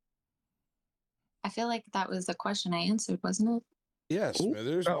 I feel like that was the question I answered, wasn't it? Yeah,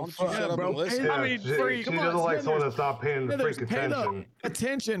 Smithers. Why Oh, don't you fuck. shut Yeah, up bro. and listen? Yeah, I mean, free. she Come doesn't on, like someone Smithers. that's not paying the Smithers, freak pay the attention.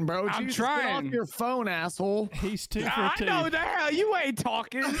 attention, bro. I'm Jesus, get off trying. your phone, asshole. He's 2 for 2. I know the hell you ain't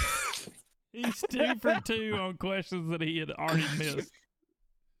talking. He's 2 for 2 on questions that he had already missed.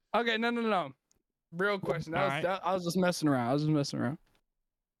 Okay, no. Real question. All right. I was just messing around.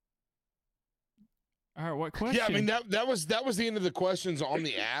 All right, what question? Yeah, I mean that was the end of the questions on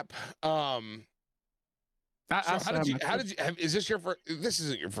the app. So is this your first? This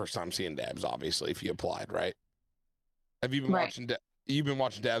isn't your first time seeing dabs, obviously. If you applied, right? Have you been Right. watching? You've been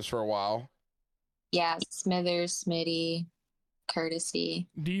watching dabs for a while. Yeah, Smithers, Smitty, Courtesy.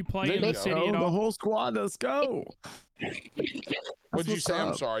 Do you play There in you the go. city Oh, at the all? whole squad. Let's go. What'd you what's say? I'm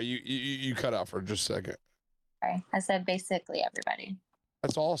up. sorry. You cut out for just a second. Sorry, I said basically everybody.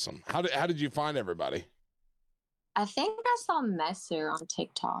 That's awesome. How did you find everybody? I think I saw Messer on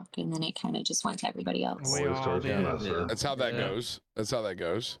TikTok, and then it kind of just went to everybody else. We Always all starts with did. Messer. That's how that Yeah. goes. That's how that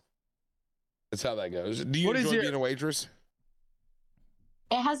goes. Do you What is enjoy your- being a waitress?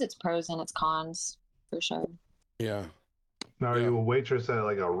 It has its pros and its cons, for sure. Yeah. Now, are Yeah. you a waitress at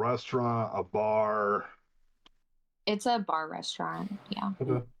like a restaurant, a bar? It's a bar restaurant, yeah.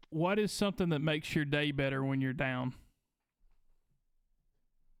 Okay. What is something that makes your day better when you're down?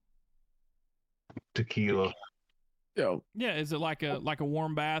 Tequila. Yo, Yeah, is it like a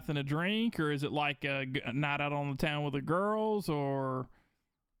warm bath and a drink, or is it like a night out on the town with the girls, or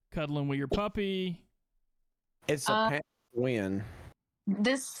cuddling with your puppy? It's a panic win.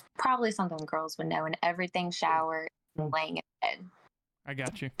 This probably something girls would know. And everything shower, laying in bed. I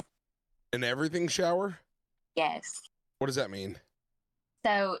got you. An everything shower? Yes. What does that mean?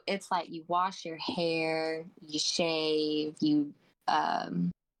 So it's like you wash your hair, you shave, you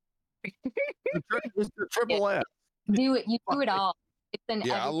Triple F. do it. You do it all. It's an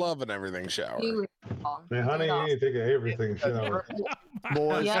Yeah, I everything. love an everything shower. Do it all. Man, honey, Do it you all. need to take everything shower.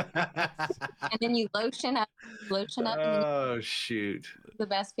 Boys. Yep. And then you lotion up, and then Oh shoot! it's the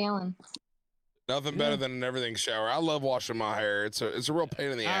best feeling. Nothing better than an everything shower. I love washing my hair. It's a real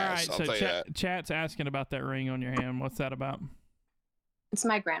pain in the All ass. right, I'll so tell you that. chat's asking about that ring on your hand. What's that about? It's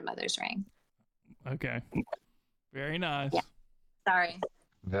my grandmother's ring. Okay. Very nice. Yeah. Sorry.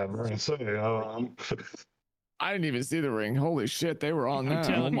 Yeah, man. So, I didn't even see the ring. Holy shit, they were on I'm that.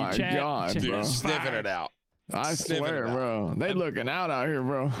 telling Oh you, my chat- god, chat- Dude, bro. sniffing it out. I sniffing swear, it out. bro. They looking out here,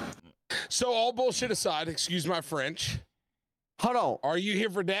 bro. So all bullshit aside, excuse my French. Hold on. Are you here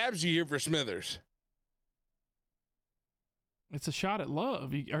for dabs? Or you here for Smithers? It's a shot at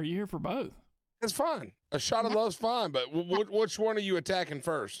love. Are you here for both? That's fine. A shot of love's fine, but which one are you attacking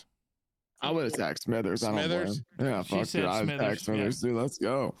first? I would attack Smithers. I don't Smithers? blame. Yeah, She fuck said it. I attack Smithers, Smithers, dude. Let's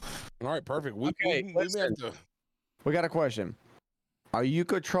go. All right, perfect. We Okay, may have listen. to. We got a question. Are you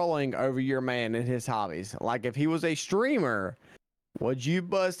controlling over your man and his hobbies? Like if he was a streamer, would you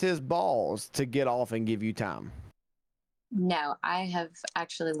bust his balls to get off and give you time? No, I have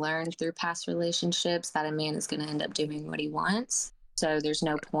actually learned through past relationships that a man is going to end up doing what he wants. So there's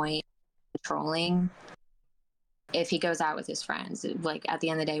no point controlling if he goes out with his friends. Like at the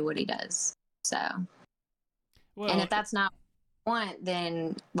end of the day, what he does. So, Well, and if that's not what you want,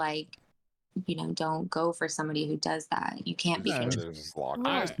 then like, don't go for somebody who does that. You can't be. Yeah. Smithers locked All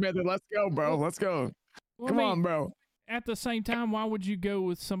right, up. Smithers, let's go, bro. Let's go. well, Come I mean, on, bro. At the same time, why would you go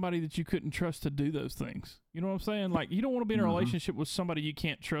with somebody that you couldn't trust to do those things? You know what I'm saying? Like, you don't want to be in a relationship with somebody you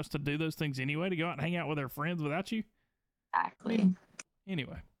can't trust to do those things anyway, to go out and hang out with their friends without you. Exactly.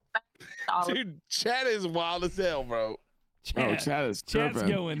 Anyway. Dude, chat is wild as hell, bro. Chat, Chad is chat's tripping.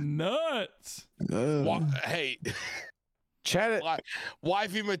 going nuts. Hey, Chad,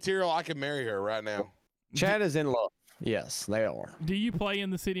 wifey material. I can marry her right now. Chad is in love. Yes, they are. Do you play in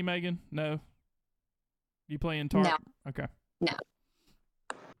the city, Megan? No. You play in Tarp? No. Okay. No.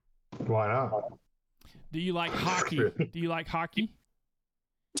 why not? Do you like hockey? Do you like hockey?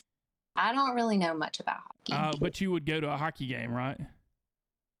 I don't really know much about hockey. But you would go to a hockey game, right?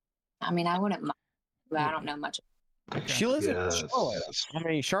 I mean, I wouldn't mind, but I don't know much. Okay. She lives Yes. in Charlotte. I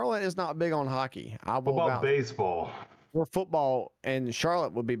mean, Charlotte is not big on hockey. I What will about vouch baseball? for football, and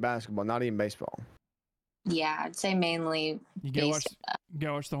Charlotte would be basketball, not even baseball. Yeah, I'd say mainly. You go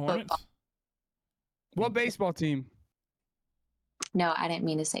watch the Hornets. What baseball team? No, I didn't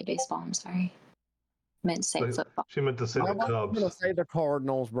mean to say baseball. I'm sorry. I meant to say football. She meant to say the Nobody's Cubs. gonna say the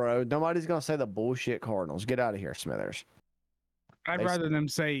Cardinals, bro. Nobody's gonna say the bullshit Cardinals. Get out of here, Smithers. I'd rather them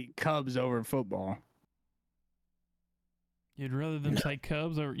say Cubs over football. You'd rather them say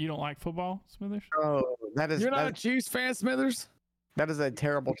Cubs, or you don't like football, Smithers? Oh, that is. You're not a that, Chiefs fan, Smithers? that is a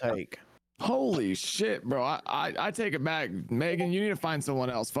terrible take. Holy shit, bro. I take it back. Megan, you need to find someone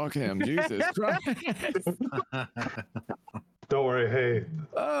else. Fuck him. Jesus Christ. Don't worry. Hey,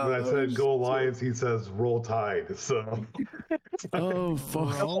 when I said go shit. Lions, he says roll Tide. So Oh, fuck.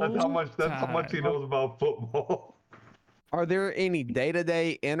 that's how much he knows about football. Are there any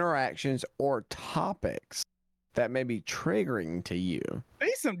day-to-day interactions or topics that may be triggering to you?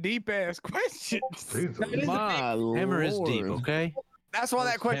 These some deep ass questions. My Hammer is deep, Lord. okay? That's why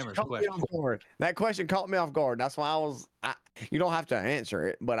that question Hammer's caught me off guard. That question caught me off guard. That's why you don't have to answer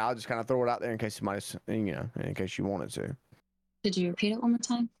it, but I'll just kind of throw it out there in case somebody's, in case you wanted to. Did you repeat it one more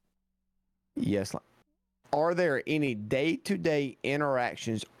time? Yes. Are there any day-to-day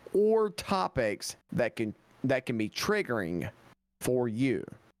interactions or topics that can be triggering for you?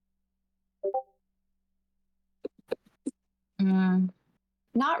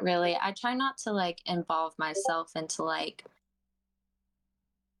 Not really. I try not to involve myself into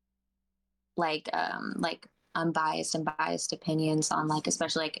unbiased and biased opinions on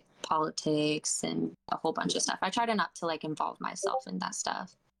especially politics and a whole bunch of stuff. I try to not to involve myself in that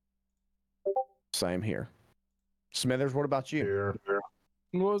stuff. Same here. Smithers, what about you?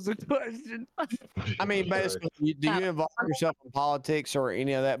 What was the question? I mean, basically, do you involve yourself in politics or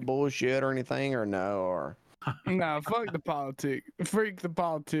any of that bullshit or anything, or no? Or Nah, fuck the politics. Freak the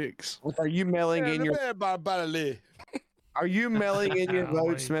politics. are you mailing in your? Are Are you mailing in your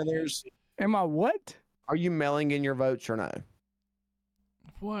votes, Smithers? Am I what? Are you mailing in your votes or no?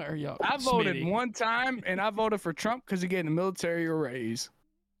 What are y'all? I voted Smitty. one time, and I voted for Trump because he gave the military a raise.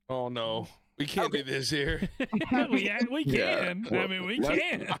 Oh no, we can't do this here. we can. I mean, we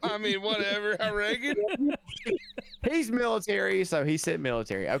can. I mean, whatever. I reckon. He's military, so he said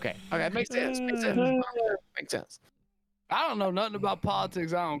military. Okay, makes sense. Makes sense. I don't know nothing about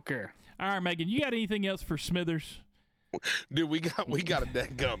politics. I don't care. All right, Megan, you got anything else for Smithers? Dude, we got a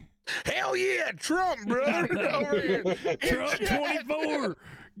dead gum. Hell yeah, Trump, brother. Over here. Trump 24.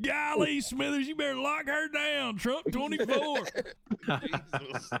 Golly, Smithers, you better lock her down. Trump 24.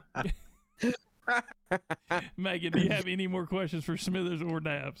 Megan, do you have any more questions for Smithers or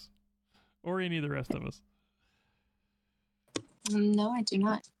Dabs? Or any of the rest of us? No, I do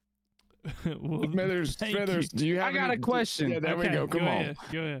not. Well, Smithers, do you have I got a question. Yeah, there we go. Come on.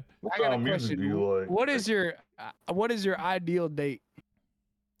 Go ahead. I got a question. What is your ideal date?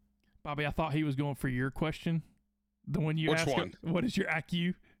 Bobby, I thought he was going for your question. The one you asked. Which one? What is your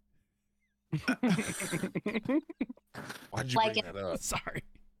IQ? Why'd you bring that up? Sorry.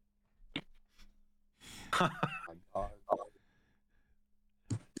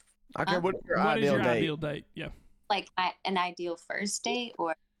 Okay, what is your What is ideal your date? ideal date? Yeah. An ideal first date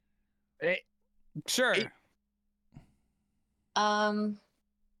or Sure.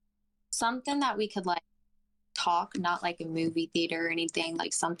 something that we could talk, not like a movie theater or anything,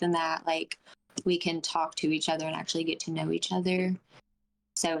 something that we can talk to each other and actually get to know each other.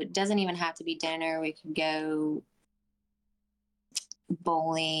 So it doesn't even have to be dinner. We could go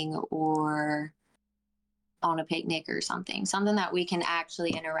bowling or on a picnic or something that we can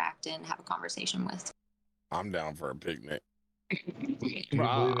actually interact and have a conversation with. I'm down for a picnic. You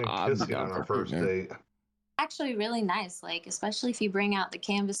believe in kissing on our first date? Actually really nice, especially if you bring out the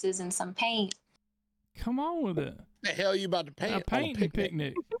canvases and some paint. Come on with it. The hell you about to paint? A painting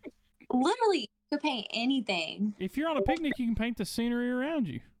picnic. Literally, you could paint anything. If you're on a picnic, you can paint the scenery around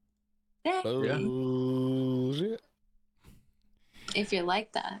you. Bullshit. If you're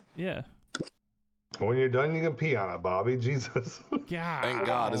like that. Yeah. When you're done, you can pee on it, Bobby. Jesus. God. Thank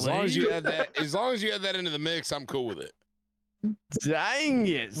God. As long as you add that into the mix, I'm cool with it. Dang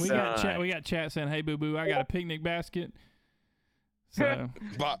it, We got chat saying, "Hey, boo boo, I got a picnic basket." So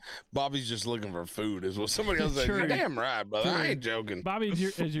Bobby's just looking for food, is what somebody else said. True. You're damn right, brother. True. I ain't joking. Bobby,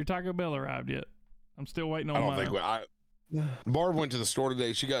 has your Taco Bell arrived yet? I'm still waiting on I don't mine. think Barb went to the store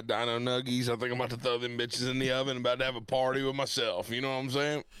today. She got dino nuggies. I think I'm about to throw them bitches in the oven. About to have a party with myself. You know what I'm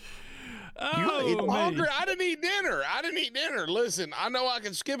saying? Oh, I'm hungry. I didn't eat dinner. Listen, I know I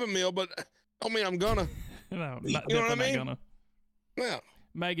can skip a meal, but I don't mean I'm gonna. No, you know what I mean? not gonna. Yeah.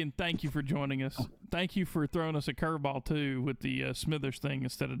 Megan, thank you for joining us. Thank you for throwing us a curveball too with the Smithers thing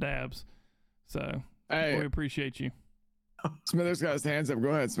instead of Dabs. So Hey, we appreciate you. Smithers got his hands up. Go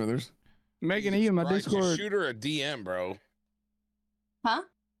ahead, Smithers. Megan, are you in my Christ, just Discord? shoot her a DM, bro. Huh?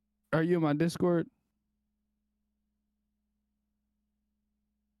 Are you in my Discord?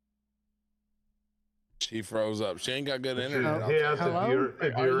 She froze up. She ain't got good internet. He asked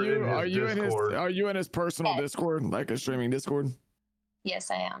if you're in his Discord. Are you in his personal Discord, like a streaming Discord? Yes,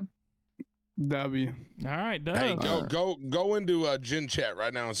 I am. W. All right, Dub. Hey, go into Gen Chat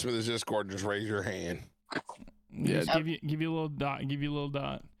right now and Smithers Discord. Just raise your hand. Yeah, give you a little dot. Give you a little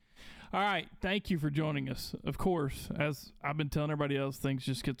dot. All right, thank you for joining us. Of course, as I've been telling everybody else, things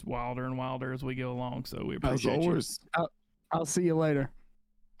just gets wilder and wilder as we go along. So we appreciate you. I'll see you later.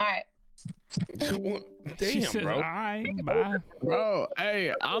 All right. Damn, said, bro. All right, bye. Bro,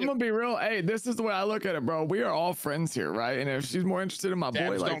 hey, I'm gonna be real. Hey, this is the way I look at it, bro. We are all friends here, right? And if she's more interested in my boy,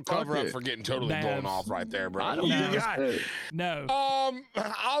 Dabs, like, don't cover fuck up it. for getting totally blown off right there, bro. I don't give a shit. No.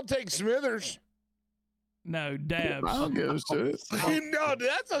 I'll take Smithers. No, Dabs. I don't give a shit. No,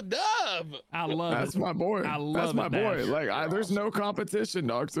 that's a dub. I love That's it. my boy. I love that's my it, boy. Dabs. Like, there's no competition,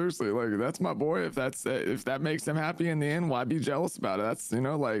 dog. Seriously, like, that's my boy. If that makes him happy in the end, why be jealous about it? That's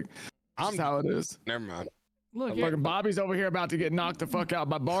like, that's how it is. Never mind. Look, fucking Bobby's over here about to get knocked the fuck out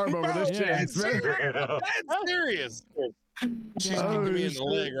by Barb over this chance. That's serious. She's kicking me in the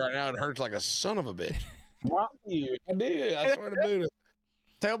leg right now. It hurts like a son of a bitch. I did. I swear to Buddha.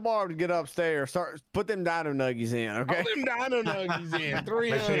 Tell Barb to get upstairs. Put them dino nuggies in, okay? Put them dino nuggies in.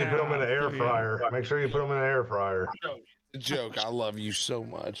 300. Make sure you put them in the air fryer. Make sure you put them in the air fryer. The joke. I love you so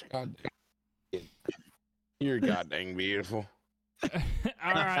much. God damn. You're goddamn beautiful.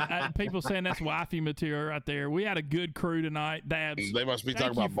 All right, people saying that's wifey material right there. We had a good crew tonight, Dabs. They must be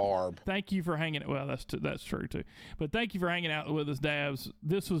talking about Barb. Thank you for hanging. Well, that's true too. But thank you for hanging out with us, Dabs.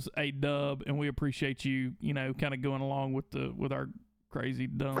 This was a dub, and we appreciate you. Kind of going along with our crazy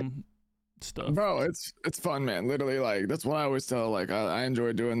dumb stuff. Bro, it's fun, man. Literally, like, that's what I always tell. Like, I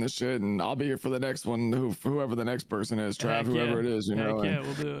enjoy doing this shit, and I'll be here for the next one. Whoever the next person is, Trav, whoever it is, know. Yeah,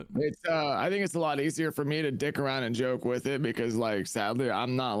 we'll do it. It's I think it's a lot easier for me to dick around and joke with it because, like, sadly,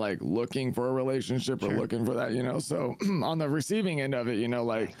 I'm not like looking for a relationship or looking for that, So on the receiving end of it,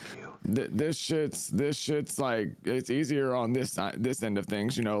 like, this shit's like, it's easier on this end of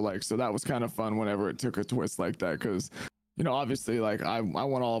things, Like, so that was kind of fun whenever it took a twist like that because. Obviously, like, I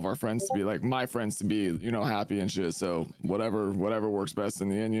want all of our friends to be like my friends to be, happy and shit. So whatever works best in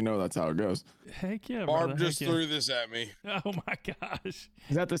the end, that's how it goes. Heck yeah, Barb brother. just threw this at me. Oh my gosh.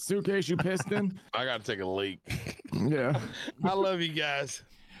 Is that the suitcase you pissed in? I got to take a leak. Yeah. I love you guys.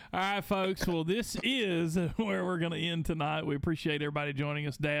 All right, folks. Well, this is where we're going to end tonight. We appreciate everybody joining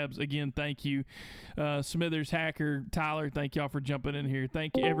us. Dabs, again, thank you. Smithers, Hacker, Tyler, thank y'all for jumping in here.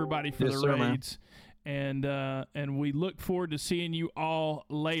 Thank you, everybody, for the raids. And we look forward to seeing you all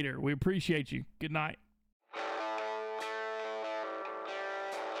later. We appreciate you. Good night.